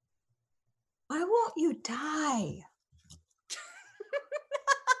 Why won't you die?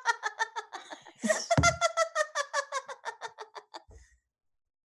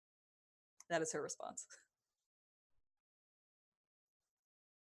 That is her response.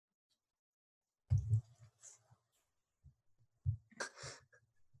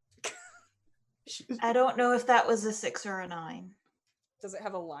 I don't know if that was a 6 or a 9. Does it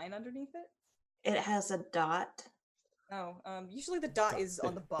have a line underneath it? It has a dot. Oh, usually the dot is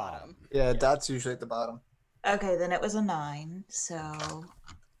on the bottom. Yeah, that's usually at the bottom. Okay, then it was a 9. So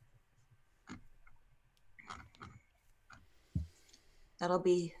that'll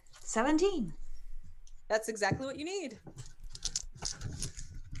be 17. That's exactly what you need.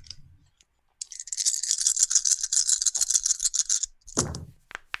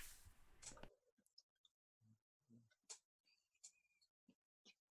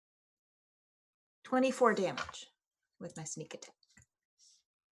 24 damage with my sneak attack.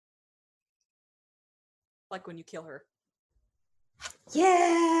 Like when you kill her.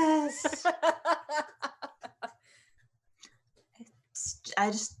 Yes!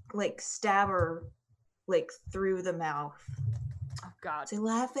 I just like stab her like through the mouth. Oh God. Say,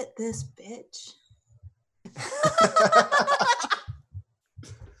 laugh at this, bitch.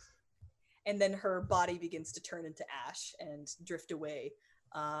 And then her body begins to turn into ash and drift away.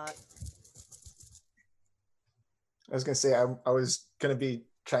 I was gonna say I was gonna be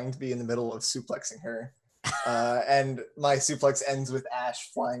trying to be in the middle of suplexing her, and my suplex ends with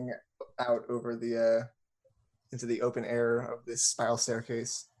Ash flying out over the into the open air of this spiral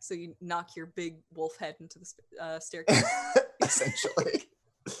staircase. So you knock your big wolf head into the staircase. Essentially,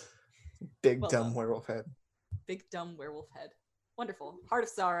 big Well dumb done. werewolf head. Big dumb werewolf head. Wonderful. Heart of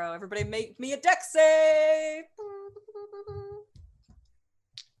Sorrow. Everybody make me a dex save.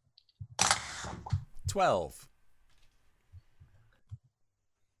 12.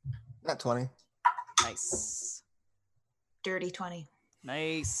 Not 20. Nice. Dirty 20.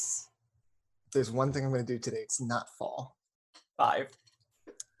 Nice. There's one thing I'm gonna do today. It's not fall. 5.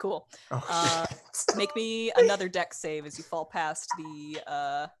 Cool. Oh, shit. Make me another dex save as you fall past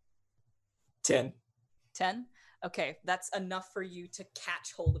the 10. 10. Okay, that's enough for you to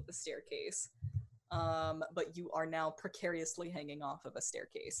catch hold of the staircase. But you are now precariously hanging off of a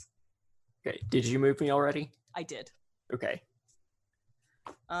staircase. Okay. Did you move me already? I did. Okay.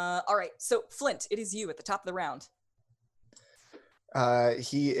 All right, so Flint, it is you at the top of the round.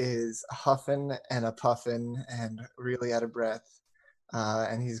 He is huffing and a puffing and really out of breath.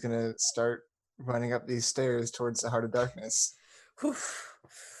 And he's gonna start running up these stairs towards the Heart of Darkness. Whew.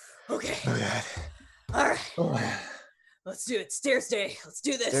 Okay. Oh god. All right. Oh, Let's do it. Stairs day. Let's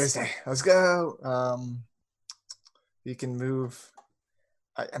do this. Thursday. Let's go. You can move.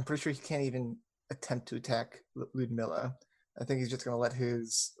 I'm pretty sure he can't even attempt to attack Ludmilla. I think he's just gonna let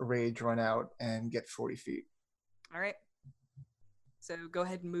his rage run out and get 40 feet. All right. So go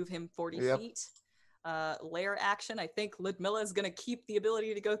ahead and move him 40 Yep. feet. Lair action. I think Ludmilla is going to keep the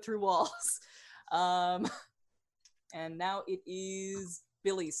ability to go through walls. And now it is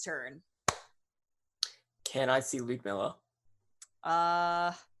Billy's turn. Can I see Ludmilla?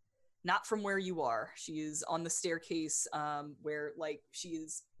 Not from where you are. She is on the staircase where, like, she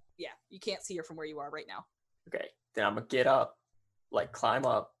is... Yeah, you can't see her from where you are right now. Okay. Then I'm gonna get up, like climb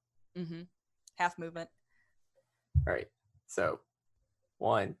up. Mm-hmm. Half movement. All right. So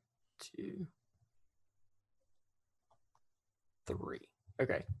 1, 2, 3.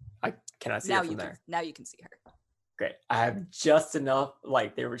 Okay. Can I see her from there? Now you can see her. Okay. I have just enough,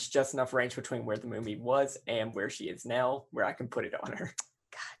 like there was just enough range between where the moonbeam was and where she is now, where I can put it on her.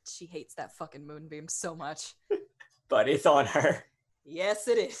 God, she hates that fucking moonbeam so much. But it's on her. Yes,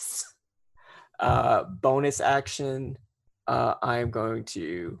 it is. Bonus action. I'm going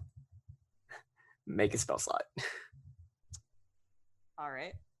to make a spell slot. All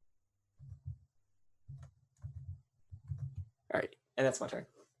right. All right. And that's my turn.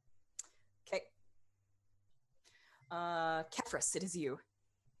 Okay. Kefris, it is you.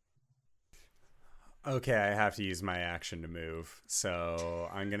 Okay, I have to use my action to move. So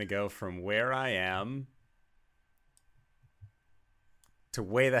I'm going to go from where I am to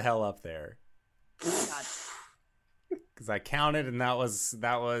way the hell up there. God. Because I counted and that was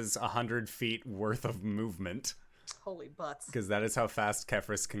 100 feet worth of movement. Holy butts. Because that is how fast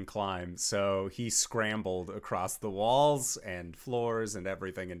Kefris can climb. So he scrambled across the walls and floors and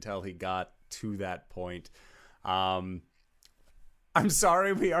everything until he got to that point. I'm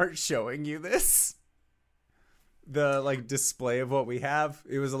sorry we aren't showing you this. The like display of what we have.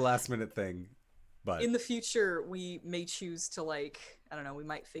 It was a last minute thing. But In the future, we may choose to, like, I don't know, we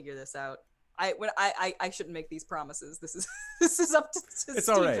might figure this out. I shouldn't make these promises. This is up to it's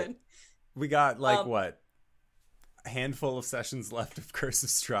Steven. all right. We got like what? A handful of sessions left of Curse of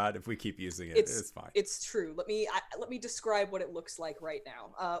Strahd. If we keep using it, it's fine. It's true. Let me describe what it looks like right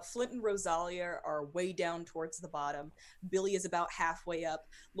now. Flint and Rosalia are way down towards the bottom. Billy is about halfway up.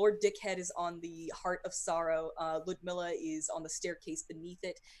 Lord Dickhead is on the Heart of Sorrow. Ludmilla is on the staircase beneath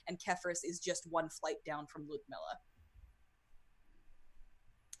it, and Kefris is just one flight down from Ludmilla.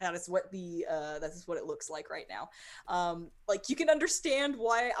 That is what it looks like right now. Like, you can understand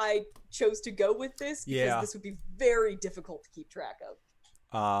why I chose to go with this, because this would be very difficult to keep track of.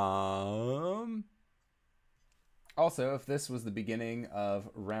 Also, if this was the beginning of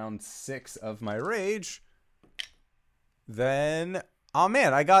round 6 of my rage, then oh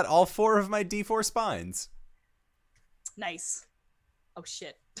man, I got all 4 of my D4 spines. Nice. Oh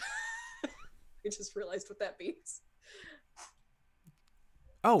shit. I just realized what that means.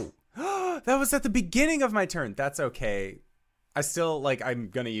 Oh, That was at the beginning of my turn. That's okay. I still I'm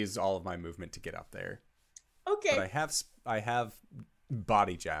gonna use all of my movement to get up there. Okay. But I have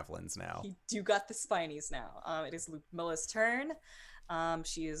body javelins now. You do got the spinies now. It is Ludmilla's turn.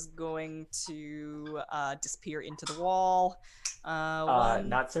 She is going to disappear into the wall.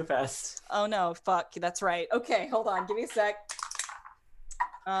 Not so fast. Oh no, fuck, that's right. Okay, hold on, give me a sec.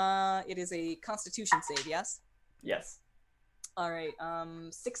 It is a Constitution save, yes? Yes. All right,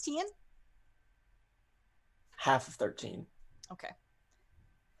 16? Half of 13. Okay.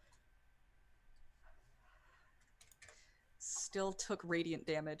 Still took radiant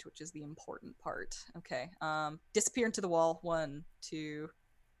damage, which is the important part. Okay. Disappear into the wall. 1, 2,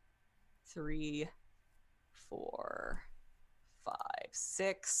 3, 4, 5,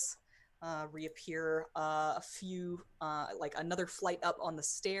 6. Reappear a few, another flight up on the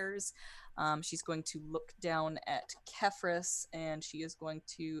stairs. She's going to look down at Kefris, and she is going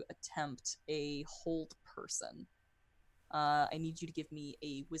to attempt a hold person. I need you to give me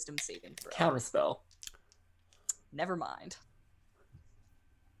a wisdom saving throw. Counterspell. Never mind.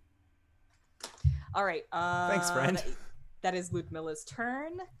 All right. Thanks, friend. That is Ludmilla's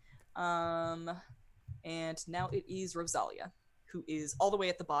turn. And now it is Rosalia, who is all the way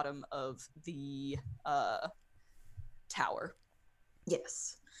at the bottom of the tower.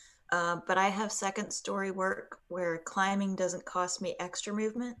 Yes. But I have second story work where climbing doesn't cost me extra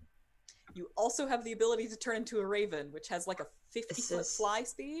movement. You also have the ability to turn into a raven, which has like a 50-foot fly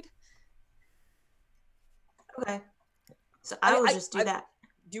speed. Okay. So I will just do that.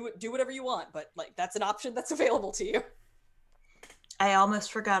 Do whatever you want, but that's an option that's available to you. I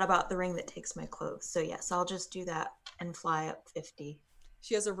almost forgot about the ring that takes my clothes. So yes, I'll just do that and fly up 50.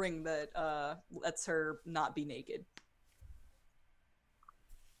 She has a ring that lets her not be naked.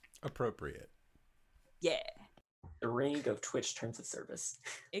 Appropriate. Yeah. The ring of Twitch terms of service.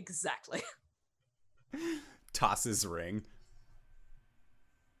 Exactly. Tosses ring.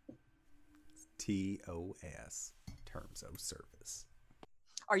 TOS. Terms of service.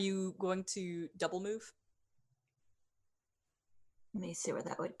 Are you going to double move? Let me see where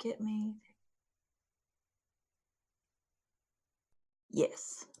that would get me.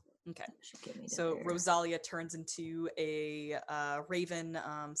 Yes. Okay. Should get me to So there. Rosalia turns into a raven.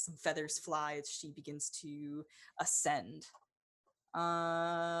 Some feathers fly as she begins to ascend.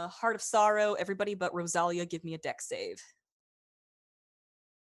 Heart of Sorrow, everybody but Rosalia, give me a dex save.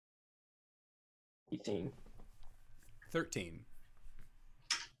 18. 13.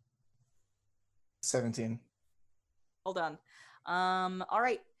 17. Hold on. All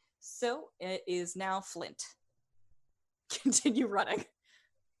right. So it is now Flint. Continue running.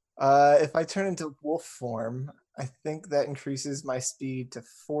 If I turn into wolf form, I think that increases my speed to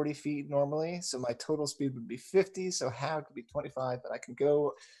 40 feet normally. So my total speed would be 50. So half would be 25, but I can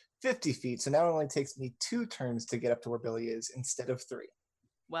go 50 feet. So now it only takes me 2 turns to get up to where Billy is instead of 3.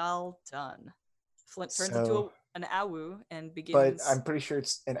 Well done. Flint turns into an Awu and begins. But I'm pretty sure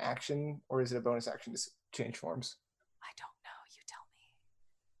it's an action, or is it a bonus action to change forms? I don't know. You tell me.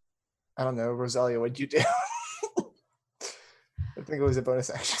 I don't know. Rosalia, what'd you do? I think it was a bonus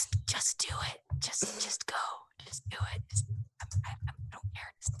action. Just do it. Just go. Just do it. I don't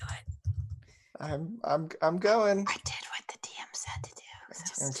care. Just do it. I'm going. I did what the DM said to do.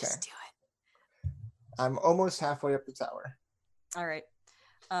 So Just do it. I'm almost halfway up the tower. All right.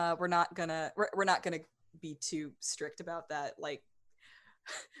 We're not gonna be too strict about that. Like,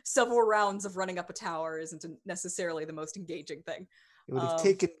 several rounds of running up a tower isn't necessarily the most engaging thing. It would have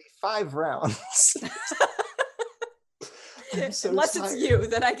taken me 5 rounds. So unless tired. it's you,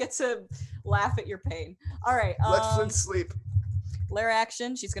 then I get to laugh at your pain. All right. Let Flint sleep. Lair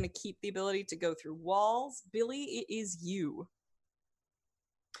action. She's going to keep the ability to go through walls. Billy, it is you.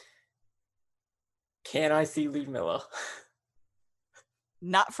 Can I see Ludmilla?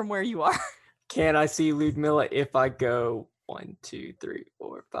 Not from where you are. Can I see Ludmilla if I go 1, 2, 3,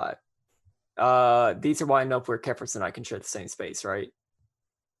 4, 5? These are wide enough where Kefris and I can share the same space, right?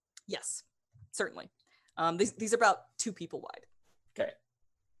 Yes, certainly. These are about 2 people wide. Okay.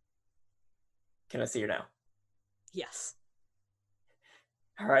 Can I see her now? Yes.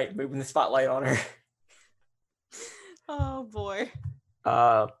 All right, moving the spotlight on her. Oh boy.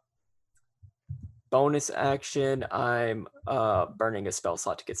 Bonus action, I'm burning a spell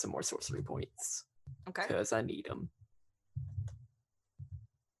slot to get some more sorcery points. Okay. Because I need them.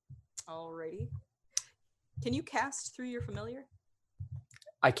 Alrighty. Can you cast through your familiar?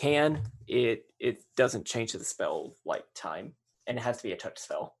 I can. It doesn't change the spell like time, and it has to be a touch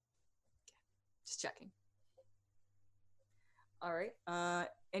spell. Just checking. All right.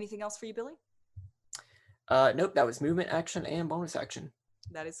 Anything else for you, Billy? Nope, that was movement action and bonus action.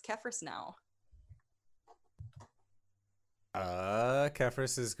 That is Kefris now.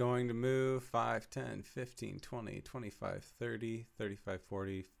 Kefris is going to move 5, 10, 15, 20, 25, 30, 35,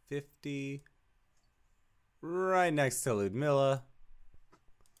 40, 50. Right next to Ludmilla.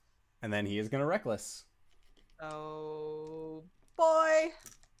 And then he is going to Reckless. Oh, boy.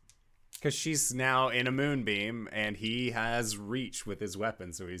 Because she's now in a moonbeam, and he has reach with his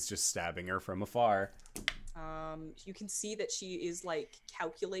weapon, so he's just stabbing her from afar. You can see that she is, like,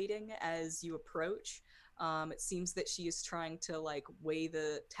 calculating as you approach. It seems that she is trying to, like, weigh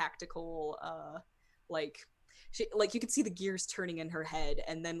the tactical, you can see the gears turning in her head,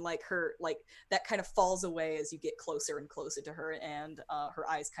 and then, like, her, like, that kind of falls away as you get closer and closer to her, and her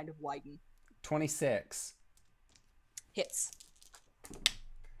eyes kind of widen. 26. Hits.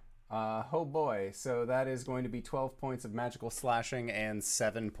 Oh boy, so that is going to be 12 points of magical slashing and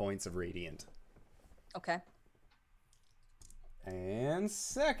 7 points of radiant. Okay. And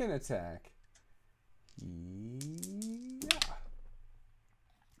second attack. Yeah.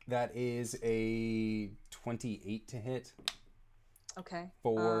 That is a 28 to hit. Okay.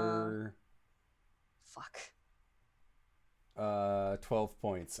 For... fuck. 12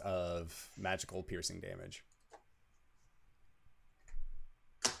 points of magical piercing damage.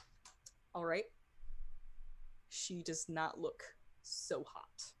 All right. She does not look so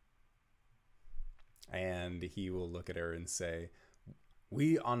hot. And he will look at her and say,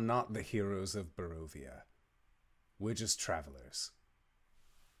 "We are not the heroes of Barovia. We're just travelers."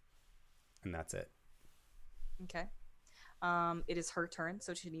 And that's it. Okay. It is her turn,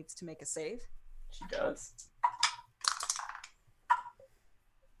 so she needs to make a save. She does.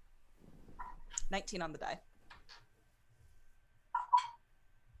 19 on the die.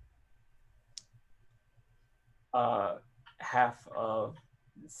 Half of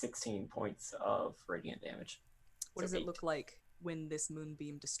 16 points of radiant damage. What does it look like when this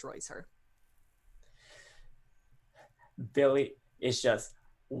moonbeam destroys her? Billy is just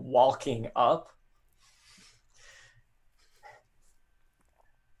walking up,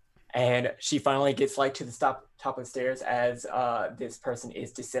 and she finally gets like to the top of the stairs as this person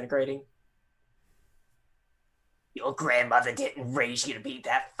is disintegrating. Your grandmother didn't raise you to be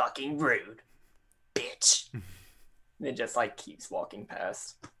that fucking rude, bitch. And then just like keeps walking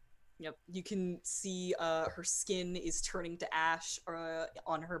past. Yep, you can see her skin is turning to ash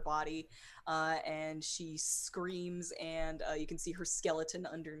on her body, and she screams, and you can see her skeleton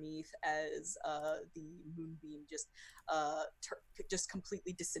underneath as the moonbeam just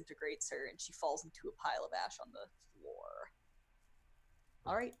completely disintegrates her, and she falls into a pile of ash on the floor.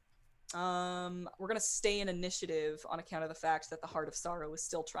 All right. We're gonna stay in initiative on account of the fact that the Heart of Sorrow is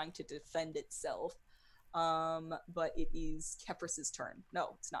still trying to defend itself. But it is Kefris's turn.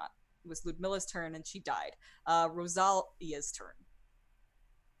 No, it's not. It was Ludmilla's turn, and she died. Rosalia's turn,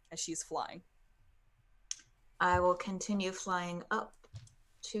 as she's flying. I will continue flying up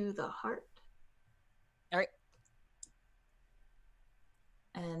to the heart. All right.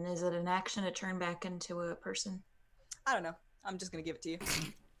 And is it an action to turn back into a person? I don't know. I'm just gonna give it to you.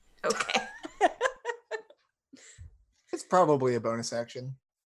 Okay. It's probably a bonus action.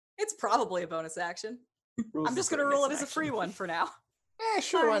 It's probably a bonus action. I'm just gonna roll it as a free one for now.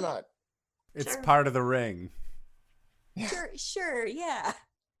 Sure, why not? It's Sure. part of the ring. Yeah. Sure, yeah.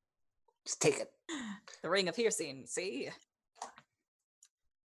 Just take it. The Ring of Hearsing, see?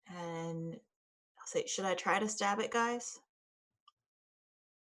 And I'll say, should I try to stab it, guys?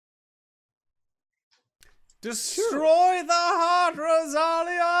 Destroy the heart,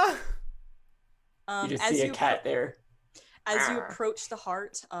 Rosalia! You just As see a you cat there. As you approach the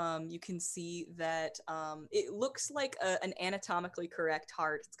heart, you can see that it looks like an anatomically correct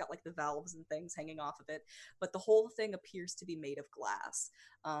heart. It's got like the valves and things hanging off of it, but the whole thing appears to be made of glass,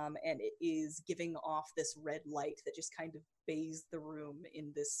 and it is giving off this red light that just kind of bathes the room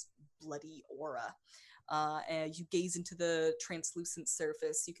in this bloody aura. As you gaze into the translucent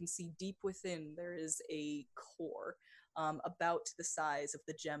surface, you can see deep within there is a core about the size of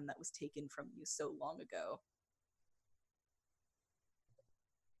the gem that was taken from you so long ago.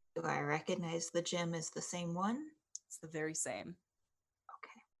 Do I recognize the gem as the same one? It's the very same.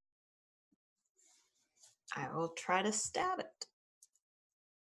 Okay. I will try to stab it.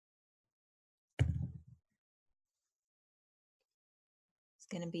 It's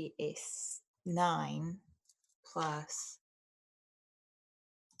going to be a 9 plus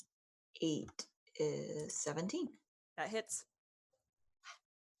 8 is 17. That hits.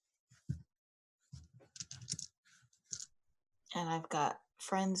 And I've got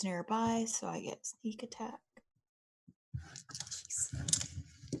friends nearby, so I get sneak attack. Jeez.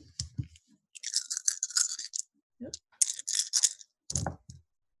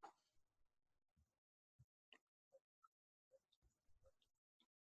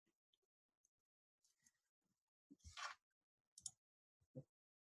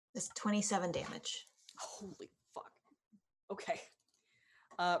 It's 27 damage. Holy fuck. Okay.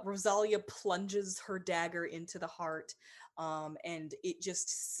 Rosalia plunges her dagger into the heart, and it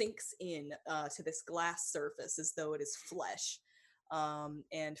just sinks in to this glass surface as though it is flesh.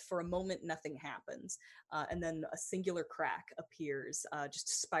 And for a moment, nothing happens. And then a singular crack appears,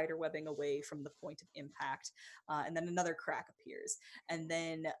 just spiderwebbing away from the point of impact. And then another crack appears. And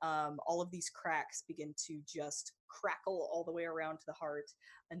then all of these cracks begin to just crackle all the way around to the heart.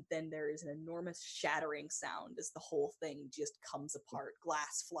 And then there is an enormous shattering sound as the whole thing just comes apart.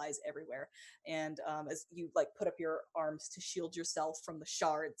 Glass flies everywhere. And as you like put up your arms to shield yourself from the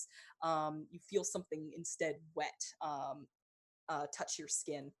shards, you feel something instead wet touch your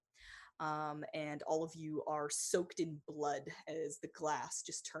skin. And all of you are soaked in blood as the glass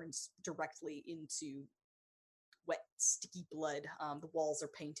just turns directly into wet, sticky blood. The walls are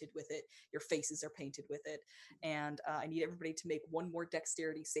painted with it. Your faces are painted with it. And I need everybody to make one more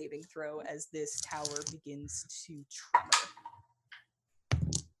dexterity saving throw as this tower begins to tremor.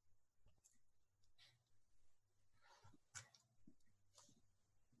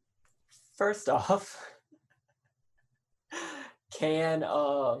 First off, can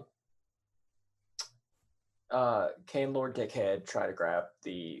Lord Dickhead try to grab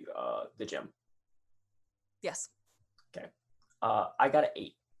the gem? Yes. Okay. I got an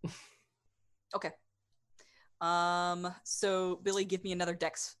 8. Okay. So Billy, give me another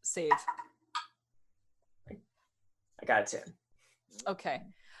dex save. I got a 10. Okay.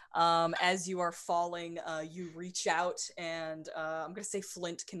 As you are falling, you reach out and I'm gonna say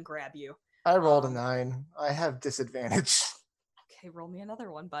Flint can grab you. I rolled a 9. I have disadvantage. Okay, roll me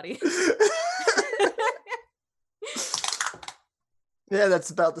another one, buddy. Yeah, that's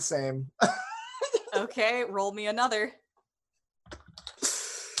about the same. Okay, roll me another.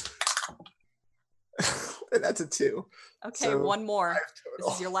 And that's a 2. Okay, So, one more. 5 This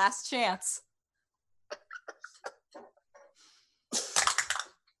total. is your last chance.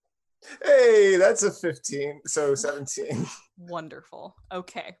 Hey, that's a 15. So 17. Wonderful.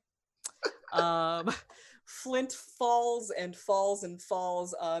 Okay. Flint falls and falls and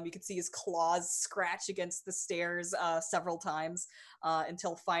falls. You can see his claws scratch against the stairs several times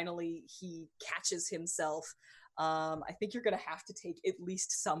until finally he catches himself. I think you're going to have to take at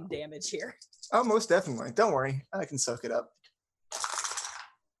least some damage here. Oh, most definitely. Don't worry. I can soak it up.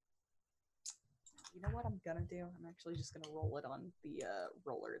 You know what I'm going to do? I'm actually just going to roll it on the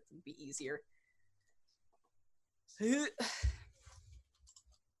roller. It's going to be easier.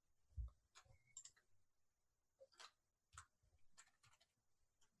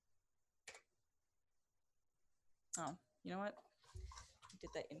 Oh, you know what? I did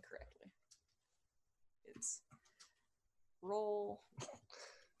that incorrectly. It's roll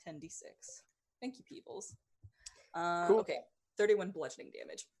 10d6. Thank you, Peebles. Cool. Okay, 31 bludgeoning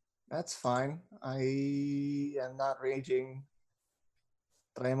damage. That's fine. I am not raging,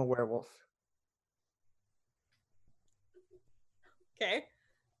 but I am a werewolf. Okay.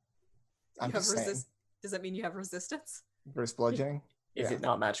 I'm You have just saying. Does that mean you have resistance? Versus bludgeoning? Is Yeah. it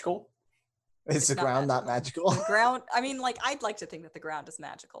not magical? Is the not ground not magical? The ground, I mean, like, I'd like to think that the ground is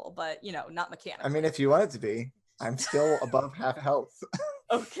magical, but, you know, not mechanical. I mean, if you want it to be, I'm still above half health.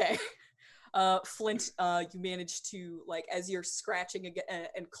 Okay. Flint, you manage to, like, as you're scratching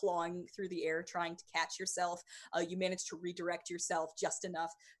and clawing through the air trying to catch yourself, you manage to redirect yourself just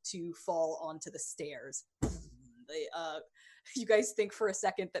enough to fall onto the stairs. You guys think for a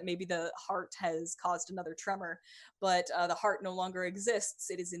second that maybe the heart has caused another tremor, but the heart no longer exists.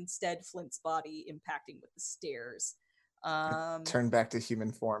 It is instead Flint's body impacting with the stairs. Turn back to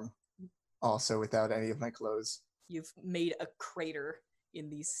human form, also without any of my clothes. You've made a crater in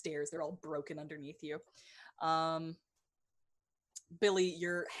these stairs. They're all broken underneath you. Billy,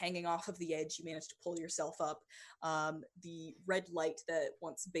 you're hanging off of the edge. You manage to pull yourself up. The red light that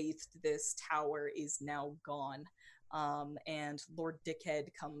once bathed this tower is now gone. And Lord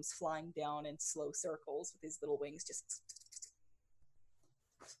Dickhead comes flying down in slow circles with his little wings just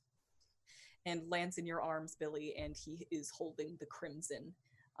and lands in your arms, Billy, and he is holding the crimson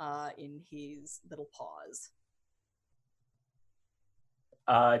in his little paws.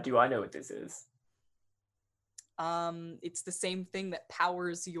 Do I know what this is? It's the same thing that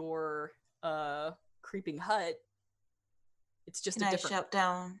powers your creeping hut. It's just Can a I different. shout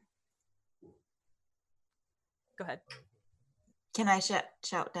down? Go ahead. Can I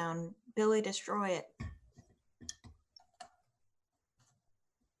shout down? Billy, destroy it.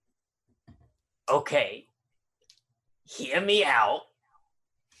 Okay. Hear me out.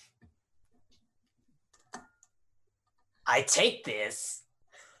 I take this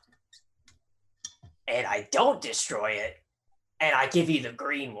and I don't destroy it, And I give you the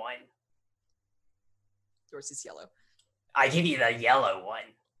green one. Yours is yellow. I give you the yellow one.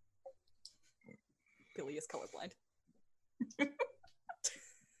 Billy is colorblind.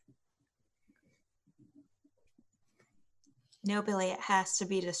 No, Billy, it has to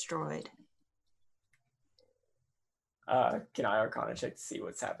be destroyed. Can I Arcana check to see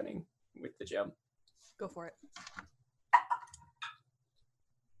what's happening with the gem? Go for it.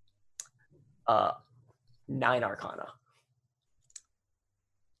 9 Arcana.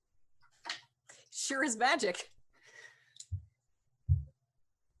 Sure is magic.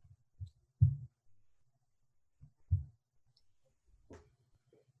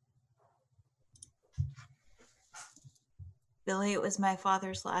 Billy, it was my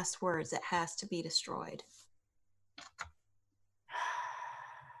father's last words. It has to be destroyed.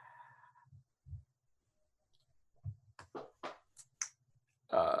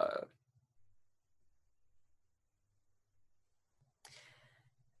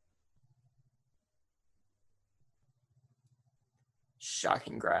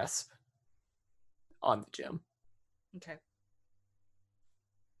 Shocking grasp on the gem. Okay.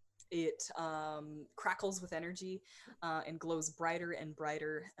 It crackles with energy and glows brighter and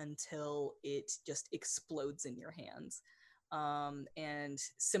brighter until it just explodes in your hands. And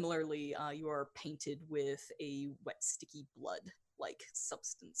similarly, you are painted with a wet, sticky blood-like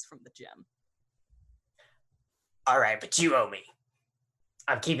substance from the gem. All right, but you owe me.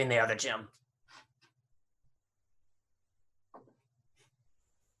 I'm keeping the other gem.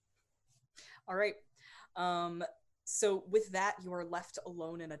 All right. So with that, you are left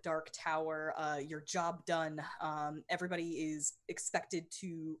alone in a dark tower. Your job done. Everybody is expected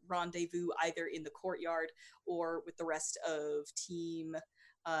to rendezvous either in the courtyard or with the rest of Team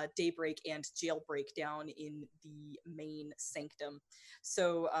Daybreak and Jailbreak down in the main sanctum.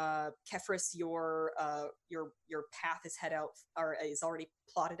 So Kefris, your path is is already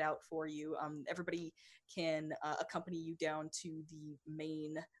plotted out for you. Everybody can accompany you down to the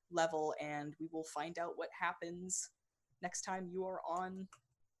main level, and we will find out what happens next time you are on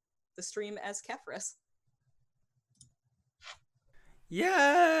the stream as Kefris. Yay!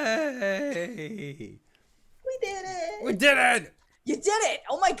 We did it! We did it! You did it!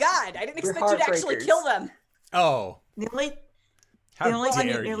 Oh my god! I didn't We're expect you to actually heartbreakers. kill them. Oh, The only how thing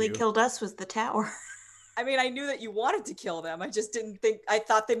dare that nearly you. killed us was the tower. I mean, I knew that you wanted to kill them. I just didn't think. I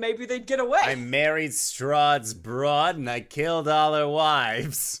thought that maybe they'd get away. I married Strahd's broad and I killed all her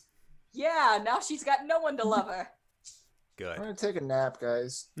wives. Yeah, now she's got no one to love her. I'm Good. gonna take a nap,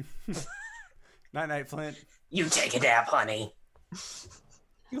 guys. Night, Flint. You take a nap, honey.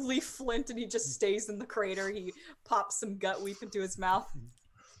 You leave Flint and he just stays in the crater. He pops some gut weep into his mouth.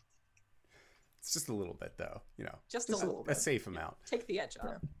 It's just a little bit, though. You know, Just Just a a little a bit. safe amount. Take the edge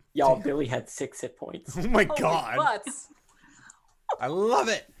off. Y'all, Billy had 6 hit points. Oh my Holy god. butts. I love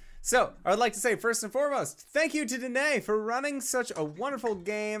it. So, I would like to say, first and foremost, thank you to Danae for running such a wonderful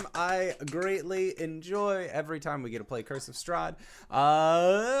game. I greatly enjoy every time we get to play Curse of Strahd.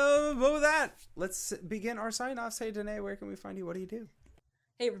 But with that, let's begin our sign-off. Say, Danae, where can we find you? What do you do?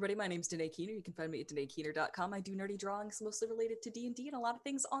 Hey everybody, my name's Danae Keener. You can find me at DanaeKeener.com. I do nerdy drawings mostly related to D&D and a lot of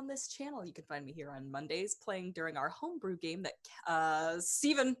things on this channel. You can find me here on Mondays playing during our homebrew game that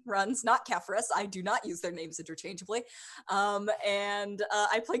Steven runs, not Kefris. I do not use their names interchangeably. And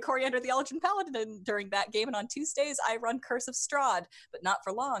I play Coriander the Eldritch Paladin during that game. And on Tuesdays, I run Curse of Strahd, but not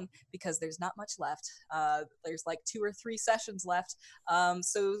for long because there's not much left. There's like 2 or 3 sessions left.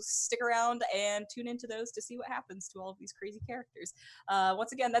 So stick around and tune into those to see what happens to all of these crazy characters.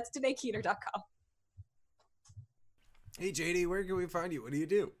 Once again, that's DanaeKeener.com. Hey, JD, where can we find you? What do you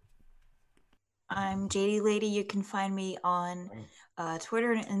do? I'm JD Lady. You can find me on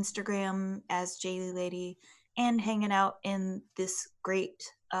Twitter and Instagram as JD Lady, and hanging out in this great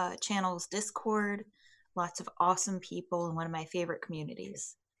channel's Discord. Lots of awesome people and one of my favorite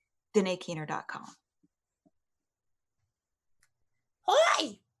communities. DanaeKeener.com.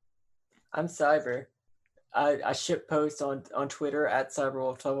 Hi! I'm Cyber. I ship posts on Twitter at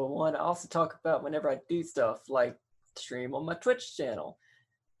CyberWolf1201. I also talk about whenever I do stuff like stream on my Twitch channel,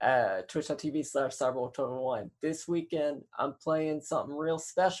 twitch.tv/CyberWolf1201. This weekend, I'm playing something real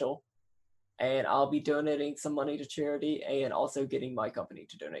special, and I'll be donating some money to charity and also getting my company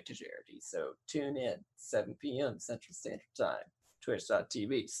to donate to charity. So tune in, 7 p.m. Central Standard Time,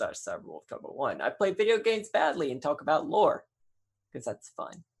 twitch.tv/CyberWolf1201. I play video games badly and talk about lore, because that's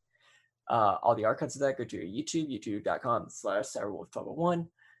fun. All the archives of that go to YouTube, youtube.com/CyberWolf1201,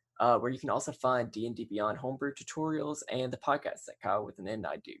 where you can also find D&D Beyond homebrew tutorials and the podcast that Kyle with an N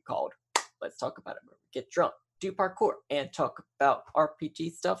I do called Let's Talk About It, where we get drunk, do parkour, and talk about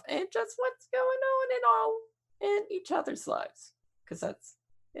RPG stuff and just what's going on in all in each other's lives, because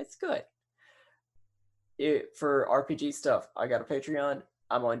it's good. For RPG stuff, I got a Patreon.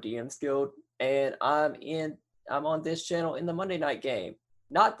 I'm on DM's Guild, and I'm on this channel in the Monday night game.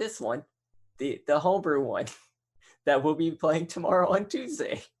 Not this one, the homebrew one that we'll be playing tomorrow on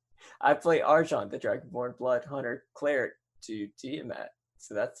Tuesday. I play Arjan, the Dragonborn Blood Hunter Cleric, to Tiamat.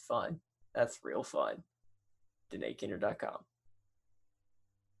 So that's fun. That's real fun. DanaeKinner.com.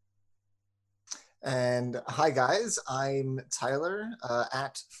 And hi guys, I'm Tyler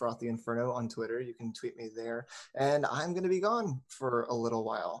at Frothy Inferno on Twitter. You can tweet me there. And I'm going to be gone for a little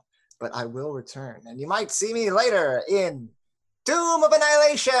while, but I will return. And you might see me later in Doom of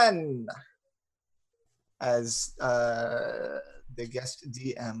Annihilation as the guest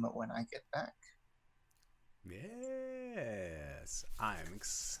DM when I get back. Yes, I'm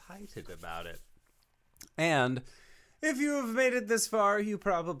excited about it. And if you have made it this far, you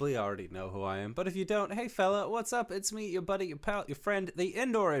probably already know who I am. But if you don't, hey fella, what's up? It's me, your buddy, your pal, your friend, the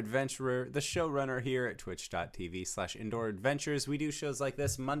Indoor Adventurer, the showrunner here at twitch.tv/Indoor Adventures. We do shows like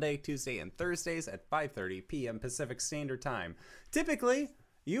this Monday, Tuesday, and Thursdays at 5:30 p.m. Pacific Standard Time. Typically,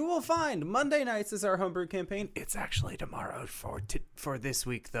 you will find Monday nights is our homebrew campaign. It's actually tomorrow for this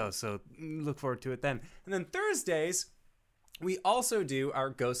week, though, so look forward to it then. And then Thursdays, we also do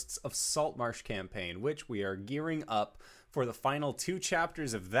our Ghosts of Saltmarsh campaign, which we are gearing up for the final 2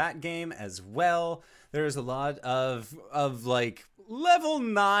 chapters of that game as well. There's a lot of like level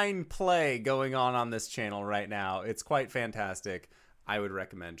 9 play going on this channel right now. It's quite fantastic. I would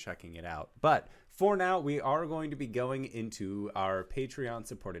recommend checking it out. But for now, we are going to be going into our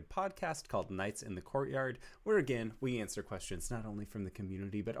Patreon-supported podcast called Nights in the Courtyard, where, again, we answer questions not only from the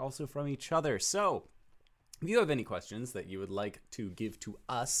community, but also from each other. So if you have any questions that you would like to give to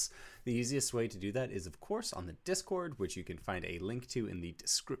us, the easiest way to do that is, of course, on the Discord, which you can find a link to in the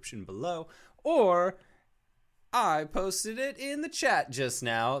description below, or I posted it in the chat just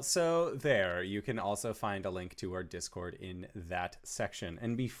now, so there. You can also find a link to our Discord in that section.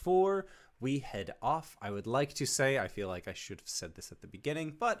 And before we head off, I would like to say, I feel like I should have said this at the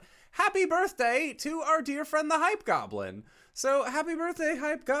beginning, but happy birthday to our dear friend the Hype Goblin. So happy birthday,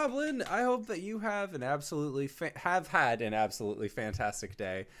 Hype Goblin. I hope that you have an absolutely had an absolutely fantastic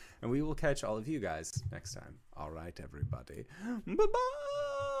day, and we will catch all of you guys next time. All right, everybody. Bye-bye.